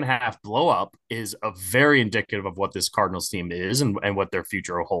second half blow up is a very indicative of what this Cardinals team is and what their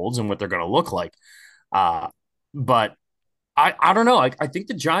future holds and what they're going to look like. But I don't know. I think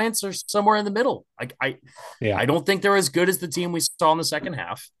the Giants are somewhere in the middle. Yeah. I don't think they're as good as the team we saw in the second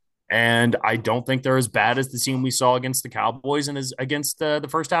half. And I don't think they're as bad as the team we saw against the Cowboys and as against the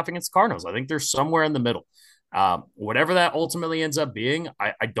first half against the Cardinals. I think they're somewhere in the middle. Whatever that ultimately ends up being,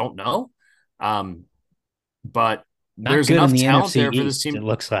 I don't know. Um, but Not there's good in enough the talent NFC there for this East, it team.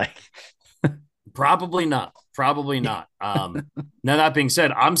 looks like. Probably not. Probably not. Now that being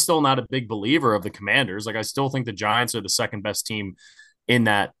said, I'm still not a big believer of the Commanders. Like I still think the Giants are the second best team in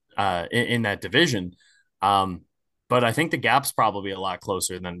that division. Um, but I think the gap's probably a lot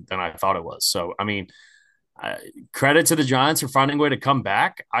closer than I thought it was. So I mean, uh, credit to the Giants for finding a way to come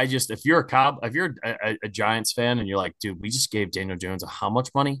back. If you're a Giants fan and you're like, dude, we just gave Daniel Jones how much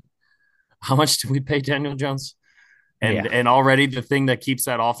money? How much did we pay Daniel Jones? And Yeah. and already the thing that keeps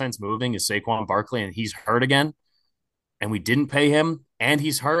that offense moving is Saquon Barkley, and he's hurt again, and we didn't pay him, and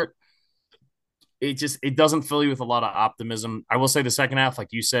he's hurt. It doesn't fill you with a lot of optimism. I will say the second half, like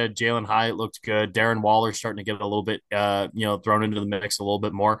you said, Jalen Hyatt looked good. Darren Waller starting to get a little bit, thrown into the mix a little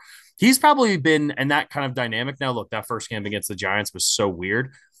bit more. He's probably been in that kind of dynamic now. Look, that first game against the Giants was so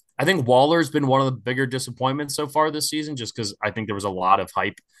weird. I think Waller's been one of the bigger disappointments so far this season, just because I think there was a lot of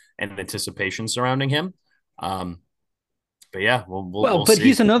hype and anticipation surrounding him. Um, but yeah, Well, we'll but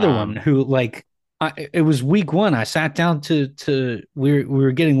he's see. another one who like it was week one. I sat down to we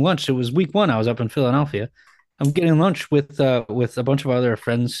were getting lunch. It was week one. I was up in Philadelphia. I'm getting lunch with a bunch of other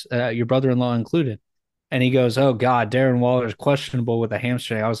friends, your brother-in-law included. And he goes, "Oh God, Darren Waller's questionable with a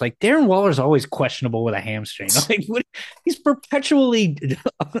hamstring." I was like, "Darren Waller's always questionable with a hamstring. Like, what? He's perpetually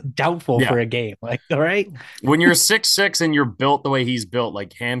doubtful for Yeah, a game. Like, all right, when you're 6'6" and you're built the way he's built,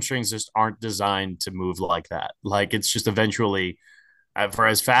 like hamstrings just aren't designed to move like that. Like it's just eventually, for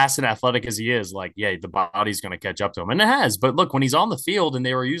as fast and athletic as he is, like yeah, the body's going to catch up to him, and it has. But look, when he's on the field and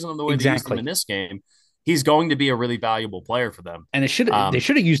they were using him the way they used him in exactly." this game, he's going to be a really valuable player for them. And they Um,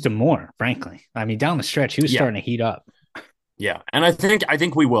 should have used him more. Frankly, I mean, down the stretch, he was yeah, starting to heat up. yeah, and I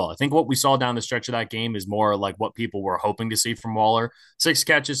think we will. I think what we saw down the stretch of that game is more like what people were hoping to see from Waller. 6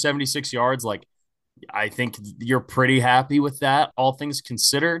 catches, 76 yards. Like I think you're pretty happy with that, all things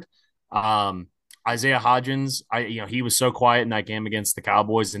considered. Um, Isaiah Hodgins, he was so quiet in that game against the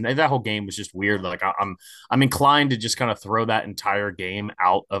Cowboys, and that whole game was just weird. Like I'm inclined to just kind of throw that entire game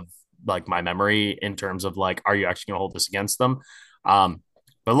out of like my memory in terms of like, are you actually going to hold this against them? Um,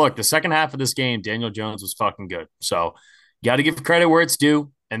 but look, the second half of this game, Daniel Jones was fucking good. So you got to give credit where it's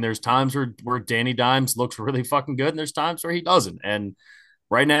due. And there's times where Danny Dimes looks really fucking good, and there's times where he doesn't. And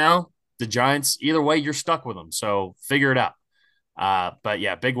right now, the Giants, either way, you're stuck with them. So figure it out. But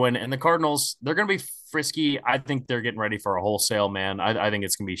yeah, big win. And the Cardinals, they're going to be frisky. I think they're getting ready for a wholesale, man. I think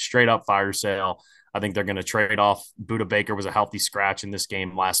it's going to be straight up fire sale. I think they're going to trade off. Buda Baker was a healthy scratch in this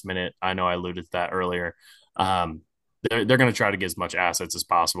game last minute. I know I alluded to that earlier. Um, they're going to try to get as much assets as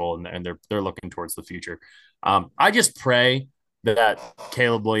possible, and they're looking towards the future. I just pray that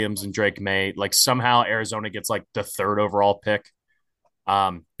Caleb Williams and Drake May, like somehow Arizona gets like the third overall pick,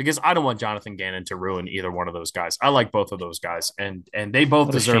 because I don't want Jonathan Gannon to ruin either one of those guys. I like both of those guys, and they both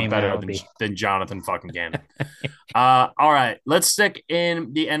What a deserve shame that better would be. than Jonathan fucking Gannon. All right, let's stick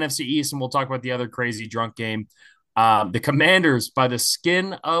in the NFC East, and we'll talk about the other crazy drunk game. The Commanders, by the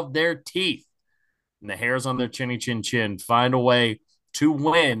skin of their teeth and the hairs on their chinny chin chin, find a way to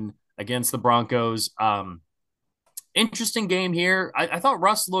win against the Broncos. Interesting game here. I thought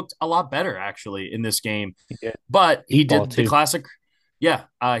Russ looked a lot better actually in this game, He did. but he Deep ball did the too. classic. Yeah,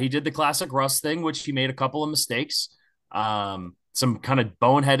 he did the classic Russ thing, which he made a couple of mistakes. Some kind of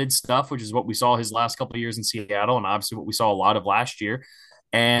boneheaded stuff, which is what we saw his last couple of years in Seattle, and obviously what we saw a lot of last year.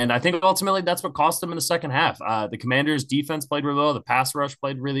 And I think ultimately that's what cost them in the second half. The Commanders' defense played really well. The pass rush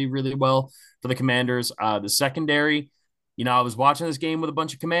played really, really well for the Commanders. The secondary, I was watching this game with a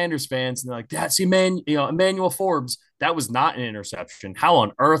bunch of Commanders fans, and they're like, "That's Emmanuel Forbes. That was not an interception. How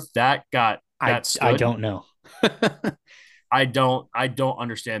on earth that I stood? don't know. I don't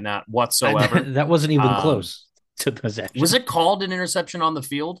understand that whatsoever. That wasn't even Um, close to was possession. it called an interception on the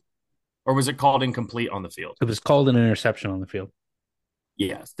field, or was it called incomplete on the field? It was called an interception on the field.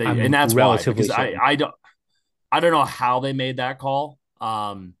 Yes, and I'm that's why, relatively because certain. I don't know how they made that call.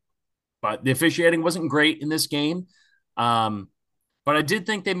 But the officiating wasn't great in this game. Um, but I did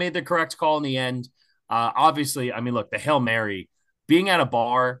think they made the correct call in the end. Obviously, I mean, look, the Hail Mary, being at a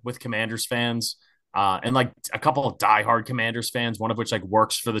bar with Commanders fans, and like a couple of diehard Commanders fans, one of which like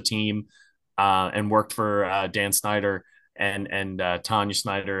works for the team, and worked for Dan Snyder and Tanya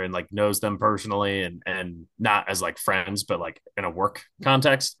Snyder, and like knows them personally, and not as like friends, but like in a work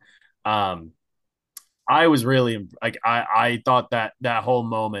context. Um, I was really like I thought that whole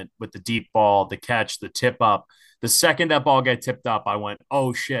moment with the deep ball, the catch, the tip up, the second that ball got tipped up, I went,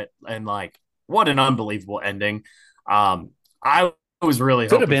 oh shit, and like what an unbelievable ending. I was really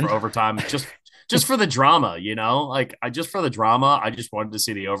Could have hoping been. for overtime, just for the drama, like I just for the drama, I just wanted to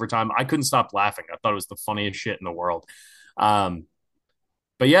see the overtime. I couldn't stop laughing. I thought it was the funniest shit in the world. Um,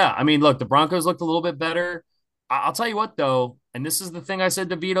 but yeah, I mean, look, the Broncos looked a little bit better. Will tell you what, though, and this is the thing I said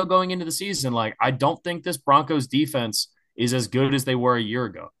to Vito going into the season. Like, I don't think this Broncos defense is as good as they were a year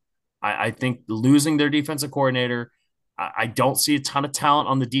ago. I think losing their defensive coordinator, I don't see a ton of talent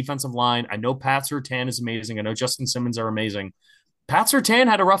on the defensive line. I know Pat Surtain is amazing. I know Justin Simmons are amazing. Pat Surtain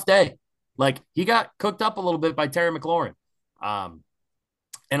had a rough day. Like, he got cooked up a little bit by Terry McLaurin. Um,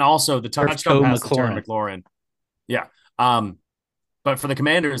 and also the touchdown Turfco pass to Terry McLaurin. McLaurin. Yeah. But for the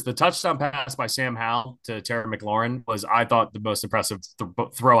Commanders, the touchdown pass by Sam Howell to Terry McLaurin was, I thought, the most impressive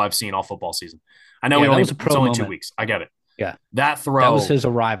throw I've seen all football season. I know Yeah, that was a it's pro only two moment. weeks. I get it. Yeah, That that was throw his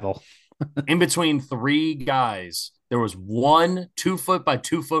arrival. in between three guys, there was one 2 foot by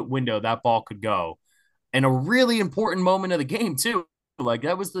 2 foot window that ball could go, and a really important moment of the game too. Like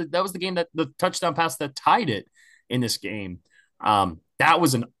that was the game that the touchdown pass that tied it in this game. That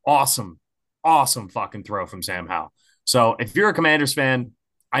was an awesome, awesome fucking throw from Sam Howell. So if you're a Commanders fan,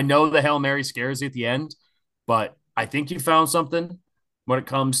 I know the Hail Mary scares you at the end, but I think you found something when it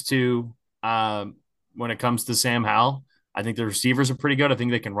comes to Sam Howell. I think the receivers are pretty good. I think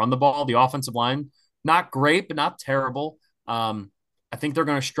they can run the ball. The offensive line, not great, but not terrible. I think they're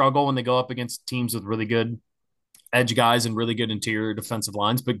going to struggle when they go up against teams with really good edge guys and really good interior defensive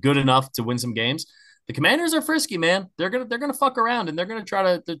lines, but good enough to win some games. The Commanders are frisky, man. They're gonna fuck around and they're gonna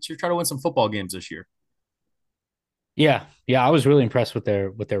try to win some football games this year. Yeah, yeah, I was really impressed with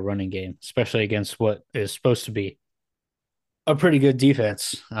their running game, especially against what is supposed to be a pretty good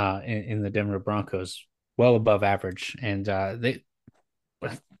defense in the Denver Broncos, well above average. And the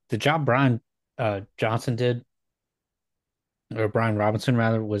job Brian Johnson did, or Brian Robinson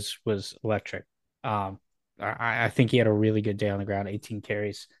rather, was electric. Um, I think he had a really good day on the ground, 18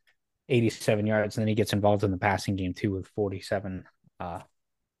 carries, 87 yards, and then he gets involved in the passing game too with 47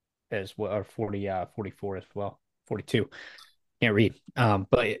 as well, or 40 44 as well, 42. Can't read.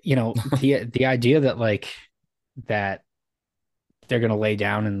 But the idea that that they're gonna lay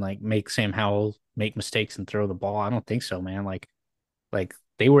down and like make Sam Howell make mistakes and throw the ball, I don't think so, man. Like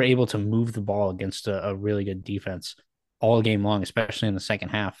they were able to move the ball against a really good defense all game long, especially in the second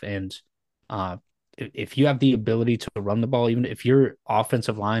half. And uh, if you have the ability to run the ball, even if your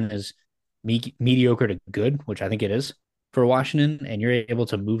offensive line is mediocre to good, which I think it is for Washington, and you're able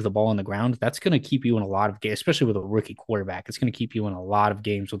to move the ball on the ground, that's going to keep you in a lot of games, especially with a rookie quarterback. It's going to keep you in a lot of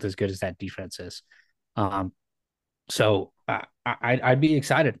games with as good as that defense is. Um, I'd be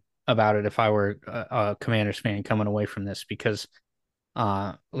excited about it if I were a Commanders fan coming away from this because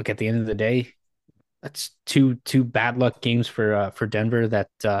look, at the end of the day, that's two bad luck games for Denver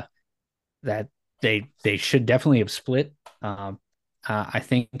that they should definitely have split. I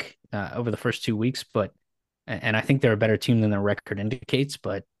think over the first 2 weeks, but and I think they're a better team than their record indicates.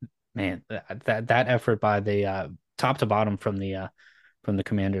 But man, that effort by the top to bottom from the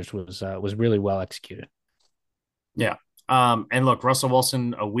Commanders was really well executed. Yeah. And look, Russell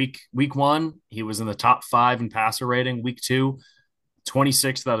Wilson, week one, he was in the top five in passer rating. Week two,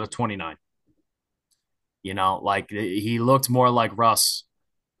 26th out of 29. Like he looked more like Russ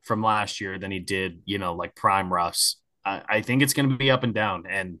from last year than he did, like prime Russ. I think it's going to be up and down.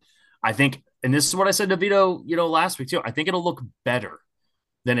 And I think, and this is what I said to Vito, last week too. I think it'll look better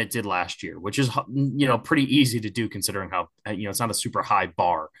than it did last year, which is, pretty easy to do considering how, it's not a super high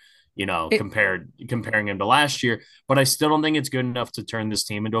bar, It comparing him to last year. But I still don't think it's good enough to turn this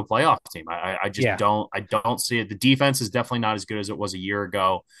team into a playoff team. I just Yeah, don't see it. The defense is definitely not as good as it was a year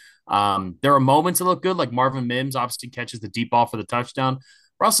ago. There are moments that look good, like Marvin Mims obviously catches the deep ball for the touchdown.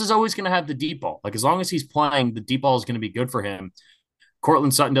 Russ is always going to have the deep ball. Like as long as he's playing, the deep ball is going to be good for him.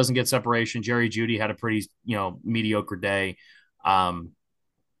 Cortland Sutton doesn't get separation. Jerry Judy had a pretty, mediocre day. Um,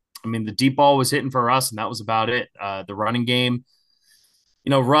 I mean, the deep ball was hitting for us, and that was about it. The running game,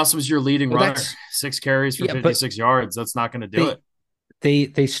 Russ was your leading well, runner, that's 6 carries for yeah, but 56 yards. That's not going to do it. they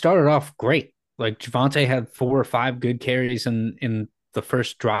they started off great. Like Javante had 4 or 5 good carries in the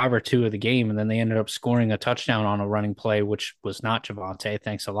first drive or two of the game, and then they ended up scoring a touchdown on a running play, which was not Javante.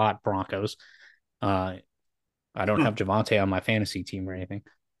 Thanks a lot, Broncos. Uh, I don't have Javante on my fantasy team or anything.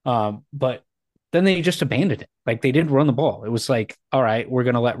 But then they just abandoned it. Like they didn't run the ball. It was like, all right, we're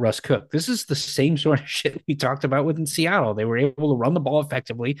gonna let Russ cook. This is the same sort of shit we talked about with in Seattle. They were able to run the ball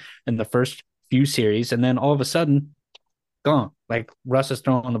effectively in the first few series, and then all of a sudden, gone. Like Russ is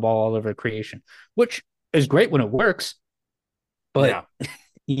throwing the ball all over creation, which is great when it works. But Yeah.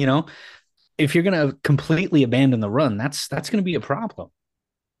 you know, if you're gonna completely abandon the run, that's gonna be a problem.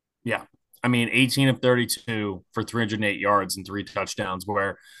 Yeah. I mean, 18 of 32 for 308 yards and 3 touchdowns,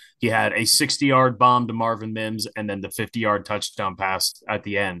 where he had a 60-yard bomb to Marvin Mims and then the 50-yard touchdown pass at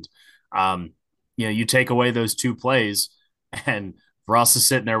the end. Um, you take away those two plays, and Ross is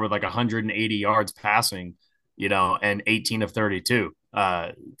sitting there with like 180 yards passing, and 18 of 32.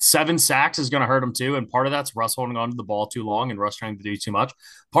 7 sacks is going to hurt him too. And part of that's Russ holding on to the ball too long and Russ trying to do too much.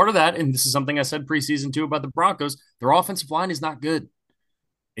 Part of that, and this is something I said preseason too about the Broncos, their offensive line is not good.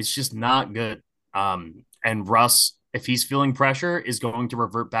 It's just not good. And Russ, if he's feeling pressure, is going to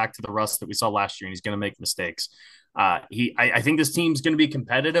revert back to the Russ that we saw last year, and he's going to make mistakes. I think this team's going to be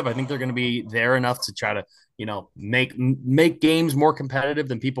competitive. I think they're going to be there enough to try to, make games more competitive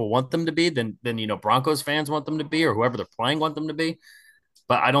than people want them to be, than Broncos fans want them to be, or whoever they're playing want them to be.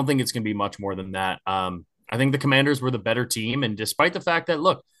 But I don't think it's going to be much more than that. I think the Commanders were the better team, and despite the fact that,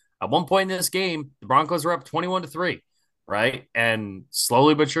 look, at one point in this game, the Broncos were up 21-3, right? And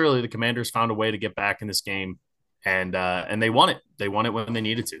slowly but surely, the Commanders found a way to get back in this game, and they won it. They won it when they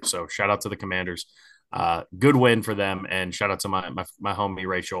needed to. So shout out to the Commanders. Good win for them, and shout out to my homie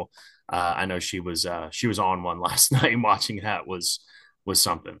Rachel. I know she was on one last night, and watching that was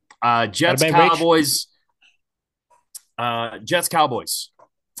something. Got a Jets bad Rach? Cowboys. Jets Cowboys.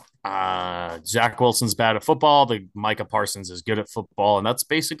 Zach Wilson's bad at football. The Micah Parsons is good at football, and that's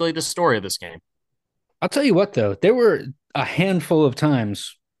basically the story of this game. I'll tell you what, though, there were a handful of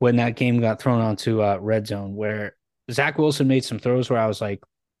times when that game got thrown onto red zone where Zach Wilson made some throws where I was like,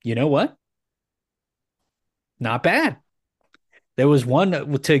 you know what? Not bad. There was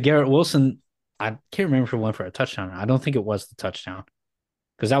one to Garrett Wilson. I can't remember if it went for a touchdown. I don't think it was the touchdown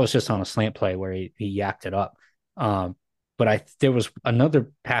because that was just on a slant play where he yacked it up. But there was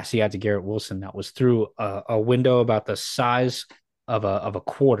another pass he had to Garrett Wilson that was through a window about the size of a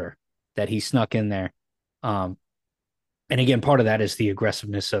quarter that he snuck in there. Um, and again, part of that is the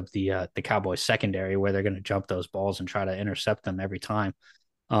aggressiveness of the Cowboys secondary, where they're going to jump those balls and try to intercept them every time.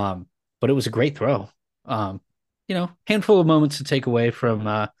 But it was a great throw. Um, handful of moments to take away from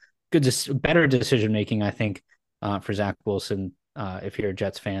better decision making, I think, for Zach Wilson if you're a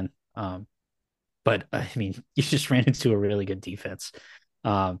Jets fan. But I mean, you just ran into a really good defense.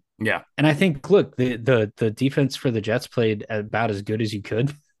 Yeah. And I think, look, the defense for the Jets played about as good as you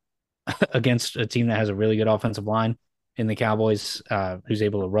could against a team that has a really good offensive line in the Cowboys, who's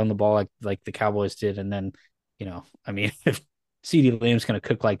able to run the ball like the Cowboys did. And then, I mean, if CeeDee Lamb's going to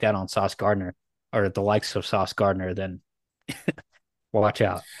cook like that on Sauce Gardner or the likes of Sauce Gardner, then watch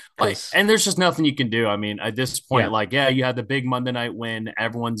out. And there's just nothing you can do. I mean, at this point, Yeah, like, yeah, you had the big Monday night win.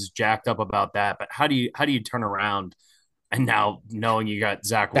 Everyone's jacked up about that. But how do you turn around and now knowing you got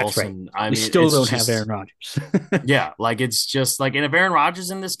Zach that's right. Wilson? I We mean, still it's don't have Aaron just Rodgers. yeah, like it's just like, and if Aaron Rodgers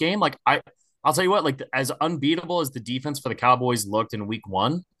in this game, like I'll tell you what, like as unbeatable as the defense for the Cowboys looked in week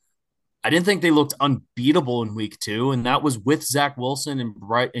one, I didn't think they looked unbeatable in week two. And that was with Zach Wilson and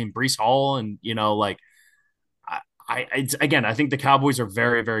Brees Hall. And, like again, I think the Cowboys are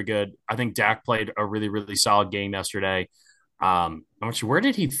very, very good. I think Dak played a really, really solid game yesterday. I'm not sure, where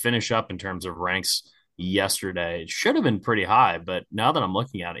did he finish up in terms of ranks yesterday? It should have been pretty high, but now that I'm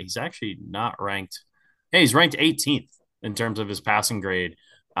looking at it, he's actually not ranked. Hey, he's ranked 18th in terms of his passing grade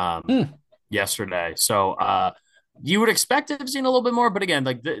Hmm. yesterday. So you would expect to have seen a little bit more, but again,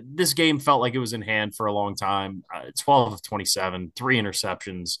 like this game felt like it was in hand for a long time. 12 of 27, three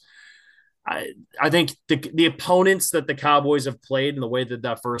interceptions. I think the opponents that the Cowboys have played and the way that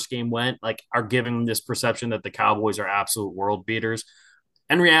that first game went, like, are giving this perception that the Cowboys are absolute world beaters.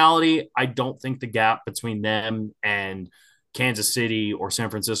 In reality, I don't think the gap between them and Kansas City or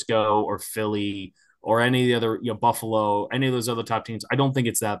San Francisco or Philly or any of the other, Buffalo, any of those other top teams, I don't think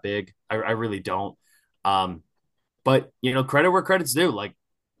it's that big. I really don't. Um, but credit where credit's due. Like,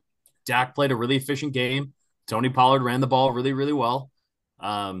 Dak played a really efficient game. Tony Pollard ran the ball really, really well.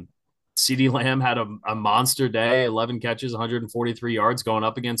 CeeDee Lamb had a monster day, 11 catches, 143 yards going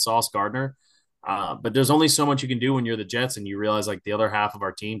up against Sauce Gardner. But there's only so much you can do when you're the Jets, and you realize like the other half of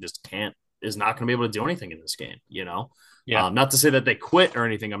our team just is not going to be able to do anything in this game. Yeah. Not to say that they quit or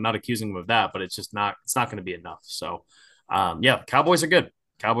anything. I'm not accusing them of that, but it's not going to be enough. So, yeah, Cowboys are good.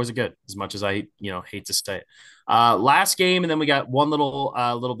 Cowboys are good, as much as I hate to say it. Last game, and then we got one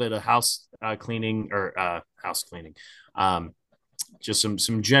little bit of house cleaning or house cleaning. Just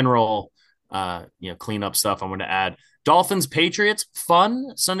some general cleanup stuff I'm going to add. Dolphins Patriots,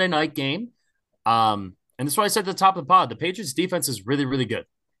 fun Sunday night game. And that's why I said at the top of the pod, the Patriots defense is really, really good,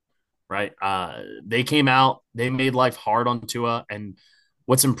 right? They came out, they made life hard on Tua. And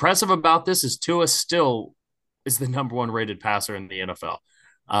what's impressive about this is Tua still is the number one rated passer in the NFL.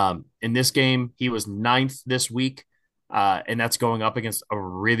 In this game, he was ninth this week, and that's going up against a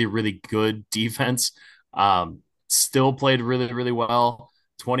really, really good defense. Still played really, really well,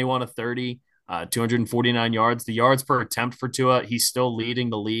 21 of 30, 249 yards. The yards per attempt for Tua, he's still leading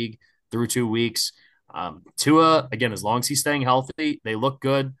the league through 2 weeks. Tua, again, as long as he's staying healthy, they look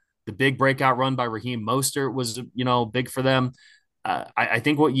good. The big breakout run by Raheem Mostert was, big for them. I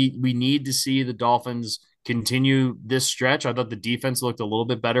think we need to see the Dolphins continue this stretch. I thought the defense looked a little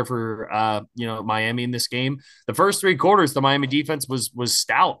bit better for Miami in this game. The first three quarters, the Miami defense was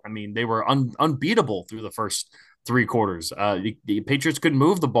stout. I mean, they were unbeatable through the first three quarters. The Patriots couldn't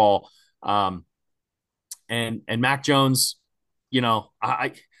move the ball, and Mac Jones,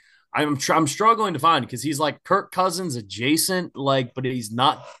 I'm struggling to find, because he's like Kirk Cousins adjacent, like, but he's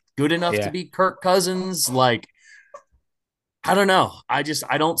not good enough to Yeah. be Kirk Cousins. Like, I don't know. I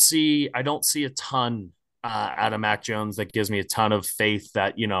don't see a ton out of Mac Jones that gives me a ton of faith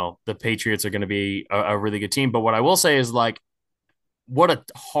that the Patriots are going to be a really good team. But what I will say is, like, what a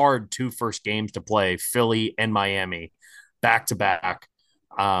hard two first games to play, Philly and Miami back to back.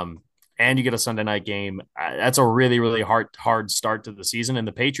 and you get a Sunday night game. That's a really, really hard start to the season. And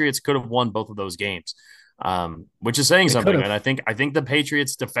the Patriots could have won both of those games, which is saying They could something. And have. I think the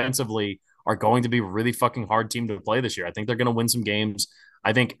Patriots defensively are going to be a really fucking hard team to play this year. I think they're going to win some games.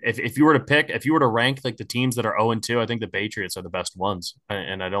 I think if you were to if you were to rank like the teams that are 0 and 2, I think the Patriots are the best ones.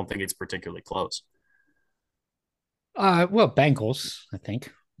 And I don't think it's particularly close. Well, Bengals, I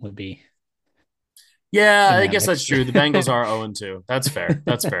think, would be Yeah, in I that guess that's mix. true. The Bengals are 0 and 2. That's fair.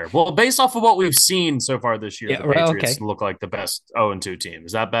 That's fair. Well, based off of what we've seen so far this year, Yeah, the right, Patriots okay. look like the best 0 and 2 team.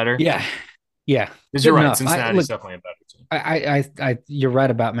 Is that better? Yeah. Yeah. Because you're Good right. enough. I Cincinnati's look, definitely a better team. you're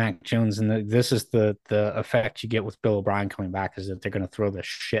right about Mac Jones, and this is the effect you get with Bill O'Brien coming back is that they're going to throw the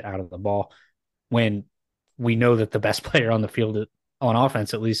shit out of the ball when we know that the best player on the field on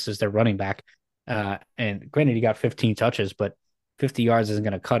offense, at least, is their running back. And granted, he got 15 touches, but 50 yards isn't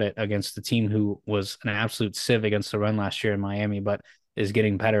going to cut it against the team who was an absolute sieve against the run last year in Miami, but is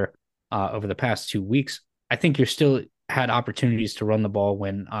getting better over the past 2 weeks. I think you're still had opportunities to run the ball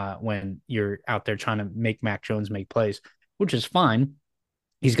when you're out there trying to make Mac Jones make plays, which is fine.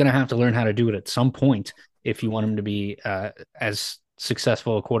 He's going to have to learn how to do it at some point if you want him to be as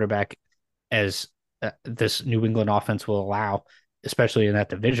successful a quarterback as this New England offense will allow, especially in that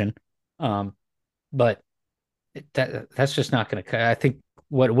division. But that's just not going to. I think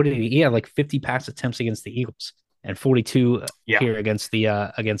what did he had like 50 pass attempts against the Eagles and 42 Yeah. here against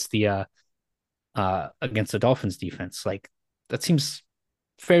the Dolphins defense. Like that seems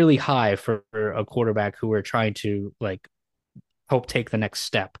fairly high for a quarterback who are trying to like hope take the next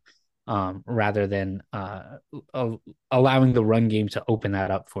step, rather than allowing the run game to open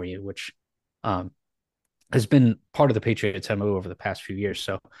that up for you, which um, has been part of the Patriots' MO over the past few years.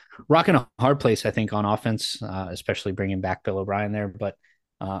 So, rocking a hard place, I think, on offense, especially bringing back Bill O'Brien there. But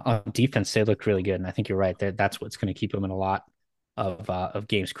on defense, they looked really good, and I think you're right. That's what's going to keep them in a lot of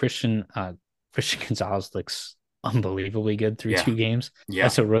games. Christian Gonzalez looks unbelievably good through Yeah. 2 games Yeah.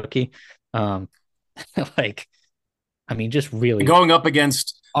 as a rookie. Um, like, I mean, just really Going up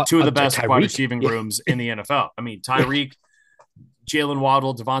against two of the best wide Tyreek. receiving Yeah, rooms in the NFL. I mean, yeah, Tyreek, Jalen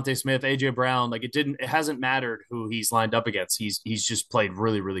Waddle, Devontae Smith, AJ Brown. Like it hasn't mattered who he's lined up against. He's just played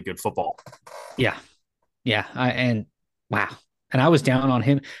really, really good football. yeah, yeah. And wow. And I was down on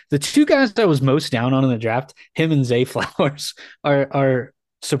him. The two guys that I was most down on in the draft, him and Zay Flowers, are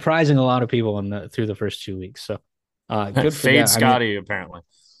surprising a lot of people through the first 2 weeks. So good for Fade that. I mean, Scotty, apparently.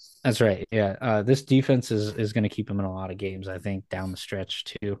 that's right. Yeah. This defense is going to keep them in a lot of games, I think, down the stretch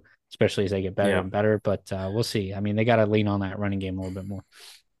too, especially as they get better Yeah. and better. But we'll see. I mean, they got to lean on that running game a little bit more.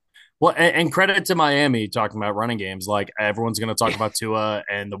 Well, and credit to Miami talking about running games. Like everyone's going to talk Yeah. about Tua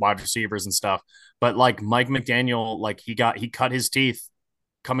and the wide receivers and stuff, but like Mike McDaniel, like he cut his teeth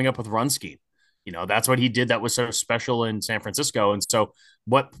coming up with run scheme. That's what he did that was so special in San Francisco. And so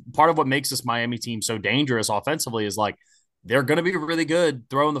what part of what makes this Miami team so dangerous offensively is like they're going to be really good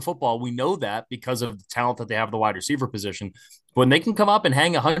throwing the football. We know that because of the talent that they have at the wide receiver position. When they can come up and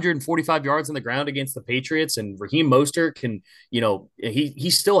hang 145 yards on the ground against the Patriots, and Raheem Mostert can, he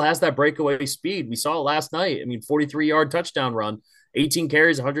still has that breakaway speed. We saw it last night. I mean, 43-yard touchdown run, 18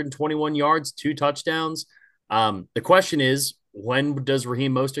 carries, 121 yards, 2 touchdowns. The question is, when does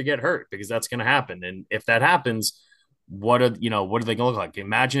Raheem Mostert get hurt? Because that's going to happen. And if that happens, what are they going to look like?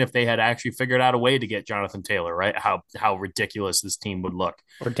 Imagine if they had actually figured out a way to get Jonathan Taylor, right? How ridiculous this team would look.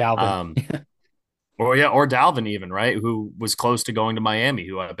 Or Dalvin. Um, or Dalvin even, right? Who was close to going to Miami,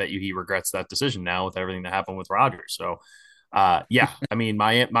 who I bet you he regrets that decision now with everything that happened with Rodgers. So yeah, I mean,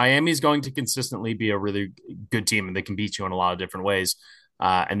 Miami's going to consistently be a really good team, and they can beat you in a lot of different ways.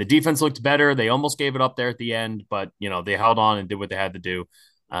 And the defense looked better. They almost gave it up there at the end, but they held on and did what they had to do,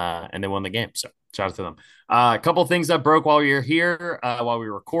 and they won the game. So shout out to them. A couple of things that broke while we were here, while we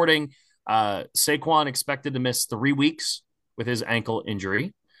were recording. Saquon expected to miss 3 weeks with his ankle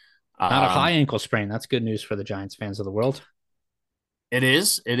injury. Not a high Um, ankle sprain. That's good news for the Giants fans of the world. It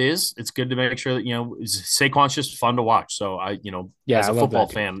is. It is. It's good to make sure that Saquon's just fun to watch. So Yeah, as I a love football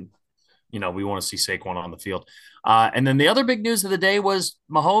that dude. fan, we want to see Saquon on the field. And then the other big news of the day was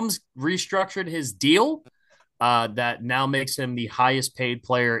Mahomes restructured his deal. That now makes him the highest paid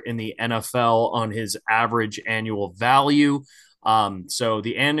player in the NFL on his average annual value. So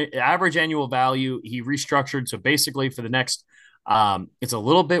the average annual value he restructured. So basically, for the next, it's a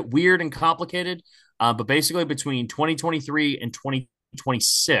little bit weird and complicated, but basically between 2023 and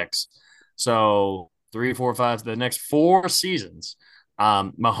 2026, so 3, 4, 5, the next 4 seasons,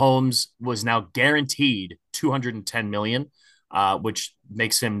 Mahomes was now guaranteed 210 million, which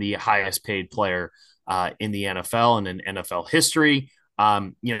makes him the highest paid player in the NFL and in NFL history.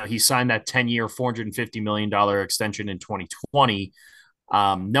 He signed that 10-year, $450 million extension in 2020.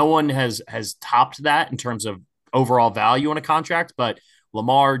 No one has topped that in terms of overall value on a contract, but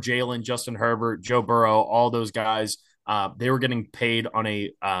Lamar, Jalen, Justin Herbert, Joe Burrow, all those guys, they were getting paid on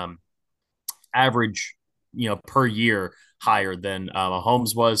a average, per year higher than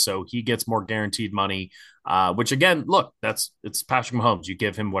Mahomes was. So he gets more guaranteed money, which again, look, it's Patrick Mahomes. You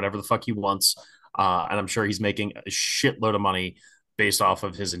give him whatever the fuck he wants. And I'm sure he's making a shitload of money based off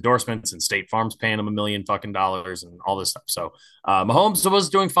of his endorsements, and State Farm's paying him $1 million and all this stuff. So Mahomes was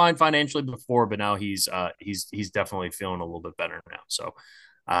doing fine financially before, but now he's definitely feeling a little bit better now. So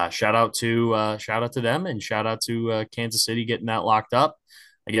shout out to them, and shout out to Kansas City getting that locked up.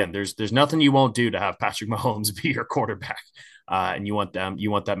 Again, there's nothing you won't do to have Patrick Mahomes be your quarterback, and you want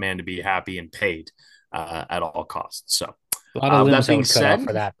that man to be happy and paid at all costs. So A lot of that limbs I being would cut off said,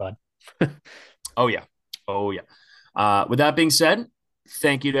 for that, bud. oh yeah, oh yeah. With that being said,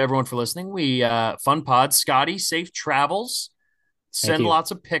 thank you to everyone for listening. We fun pod, Scotty, safe travels. Thank Send you.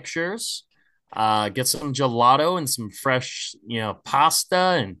 lots of pictures. Get some gelato and some fresh, pasta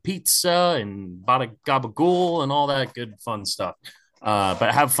and pizza and bada gabagool and all that good fun stuff.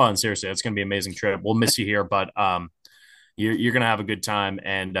 But have fun, seriously. It's gonna be an amazing trip. We'll miss you here, but you're gonna have a good time,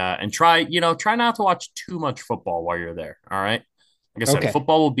 and try not to watch too much football while you're there. All right. Like I said, Okay.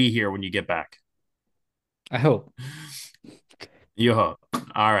 football will be here when you get back. I hope. You hope.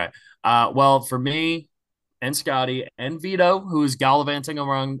 All right. Well, for me and Scotty and Vito, who is gallivanting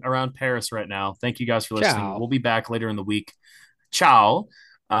around Paris right now, thank you guys for listening. Ciao. We'll be back later in the week. Ciao.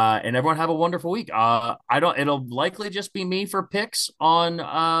 And everyone have a wonderful week. It'll likely just be me for picks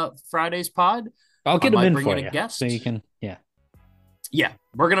on Friday's pod. I'll I get them might in bring for in a you so you guest. can, yeah. Yeah,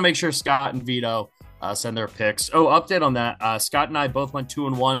 we're gonna make sure Scott and Vito send their picks. Oh, update on that. Scott and I both went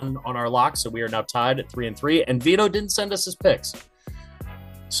 2-1 on our lock, so we are now tied at 3-3. And Vito didn't send us his picks.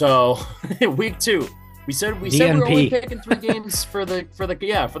 So week 2, we said we were only DNP. picking 3 games for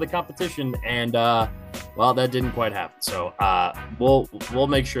the competition, and well, that didn't quite happen. So we'll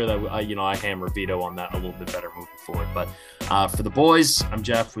make sure that I hammer Vito on that a little bit better moving forward. But for the boys, I'm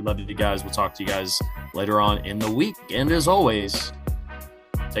Jeff. We love you guys. We'll talk to you guys later on in the week. And as always,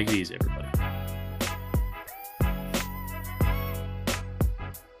 take it easy, everybody.